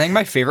time. I think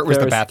my favorite was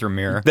There the was- bathroom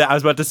mirror. I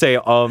was about to say,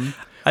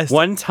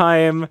 one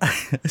time,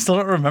 I still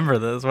don't remember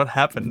this. What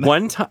happened?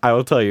 I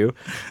will tell you.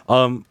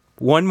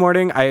 One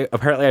morning, I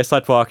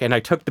sleptwalk and I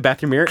took the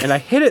bathroom mirror and I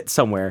hid it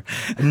somewhere.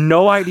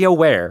 No idea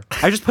where.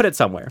 I just put it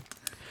somewhere.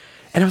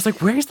 And I was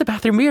like, where's the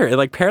bathroom mirror? And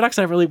like Paradox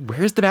and I were like,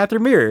 where's the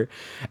bathroom mirror?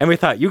 And we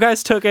thought, you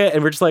guys took it.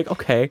 And we're just like,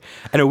 okay.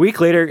 And a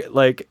week later,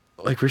 like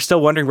we're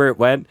still wondering where it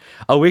went.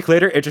 A week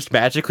later, it just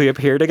magically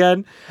appeared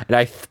again. And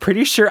I'm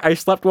pretty sure I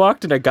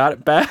sleptwalked and I got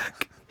it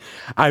back.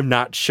 I'm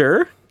not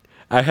sure.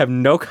 I have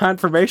no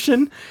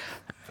confirmation.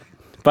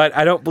 But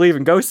I don't believe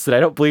in ghosts and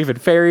I don't believe in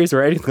fairies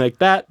or anything like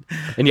that.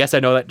 And yes, I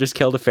know that just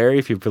killed a fairy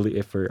if you believe,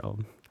 if for all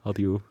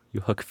you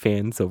Hook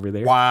fans over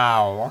there.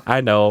 Wow.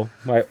 I know.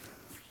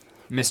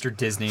 Mr.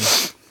 Disney.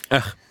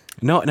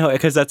 No,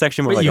 because that's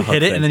actually more Wait, like you a Hook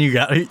hit it thing. and then you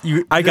got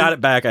you. I got it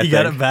back. I You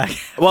got think. it back.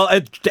 Well,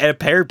 it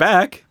paired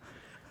back,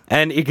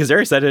 and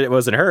Ikazuri said it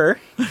wasn't her.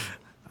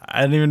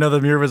 I didn't even know the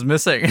mirror was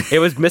missing. It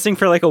was missing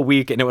for like a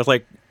week, and it was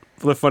like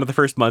one of the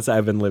first months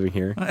I've been living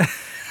here.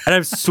 And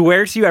I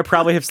swear to you, I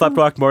probably have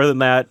sleptwalked more than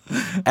that,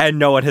 and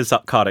no one has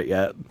caught it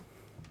yet.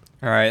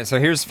 All right, so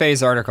here's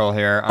Faye's article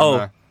here.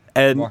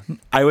 And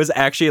I was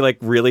actually like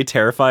really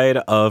terrified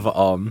of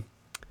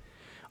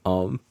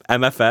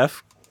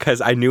MFF. Because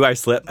I knew I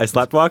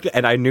sleptwalked,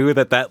 and I knew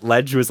that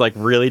ledge was like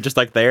really just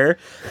like there,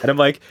 and I'm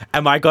like,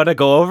 am I gonna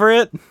go over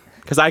it?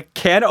 Because I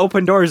can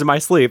open doors in my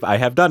sleep. I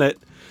have done it.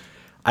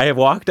 I have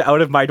walked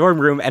out of my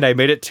dorm room, and I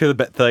made it to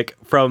the like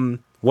from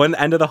one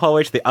end of the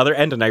hallway to the other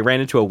end, and I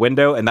ran into a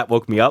window, and that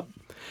woke me up.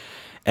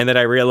 And then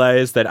I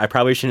realized that I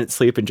probably shouldn't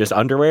sleep in just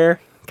underwear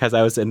because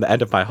I was in the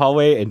end of my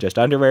hallway in just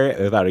underwear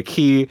without a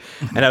key,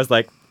 and I was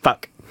like,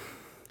 fuck.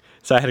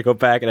 So I had to go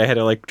back, and I had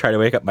to like try to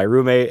wake up my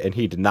roommate, and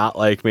he did not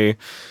like me.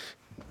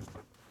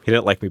 He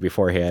didn't like me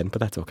beforehand, but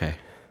that's okay.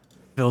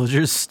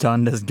 Villagers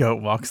stunned as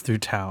goat walks through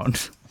town.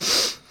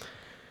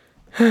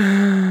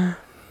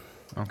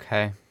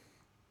 Okay.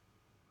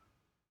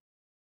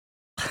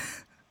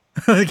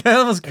 The guy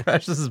almost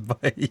crashes his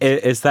bike.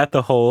 Is that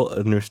the whole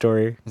news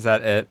story? Is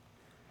that it?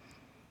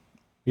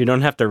 You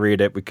don't have to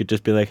read it. We could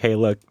just be like, hey,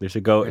 look, there's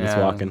a goat and it's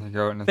walking. there's a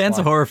goat and it's Fans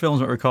of walking. horror films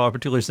might recall a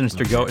particularly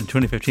sinister goat in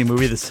 2015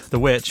 movie, The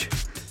Witch.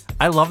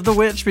 I love The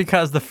Witch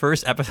because the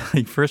first episode,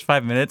 like first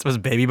 5 minutes was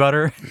baby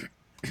butter.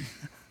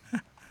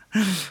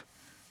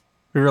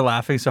 We were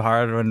laughing so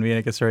hard when me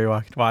and Ikazuri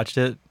watched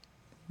it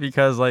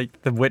because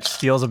like the witch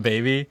steals a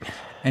baby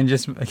and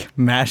just like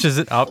mashes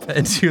it up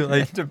into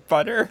like Into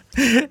butter.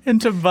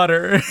 into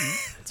butter.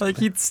 It's like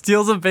he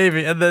steals a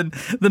baby and then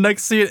the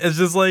next scene is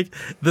just like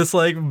this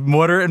like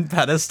mortar and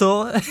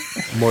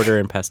Mortar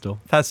and pestle.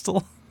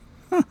 pestle.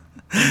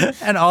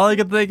 And all I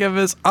could think of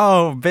is,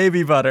 oh,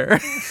 baby butter.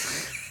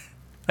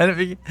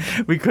 And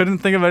we couldn't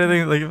think of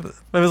anything. Like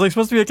it was like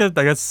supposed to be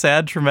like a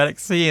sad, traumatic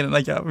scene, and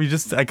like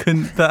I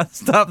couldn't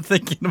stop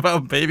thinking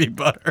about baby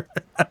butter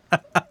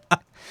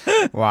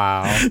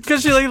Wow.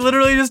 because she like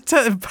literally just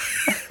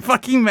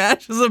fucking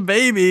mashes a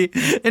baby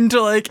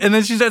into like, and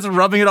then she starts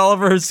rubbing it all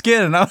over her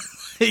skin, and I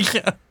was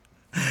like,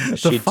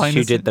 She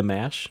finest- did the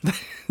mash.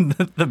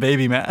 the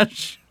baby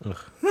mash.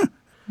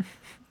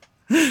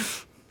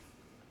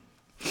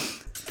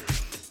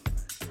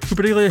 Who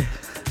particularly,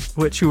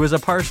 who was a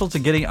partial to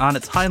getting on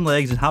its hind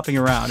legs and hopping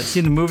around. It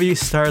seemed the movie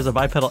stars of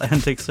bipedal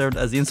antics served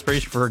as the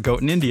inspiration for her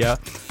goat in India,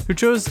 who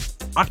chose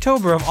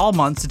October of all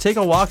months to take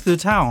a walk through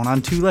town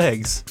on 2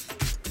 legs.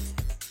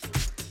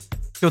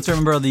 Goats are a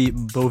member of the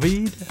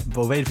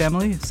Bovid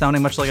family,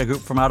 sounding much like a group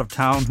from out of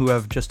town who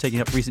have just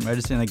taken up recent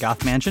residency in the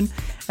Goth mansion,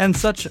 and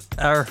such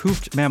are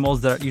hoofed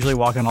mammals that usually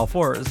walk on all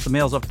fours. The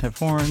males often have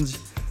horns,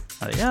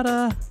 yada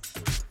yada.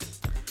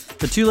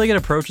 The 2-legged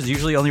approach is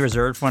usually only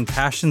reserved for when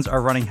passions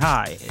are running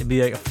high. It'd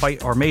be like a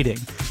fight or mating.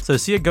 So to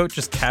see a goat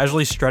just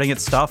casually strutting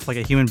its stuff like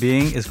a human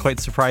being is quite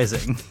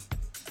surprising.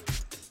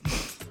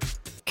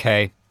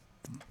 Okay.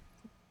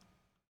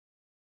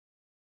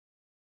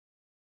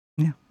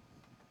 Yeah.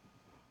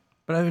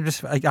 But I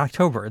just like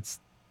October. It's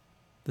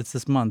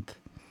this month.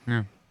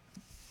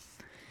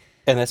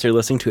 Unless you're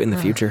listening to it in the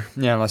future.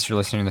 Yeah, unless you're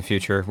listening in the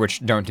future, which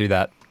don't do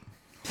that.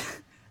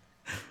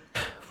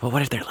 Well,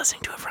 what if they're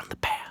listening to it from the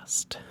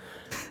past?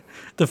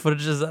 The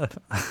footage is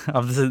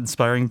of this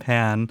inspiring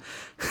pan.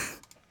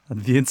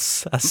 The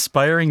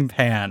aspiring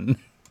pan.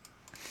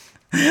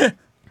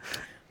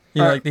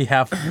 Like the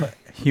half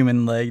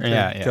human leg,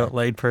 Yeah.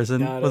 goat-legged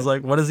person Got was it.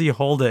 like, "What is he I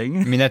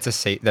holding?" mean, that's a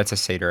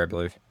satyr, I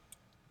believe.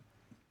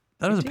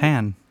 That was a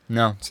pan.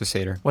 No, it's a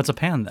satyr. What's a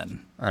pan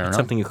then? I don't know.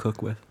 Something you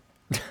cook with.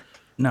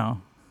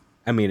 No.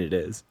 I mean, it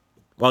is.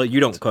 Well, you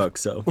don't cook,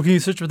 so. Well, can you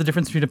search for the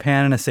difference between a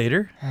pan and a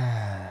satyr?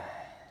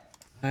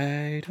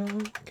 I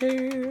don't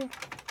care.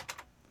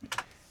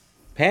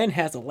 Pan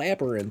has a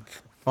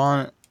labyrinth.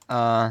 Fawn.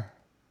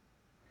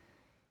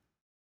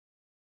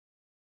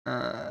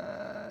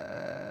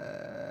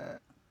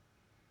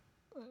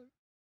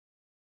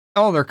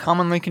 Oh, they're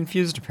commonly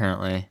confused,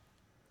 apparently.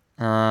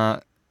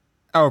 Pan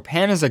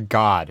is a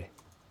god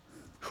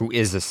who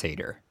is a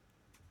satyr.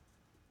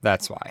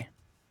 That's why.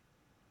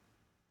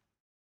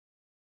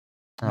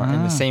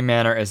 In the same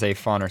manner as a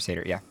fawn or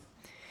satyr, yeah.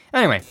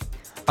 Anyway,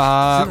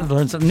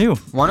 Learn something new.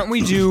 why don't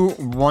we do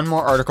one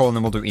more article and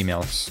then we'll do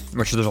emails,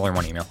 which there's only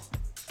one email.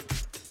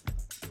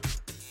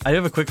 I do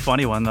have a quick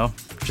funny one though.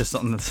 Just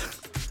something that's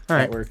All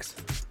right. That works.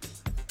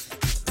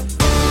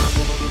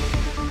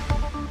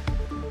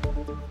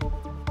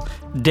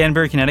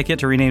 Danbury, Connecticut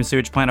to rename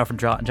sewage plant after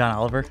John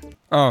Oliver.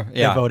 Oh,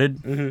 They yeah.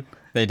 voted.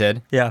 They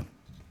did? Yeah.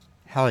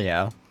 Hell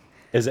yeah.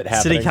 Is it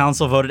happening? City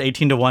Council voted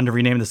 18-1 to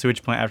rename the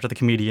sewage plant after the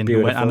comedian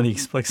who went on the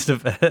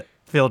expletive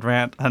filled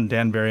rant on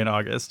Danbury in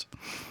August.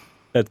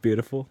 That's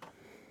beautiful.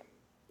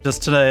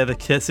 Just today,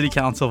 the City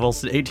Council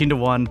voted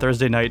 18-1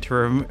 Thursday night to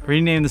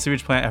rename the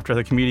sewage plant after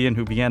the comedian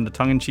who began the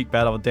tongue-in-cheek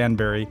battle with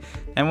Danbury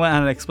and went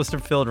on an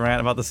expletive-filled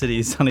rant about the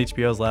cities on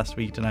HBO's Last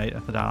Week Tonight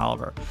with John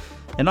Oliver.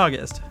 In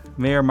August,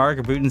 Mayor Mark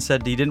Boutin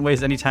said he didn't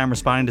waste any time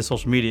responding to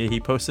social media. He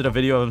posted a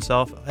video of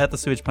himself at the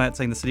sewage plant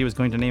saying the city was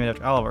going to name it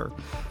after Oliver.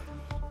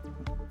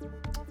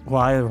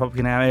 Why? The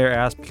Republican mayor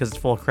asked, because it's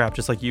full of crap,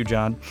 just like you,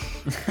 John.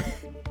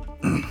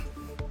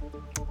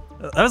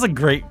 That was a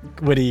great,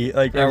 witty,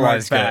 That remark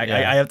was good, back.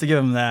 yeah. I have to give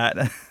him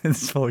that.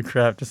 It's full of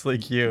crap, just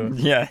like you.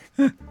 Yeah.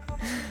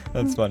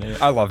 That's funny.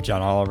 I love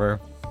John Oliver.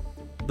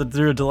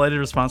 Through a delighted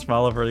response from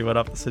Oliver, he went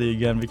up the city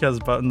again because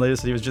Button later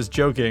said he was just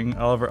joking.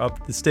 Oliver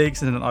upped the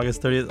stakes and on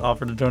August 30th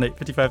offered to donate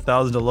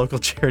 $55,000 to local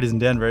charities in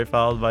Danbury,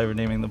 followed by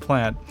renaming the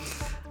plant.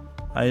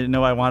 I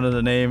know I wanted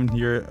to name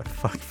your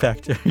fuck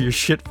factory, your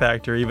shit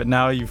factory, but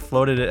now you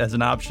floated it as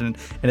an option,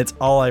 and it's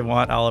all I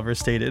want, Oliver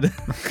stated.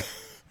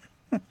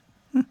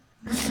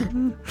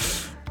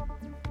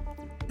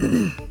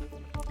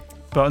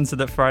 Button said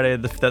that Friday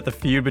that the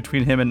feud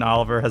between him and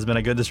Oliver has been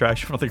a good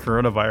distraction from the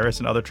coronavirus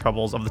and other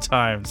troubles of the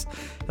times.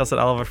 He also said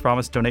Oliver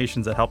promised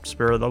donations that helped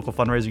spur local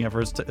fundraising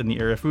efforts in the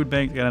area food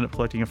bank and ended up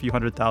collecting a few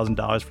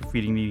 $100,000 for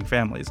feeding needy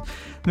families.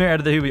 The mayor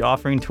added that he would be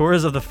offering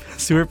tours of the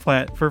sewer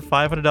plant for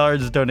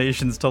 $500 as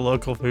donations to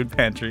local food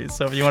pantries.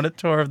 So if you want a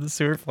tour of the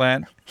sewer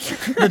plant,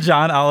 the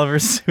John Oliver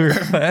sewer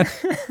plant,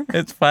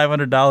 it's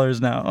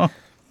 $500 now.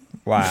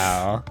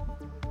 Wow.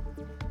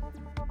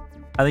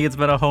 I think it's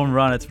been a home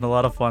run. It's been a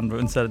lot of fun.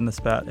 Boutin said in the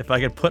spat, if I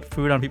could put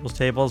food on people's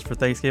tables for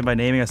Thanksgiving by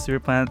naming a sewer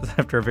plant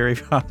after a very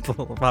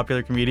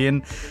popular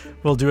comedian,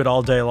 we'll do it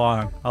all day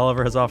long.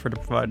 Oliver has offered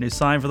to provide a new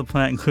sign for the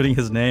plant, including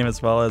his name,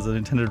 as well as an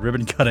intended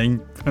ribbon cutting,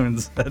 Boutin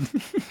said.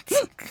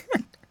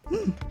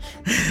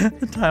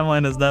 The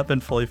timeline has not been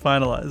fully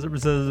finalized. The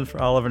representative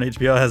for Oliver and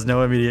HBO has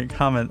no immediate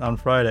comment on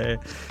Friday.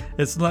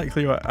 It's not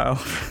clear why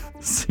Oliver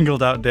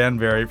singled out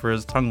Danbury for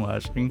his tongue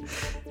lashing.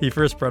 He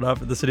first brought up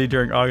the city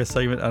during August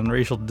segment on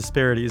racial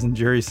disparities in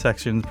jury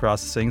sections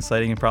processing,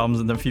 citing problems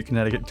in the few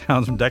Connecticut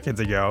towns from decades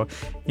ago.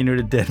 He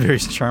noted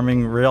Danbury's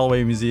charming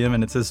railway museum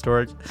and its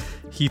historic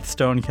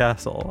Heathstone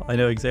Castle. I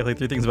know exactly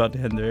 3 things about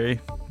Danbury.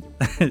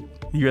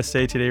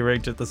 USA Today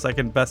ranked it the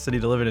second best city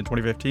to live in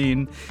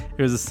 2015.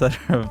 It was the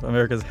center of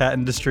America's hat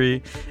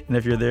industry, and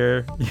if you're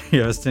there, you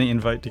have a standing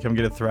invite to come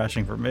get a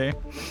thrashing from me.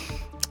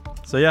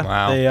 So yeah,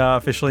 Wow. they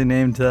officially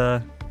named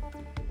the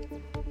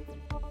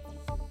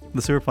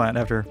sewer plant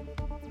after.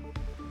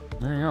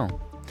 There you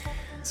go.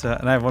 So,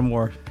 and I have one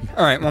more.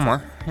 All right, one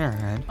more. Yeah, go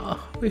ahead.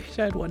 Oh, wish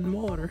I had one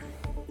more.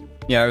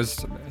 Yeah, it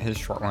was his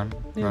short one.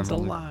 It's a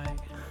lie.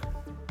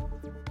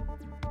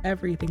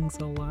 Everything's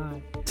a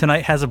lie.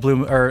 Tonight has a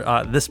blue,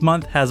 or this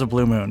month has a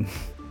blue moon.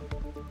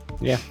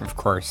 Yeah. Of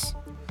course.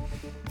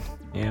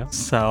 Yeah.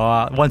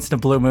 So once in a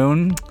blue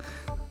moon,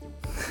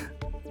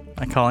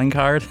 my calling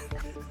card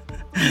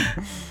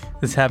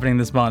is happening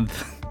this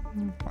month.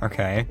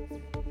 Okay.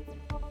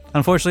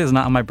 Unfortunately, it's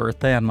not on my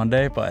birthday on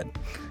Monday, but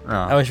Oh.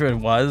 I wish it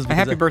was. because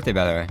Happy birthday,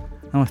 by the way.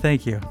 Oh,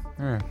 thank you.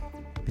 Yeah.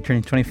 You're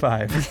turning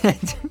 25.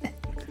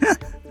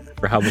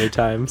 For how many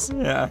times?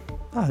 Yeah.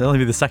 Oh, it'll only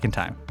be the second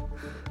time.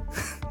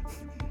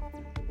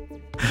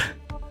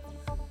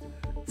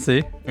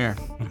 See? Yeah.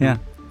 Yeah.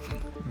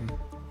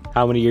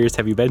 How many years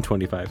have you been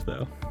 25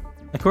 though?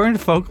 According to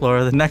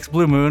folklore, the next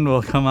blue moon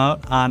will come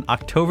out on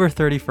October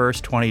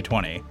 31st,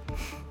 2020.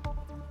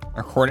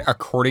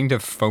 According to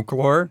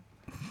folklore?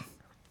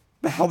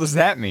 The hell does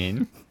that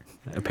mean?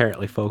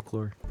 Apparently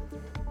folklore.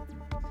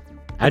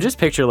 I just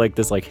picture like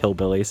this like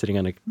hillbilly sitting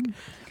on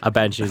a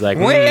bench. He's like,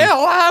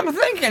 Well, I'm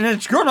thinking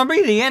it's gonna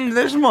be the end of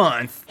this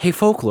month. hey,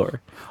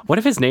 folklore. What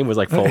if his name was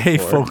like folklore? Hey,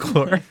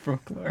 folklore.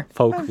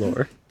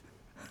 Folklore.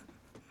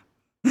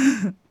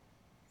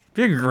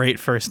 Be a great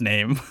first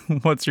name.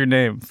 What's your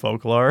name?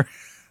 Folklore.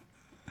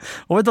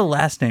 What would the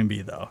last name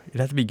be, though? It'd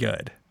have to be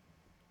good.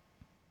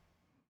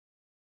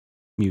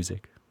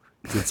 Music.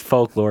 It's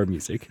folklore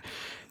music.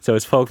 So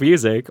it's folk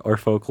music or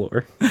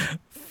folklore.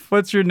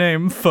 What's your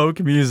name?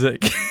 Folk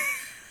music.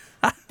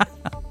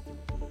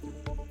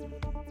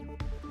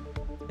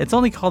 It's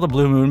only called a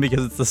blue moon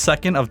because it's the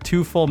second of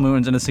 2 full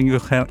moons in a single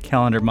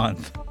calendar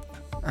month.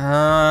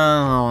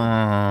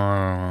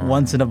 Oh.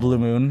 Once in a blue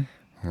moon.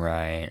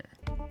 Right.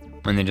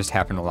 When they just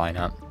happen to line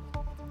up.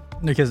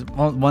 Because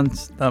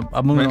once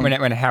a moon When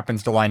it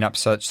happens to line up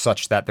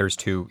such that there's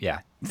 2,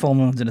 yeah. full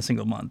moons in a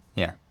single month.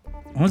 Yeah.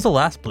 When was the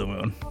last blue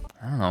moon?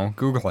 I don't know.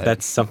 Google it.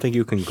 That's something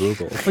you can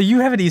Google. Well, you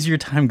have an easier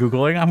time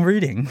Googling. I'm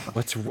reading.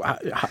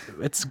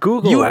 It's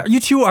Google. You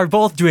two are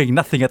both doing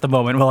nothing at the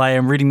moment while I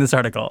am reading this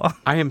article.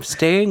 I am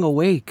staying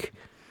awake.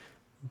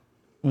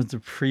 What's the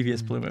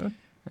previous blue moon?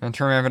 And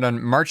turn have it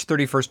on March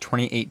 31st,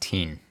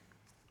 2018.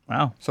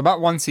 Wow. So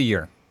about once a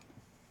year.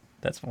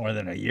 That's more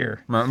than a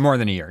year. More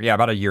than a year. Yeah,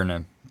 about a year and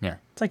a, yeah.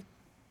 It's like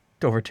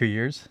over 2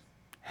 years.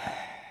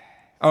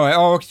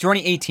 Oh,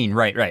 2018.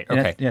 Right.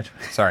 Okay. Yeah.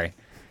 Sorry.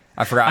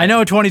 I forgot. I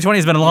know 2020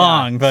 has been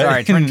long, but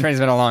Sorry, 2020 has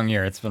been a long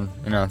year. It's been,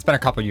 it's been a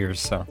couple years,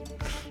 so.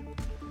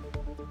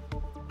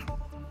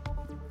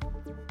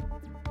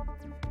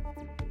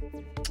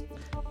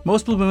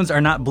 most blue moons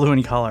are not blue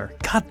in color.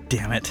 God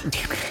damn it.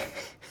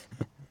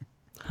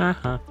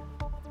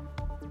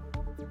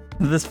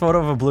 This photo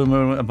of a blue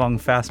moon among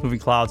fast-moving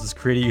clouds is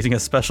created using a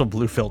special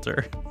blue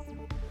filter.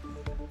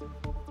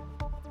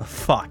 Oh,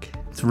 fuck.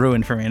 It's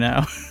ruined for me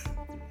now.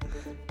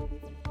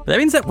 That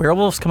means that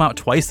werewolves come out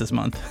twice this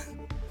month.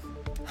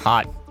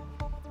 Hot.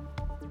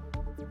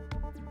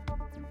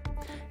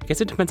 I guess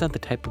it depends on the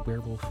type of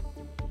werewolf.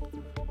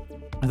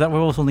 I thought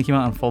werewolves only came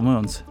out on full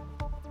moons.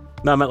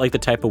 No, I meant like the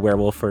type of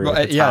werewolf or Well,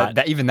 if it's yeah,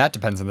 hot. even that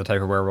depends on the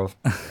type of werewolf.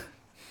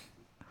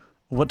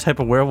 What type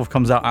of werewolf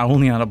comes out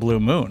only on a blue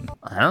moon?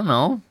 I don't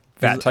know.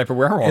 That type of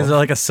werewolf. Is it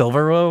like a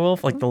silver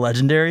werewolf, like the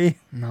legendary?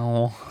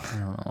 No, I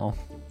don't know.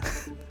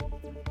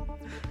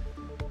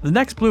 The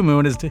next blue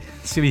moon is to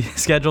be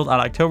scheduled on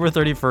October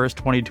 31st,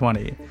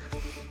 2020.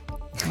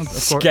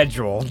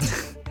 Scheduled.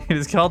 It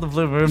is called the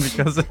blue moon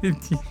because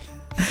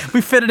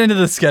we fit it into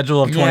the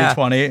schedule of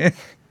 2020.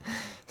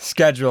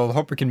 Scheduled.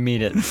 Hope we can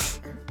meet it.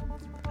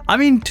 I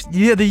mean,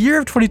 yeah, the year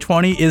of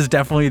 2020 is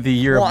definitely the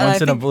year of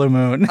once in a blue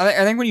moon.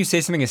 I think when you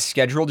say something is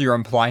scheduled, you're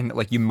implying that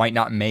like you might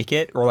not make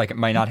it or like it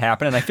might not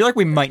happen. And I feel like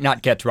we might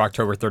not get to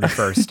October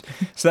 31st.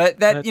 So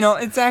that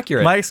it's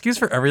accurate. My excuse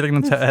for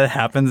everything that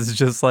happens is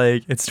just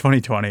like, it's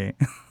 2020.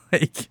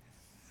 Like,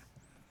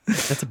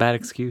 That's a bad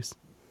excuse.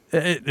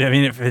 I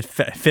mean, if it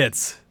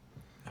fits.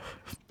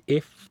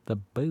 If the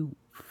boat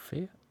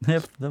fits.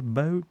 If the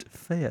boat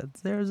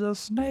fits, there's a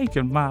snake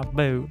in my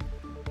boat.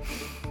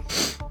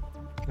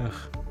 Ugh,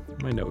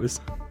 my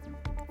nose.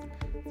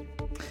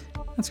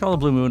 It's called a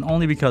blue moon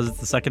only because it's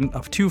the second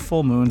of 2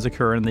 full moons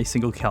occur in a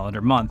single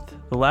calendar month.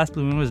 The last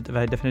blue moon was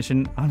by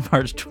definition on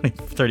March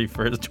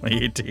 31st,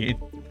 2018.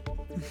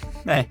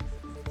 Hey.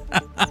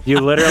 You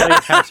literally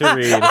have to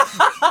read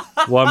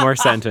one more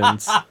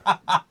sentence. And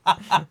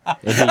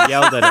he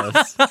yelled at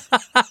us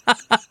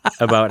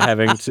about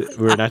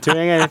we're not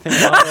doing anything.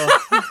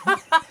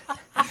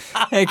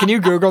 Hey, can you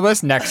Google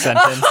this next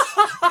sentence?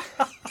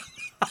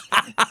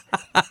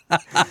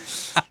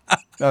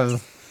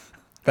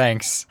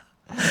 Thanks.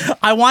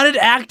 I wanted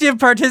active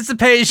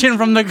participation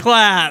from the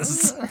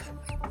class.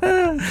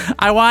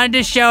 I wanted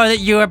to show that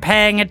you were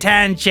paying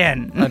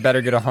attention. I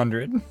better get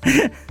 100.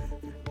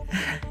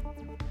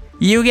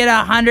 You get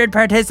 100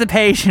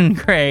 participation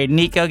grade.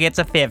 Nico gets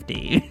a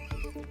 50.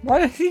 Why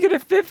did he get a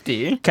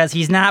 50? Because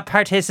he's not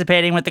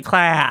participating with the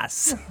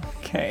class.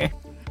 Okay.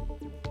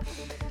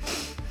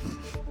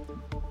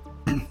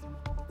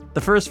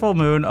 The first full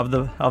moon of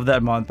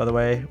that month, by the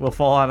way, will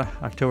fall on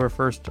October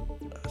 1st,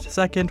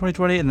 2nd,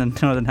 2020, and then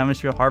Northern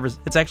Hemisphere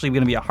harvest. It's actually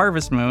going to be a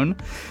harvest moon,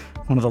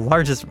 one of the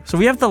largest. So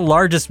we have the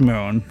largest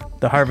moon,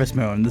 the harvest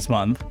moon, this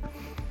month.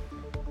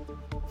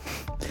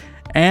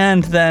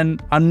 And then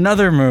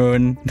another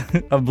moon,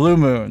 a blue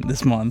moon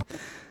this month.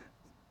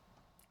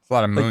 It's a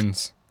lot of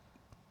moons.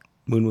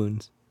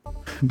 Moons.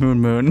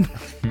 Moon.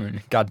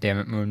 God damn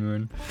it,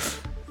 moon.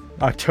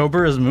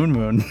 October is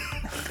moon.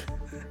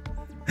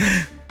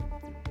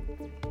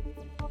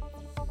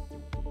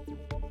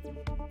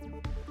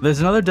 There's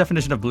another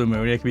definition of blue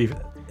moon.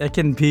 It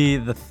can be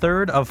the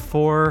third of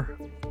four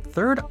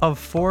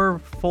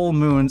full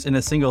moons in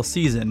a single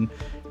season,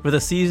 with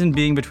a season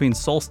being between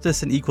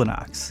solstice and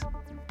equinox.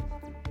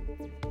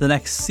 The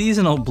next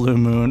seasonal blue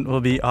moon will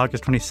be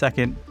August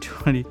 22nd,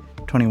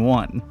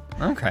 2021.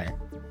 Okay.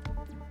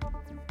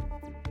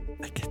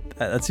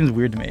 That seems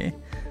weird to me.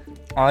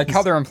 I like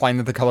how they're implying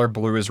that the color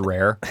blue is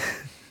rare.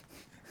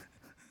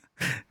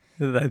 I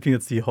think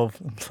that's the whole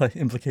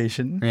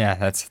implication. Yeah,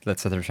 that's what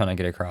they're trying to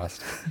get across.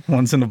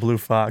 Once in a blue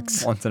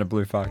fox. Once in a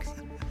blue fox.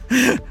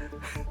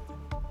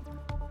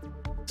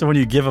 So when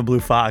you give a blue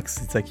fox,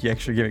 it's like you're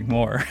actually giving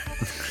more.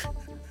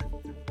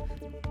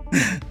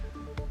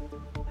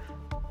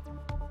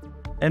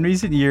 In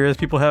recent years,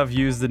 people have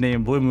used the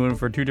name blue moon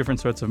for 2 different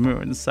sorts of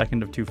moons.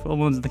 Second of 2 full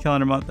moons in the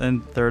calendar month,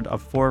 and third of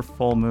 4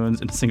 full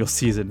moons in a single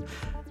season.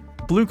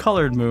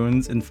 Blue-colored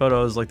moons in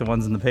photos like the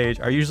ones in the page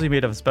are usually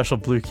made of a special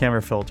blue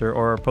camera filter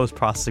or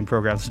post-processing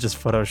programs such as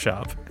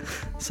Photoshop.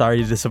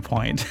 Sorry to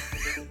disappoint.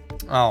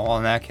 Oh, well,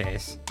 in that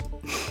case.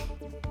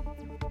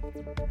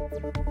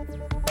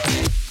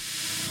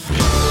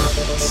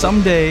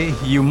 Someday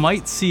you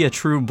might see a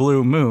true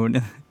blue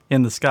moon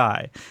in the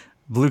sky.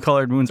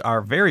 Blue-colored moons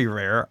are very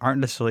rare,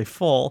 aren't necessarily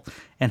full,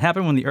 and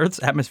happen when the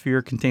Earth's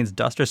atmosphere contains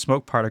dust or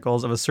smoke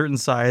particles of a certain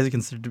size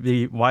considered to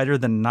be wider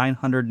than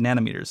 900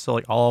 nanometers. So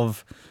like all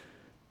of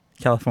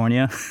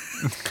California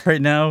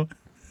right now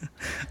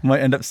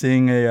might end up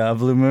seeing a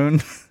blue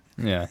moon.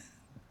 Yeah.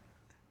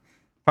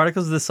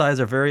 Particles of this size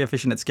are very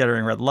efficient at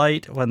scattering red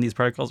light. When these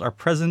particles are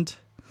present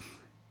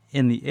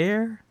in the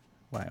air...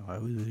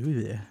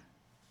 The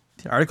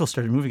article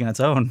started moving on its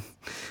own.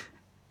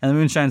 And the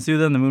moon shines through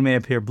them, the moon may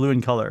appear blue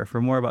in color.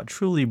 For more about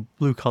truly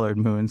blue-colored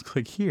moons,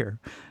 click here.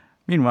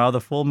 Meanwhile, the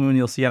full moon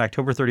you'll see on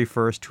October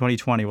 31st,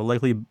 2020 won't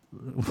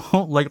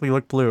likely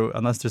look blue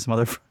unless there's some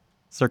other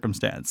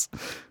circumstance,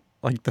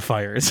 like the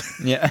fires.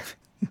 Yeah.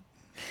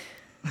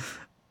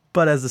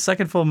 But as the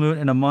second full moon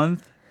in a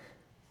month,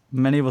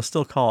 many will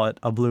still call it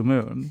a blue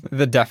moon.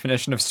 The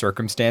definition of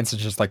circumstance is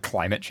just like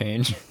climate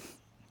change.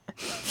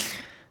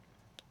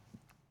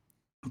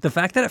 The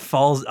fact that it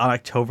falls on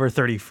October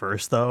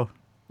 31st, though.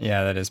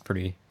 Yeah, that is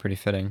pretty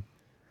fitting.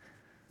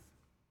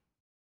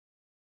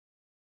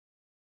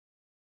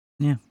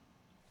 Yeah.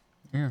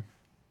 Yeah.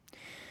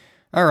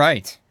 All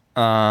right.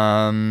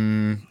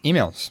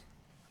 Emails.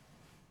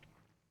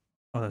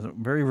 Oh, there's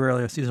very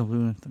rarely a seasonal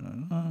blue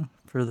moon.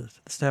 For this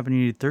to happen,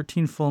 you need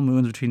 13 full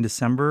moons between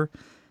December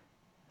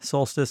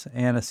solstice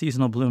and a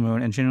seasonal blue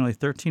moon, and generally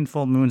 13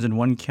 full moons in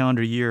one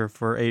calendar year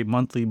for a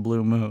monthly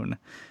blue moon.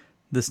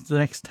 This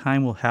next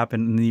time will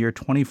happen in the year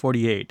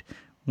 2048,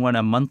 when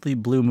a monthly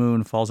blue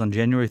moon falls on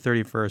January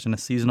 31st and a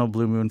seasonal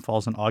blue moon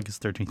falls on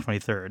August 13th,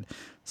 23rd.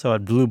 So a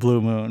blue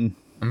moon.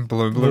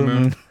 Blue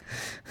moon.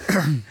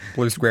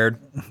 Blue squared.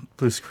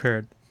 Blue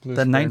squared. Blue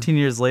Then squared. 19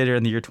 years later,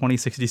 in the year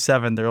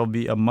 2067, there will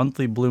be a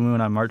monthly blue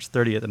moon on March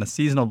 30th and a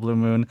seasonal blue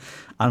moon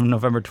on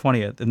November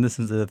 20th. And this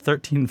is the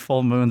 13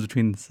 full moons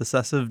between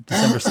successive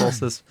December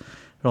solstice,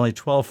 and only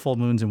 12 full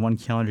moons in one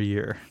calendar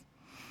year.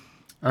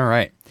 All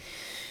right.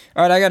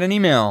 All right, I got an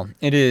email.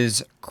 It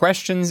is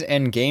questions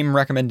and game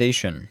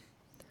recommendation.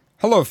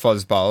 Hello,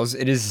 Fuzzballs.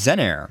 It is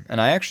Zenair, and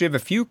I actually have a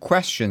few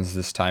questions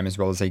this time as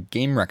well as a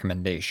game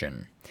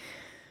recommendation.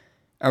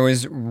 I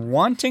was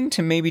wanting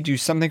to maybe do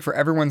something for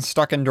everyone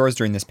stuck indoors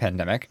during this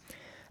pandemic.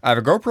 I have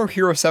a GoPro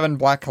Hero 7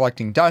 Black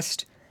collecting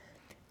dust,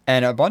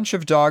 and a bunch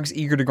of dogs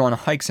eager to go on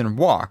hikes and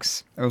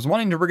walks. I was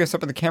wanting to rig us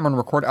up with a camera and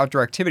record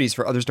outdoor activities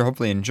for others to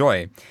hopefully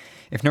enjoy.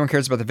 If no one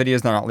cares about the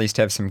videos, then I'll at least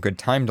have some good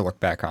time to look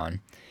back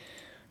on.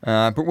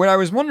 But what I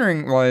was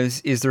wondering was,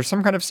 is there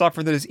some kind of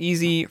software that is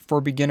easy for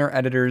beginner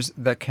editors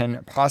that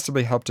can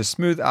possibly help to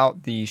smooth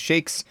out the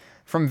shakes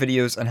from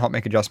videos and help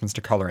make adjustments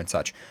to color and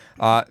such?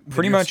 Pretty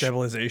Video much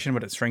stabilization,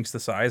 but it shrinks the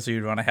size, so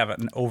you'd want to have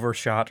an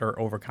overshot or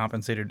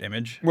overcompensated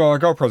image. Well, a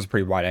GoPro's a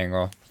pretty wide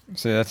angle,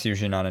 so that's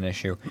usually not an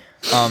issue.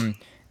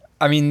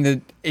 I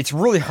mean, it's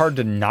really hard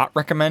to not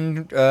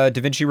recommend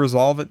DaVinci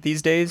Resolve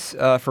these days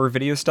for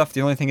video stuff.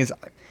 The only thing is,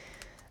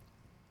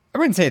 I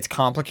wouldn't say it's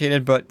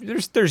complicated, but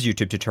there's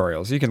YouTube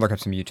tutorials. You can look up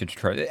some YouTube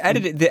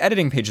tutorials. The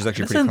editing page is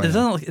actually pretty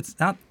clean. It's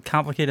not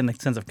complicated in the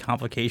sense of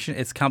complication.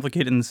 It's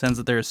complicated in the sense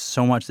that there's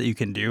so much that you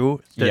can do.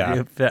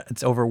 That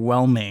it's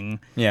overwhelming.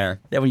 Yeah.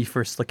 That when you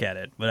first look at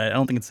it, but I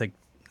don't think it's like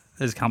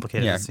as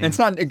complicated. Yeah, as it seems. it's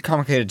not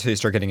complicated until you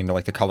start getting into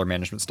like the color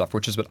management stuff,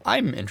 which is what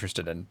I'm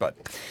interested in. But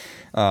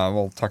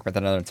we'll talk about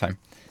that another time.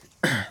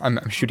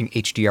 I'm shooting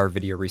HDR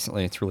video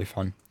recently. It's really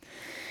fun.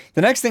 The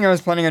next thing I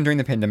was planning on during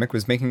the pandemic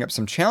was making up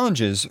some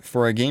challenges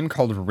for a game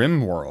called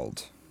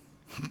RimWorld.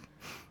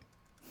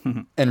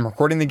 And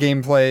recording the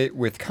gameplay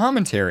with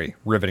commentary.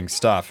 Riveting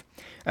stuff.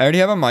 I already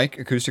have a mic,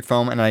 acoustic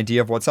foam, and an idea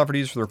of what software to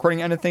use for the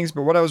recording end of things,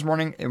 but what I was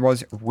wondering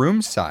was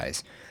room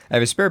size. I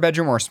have a spare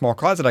bedroom or a small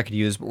closet I could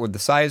use, but would the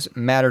size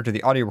matter to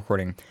the audio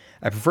recording?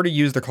 I prefer to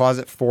use the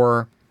closet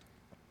for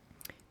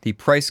the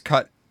price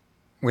cut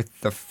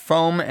with the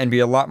foam and be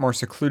a lot more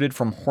secluded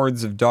from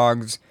hordes of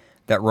dogs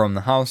that roam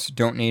the house.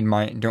 Don't need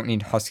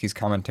Husky's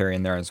commentary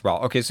in there as well.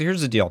 Okay, so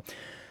here's the deal.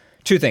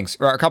 Two things,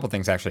 or a couple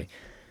things actually.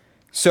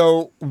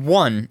 So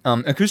one,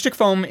 acoustic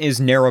foam is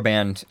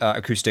narrowband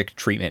acoustic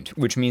treatment,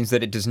 which means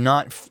that it does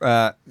not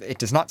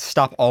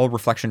stop all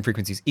reflection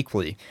frequencies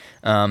equally.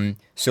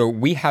 So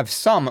we have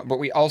some, but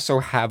we also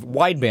have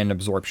wideband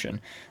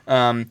absorption.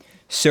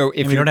 So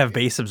if we don't have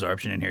bass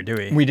absorption in here, do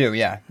we? We do,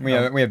 yeah. We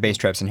have bass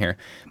traps in here.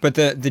 But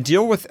the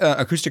deal with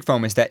acoustic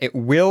foam is that it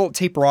will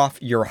taper off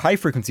your high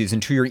frequencies,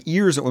 and to your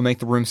ears it will make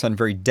the room sound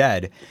very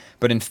dead.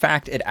 But in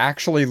fact, it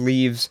actually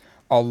leaves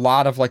a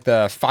lot of like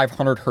the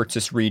 500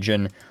 hertz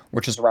region,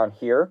 which is around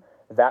here.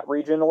 That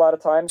region a lot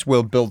of times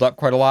will build up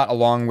quite a lot,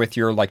 along with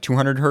your like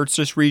 200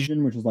 hertz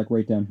region, which is like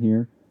right down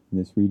here in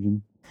this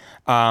region.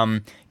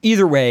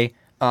 Either way,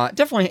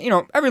 definitely,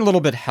 every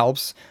little bit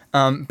helps.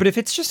 But if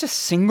it's just a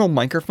single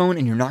microphone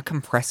and you're not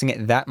compressing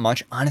it that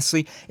much,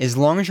 honestly, as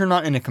long as you're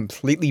not in a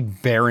completely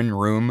barren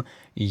room,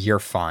 you're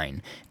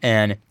fine.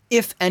 And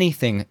if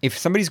anything, if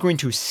somebody's going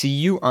to see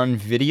you on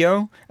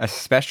video,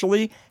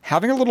 especially,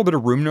 having a little bit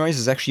of room noise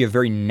is actually a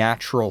very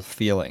natural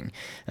feeling.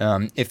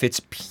 If it's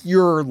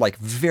pure, like,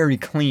 very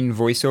clean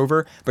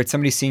voiceover, but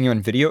somebody's seeing you on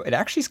video, it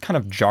actually is kind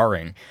of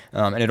jarring,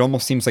 and it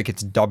almost seems like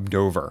it's dubbed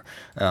over.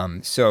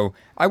 So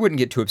I wouldn't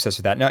get too obsessed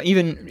with that. Now,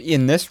 even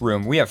in this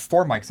room, we have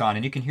 4 mics on,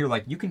 and you can hear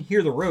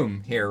the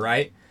room here,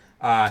 right?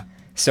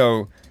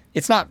 So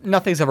it's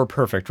nothing's ever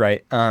perfect,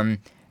 right?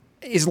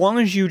 As long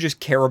as you just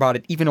care about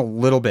it even a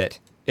little bit,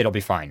 it'll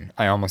be fine.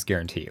 I almost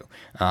guarantee you.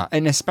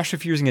 And especially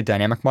if you're using a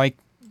dynamic mic,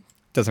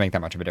 doesn't make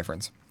that much of a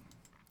difference.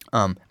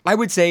 I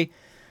would say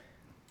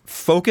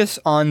focus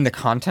on the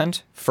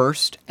content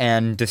first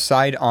and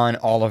decide on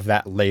all of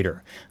that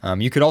later.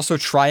 You could also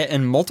try it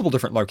in multiple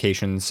different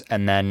locations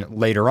and then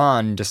later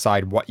on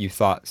decide what you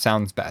thought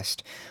sounds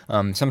best.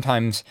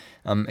 Sometimes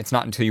it's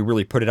not until you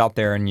really put it out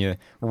there and you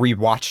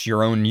rewatch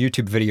your own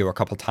YouTube video a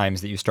couple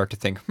times that you start to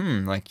think,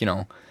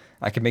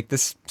 I could make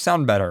this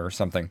sound better or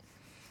something.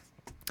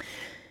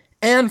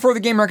 And for the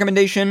game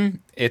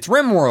recommendation, it's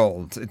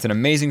RimWorld. It's an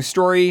amazing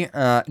story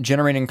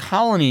generating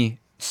colony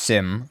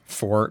sim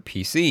for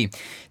PC.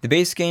 The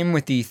base game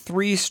with the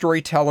 3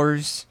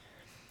 storytellers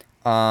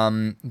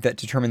that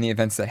determine the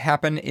events that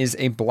happen is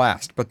a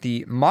blast, but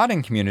the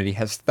modding community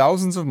has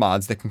thousands of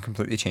mods that can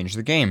completely change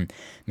the game,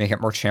 make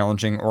it more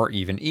challenging or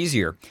even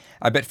easier.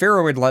 I bet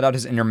Pharaoh would let out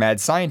his inner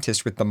mad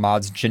scientist with the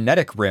mods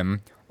Genetic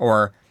Rim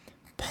or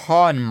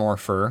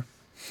Pawnmorpher.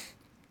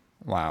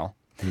 Wow.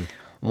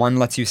 One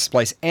lets you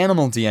splice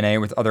animal DNA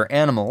with other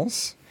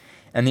animals,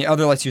 and the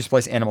other lets you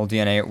splice animal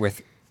DNA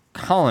with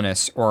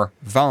colonists or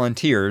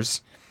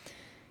volunteers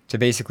to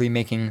basically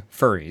making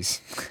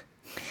furries.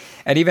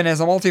 It even has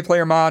a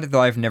multiplayer mod,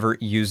 though I've never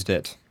used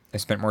it. I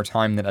spent more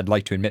time than I'd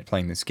like to admit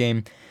playing this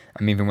game.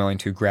 I'm even willing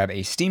to grab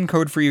a Steam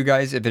code for you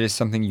guys if it is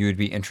something you would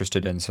be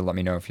interested in, so let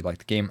me know if you like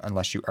the game,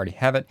 unless you already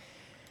have it.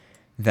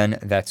 Then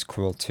that's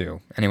cool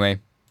too. Anyway,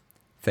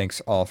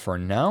 thanks all for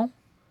now.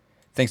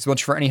 Thanks so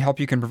much for any help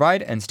you can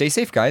provide, and stay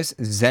safe, guys.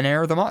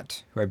 Zenair the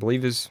Mutt, who I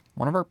believe is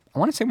one of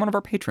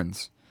our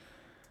patrons.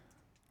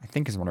 I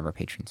think is one of our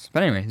patrons.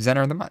 But anyway,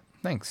 Zenair the Mutt,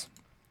 thanks.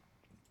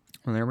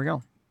 Well, there we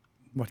go.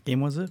 What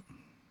game was it?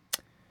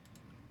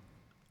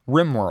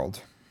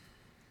 RimWorld.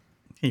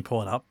 Can you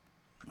pull it up?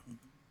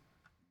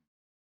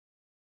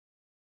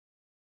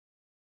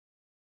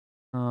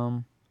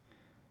 Pull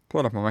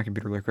it up on my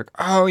computer really quick.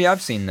 Oh yeah,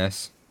 I've seen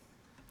this.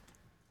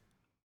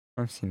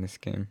 I've seen this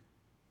game.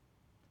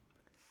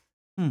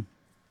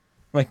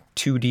 Like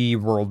 2D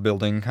world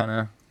building kind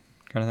of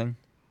thing.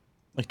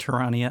 Like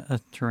Terraria?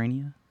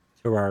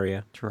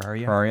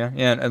 Terraria.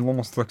 Yeah, it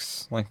almost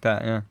looks like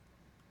that, yeah.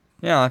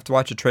 Yeah, I'll have to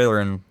watch a trailer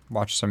and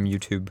watch some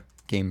YouTube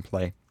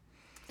gameplay.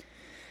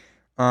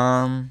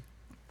 And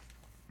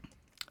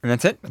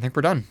that's it. I think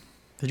we're done.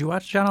 Did you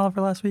watch John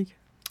Oliver last week?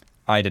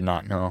 I did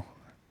not, know.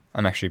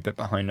 I'm actually a bit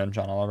behind on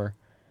John Oliver.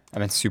 I've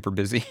been super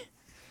busy.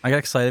 I got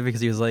excited because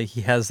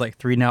he has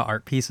 3 now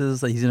art pieces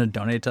that he's going to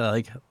donate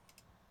to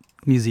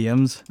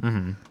museums.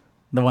 Mm-hmm.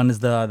 The one is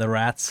the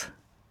rats.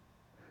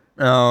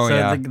 Oh, so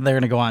yeah. They're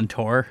going to go on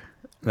tour.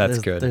 That's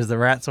good. There's the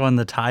rats one,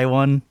 the Thai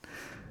one.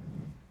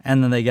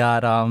 And then they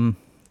got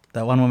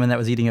that one woman that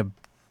was eating a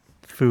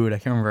food. I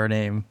can't remember her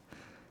name.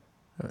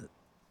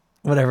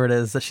 Whatever it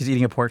is, that she's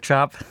eating a pork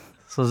chop.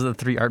 So those are the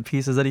 3 art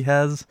pieces that he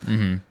has.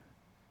 Mm-hmm.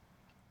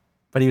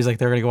 But he was they're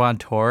going to go on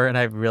tour. And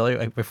I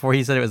really, before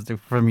he said it was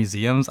for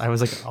museums, I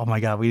was like, oh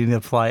my God, we need to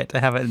apply it to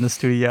have it in the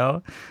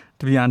studio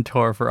to be on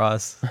tour for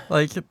us.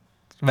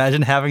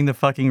 Imagine having the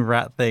fucking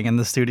rat thing in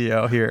the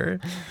studio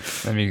here.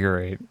 That'd be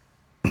great.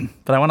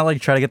 But I want to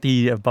try to get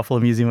the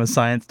Buffalo Museum of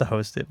Science to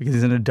host it because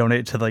he's going to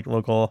donate to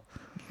local.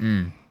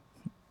 And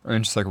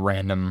just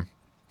random.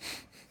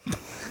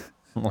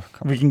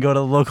 We can go to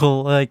the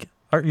local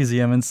art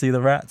museum and see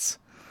the rats.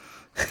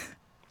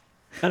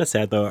 Kind of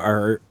sad though.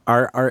 Our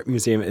art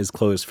museum is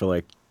closed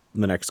for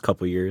the next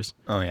couple years.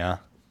 Oh yeah.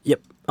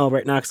 Yep. Oh,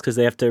 right, Knox, because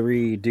they have to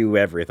redo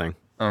everything.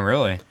 Oh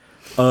really?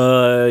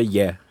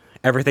 Yeah.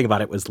 Everything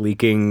about it was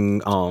leaking.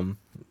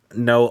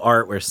 No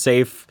art was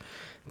safe.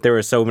 There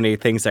were so many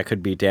things that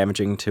could be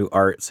damaging to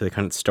art, so they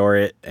couldn't store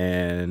it,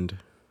 and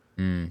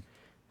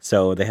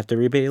so they have to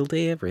rebuild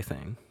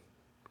everything.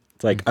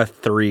 It's a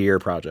 3-year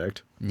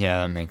project.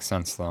 Yeah, that makes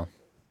sense though.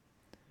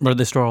 Where do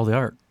they store all the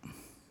art?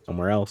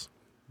 Somewhere else.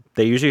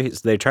 They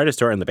try to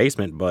store it in the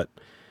basement, but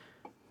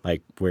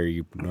where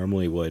you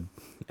normally would,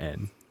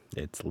 and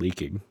it's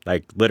leaking.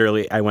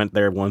 Literally, I went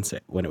there once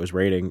when it was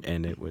raining,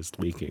 and it was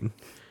leaking,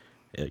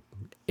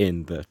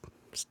 in the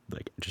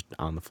just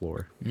on the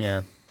floor.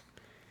 Yeah.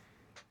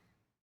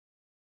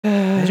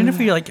 Imagine if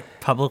we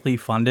publicly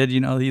funded,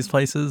 these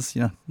places,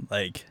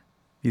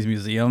 these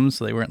museums,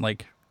 so they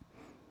weren't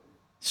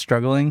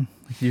struggling.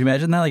 Can you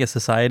imagine that, a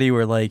society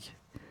where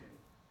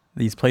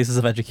these places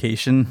of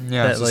education?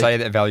 Yeah, a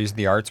society that values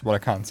the arts. What a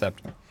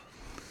concept.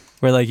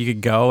 Where you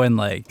could go and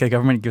the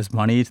government gives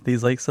money to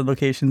these said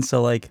locations.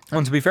 So well,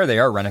 to be fair, they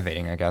are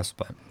renovating, I guess,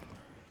 but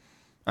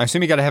I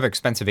assume you got to have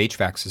expensive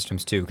HVAC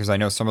systems too, because I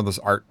know some of those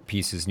art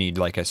pieces need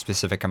like a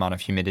specific amount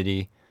of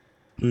humidity,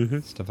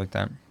 stuff like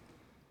that.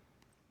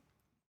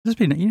 Just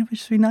be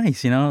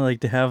nice, like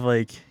to have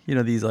like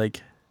these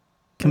like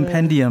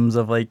compendiums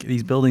of like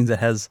these buildings that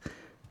has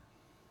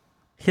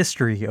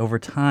history over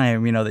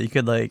time, that you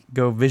could like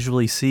go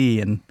visually see,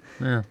 and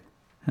it's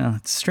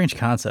a strange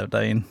concept.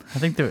 I mean, I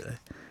think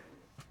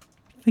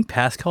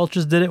past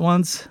cultures did it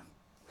once.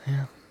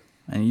 Yeah.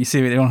 And you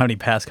see, they don't have any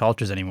past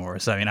cultures anymore.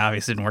 So I mean,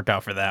 obviously, it didn't work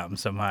out for them.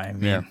 So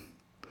we're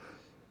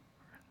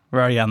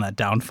already on that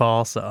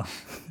downfall. So.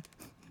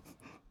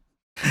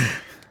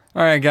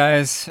 All right,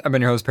 guys. I've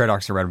been your host,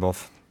 Paradox the Red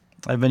Wolf.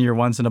 I've been your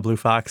once in a blue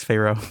fox,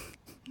 Pharaoh.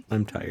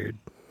 I'm tired.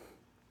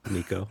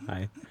 Nico,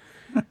 hi.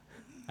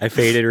 I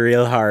faded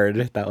real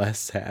hard that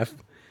last half.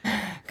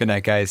 Good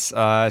night, guys.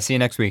 See you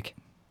next week.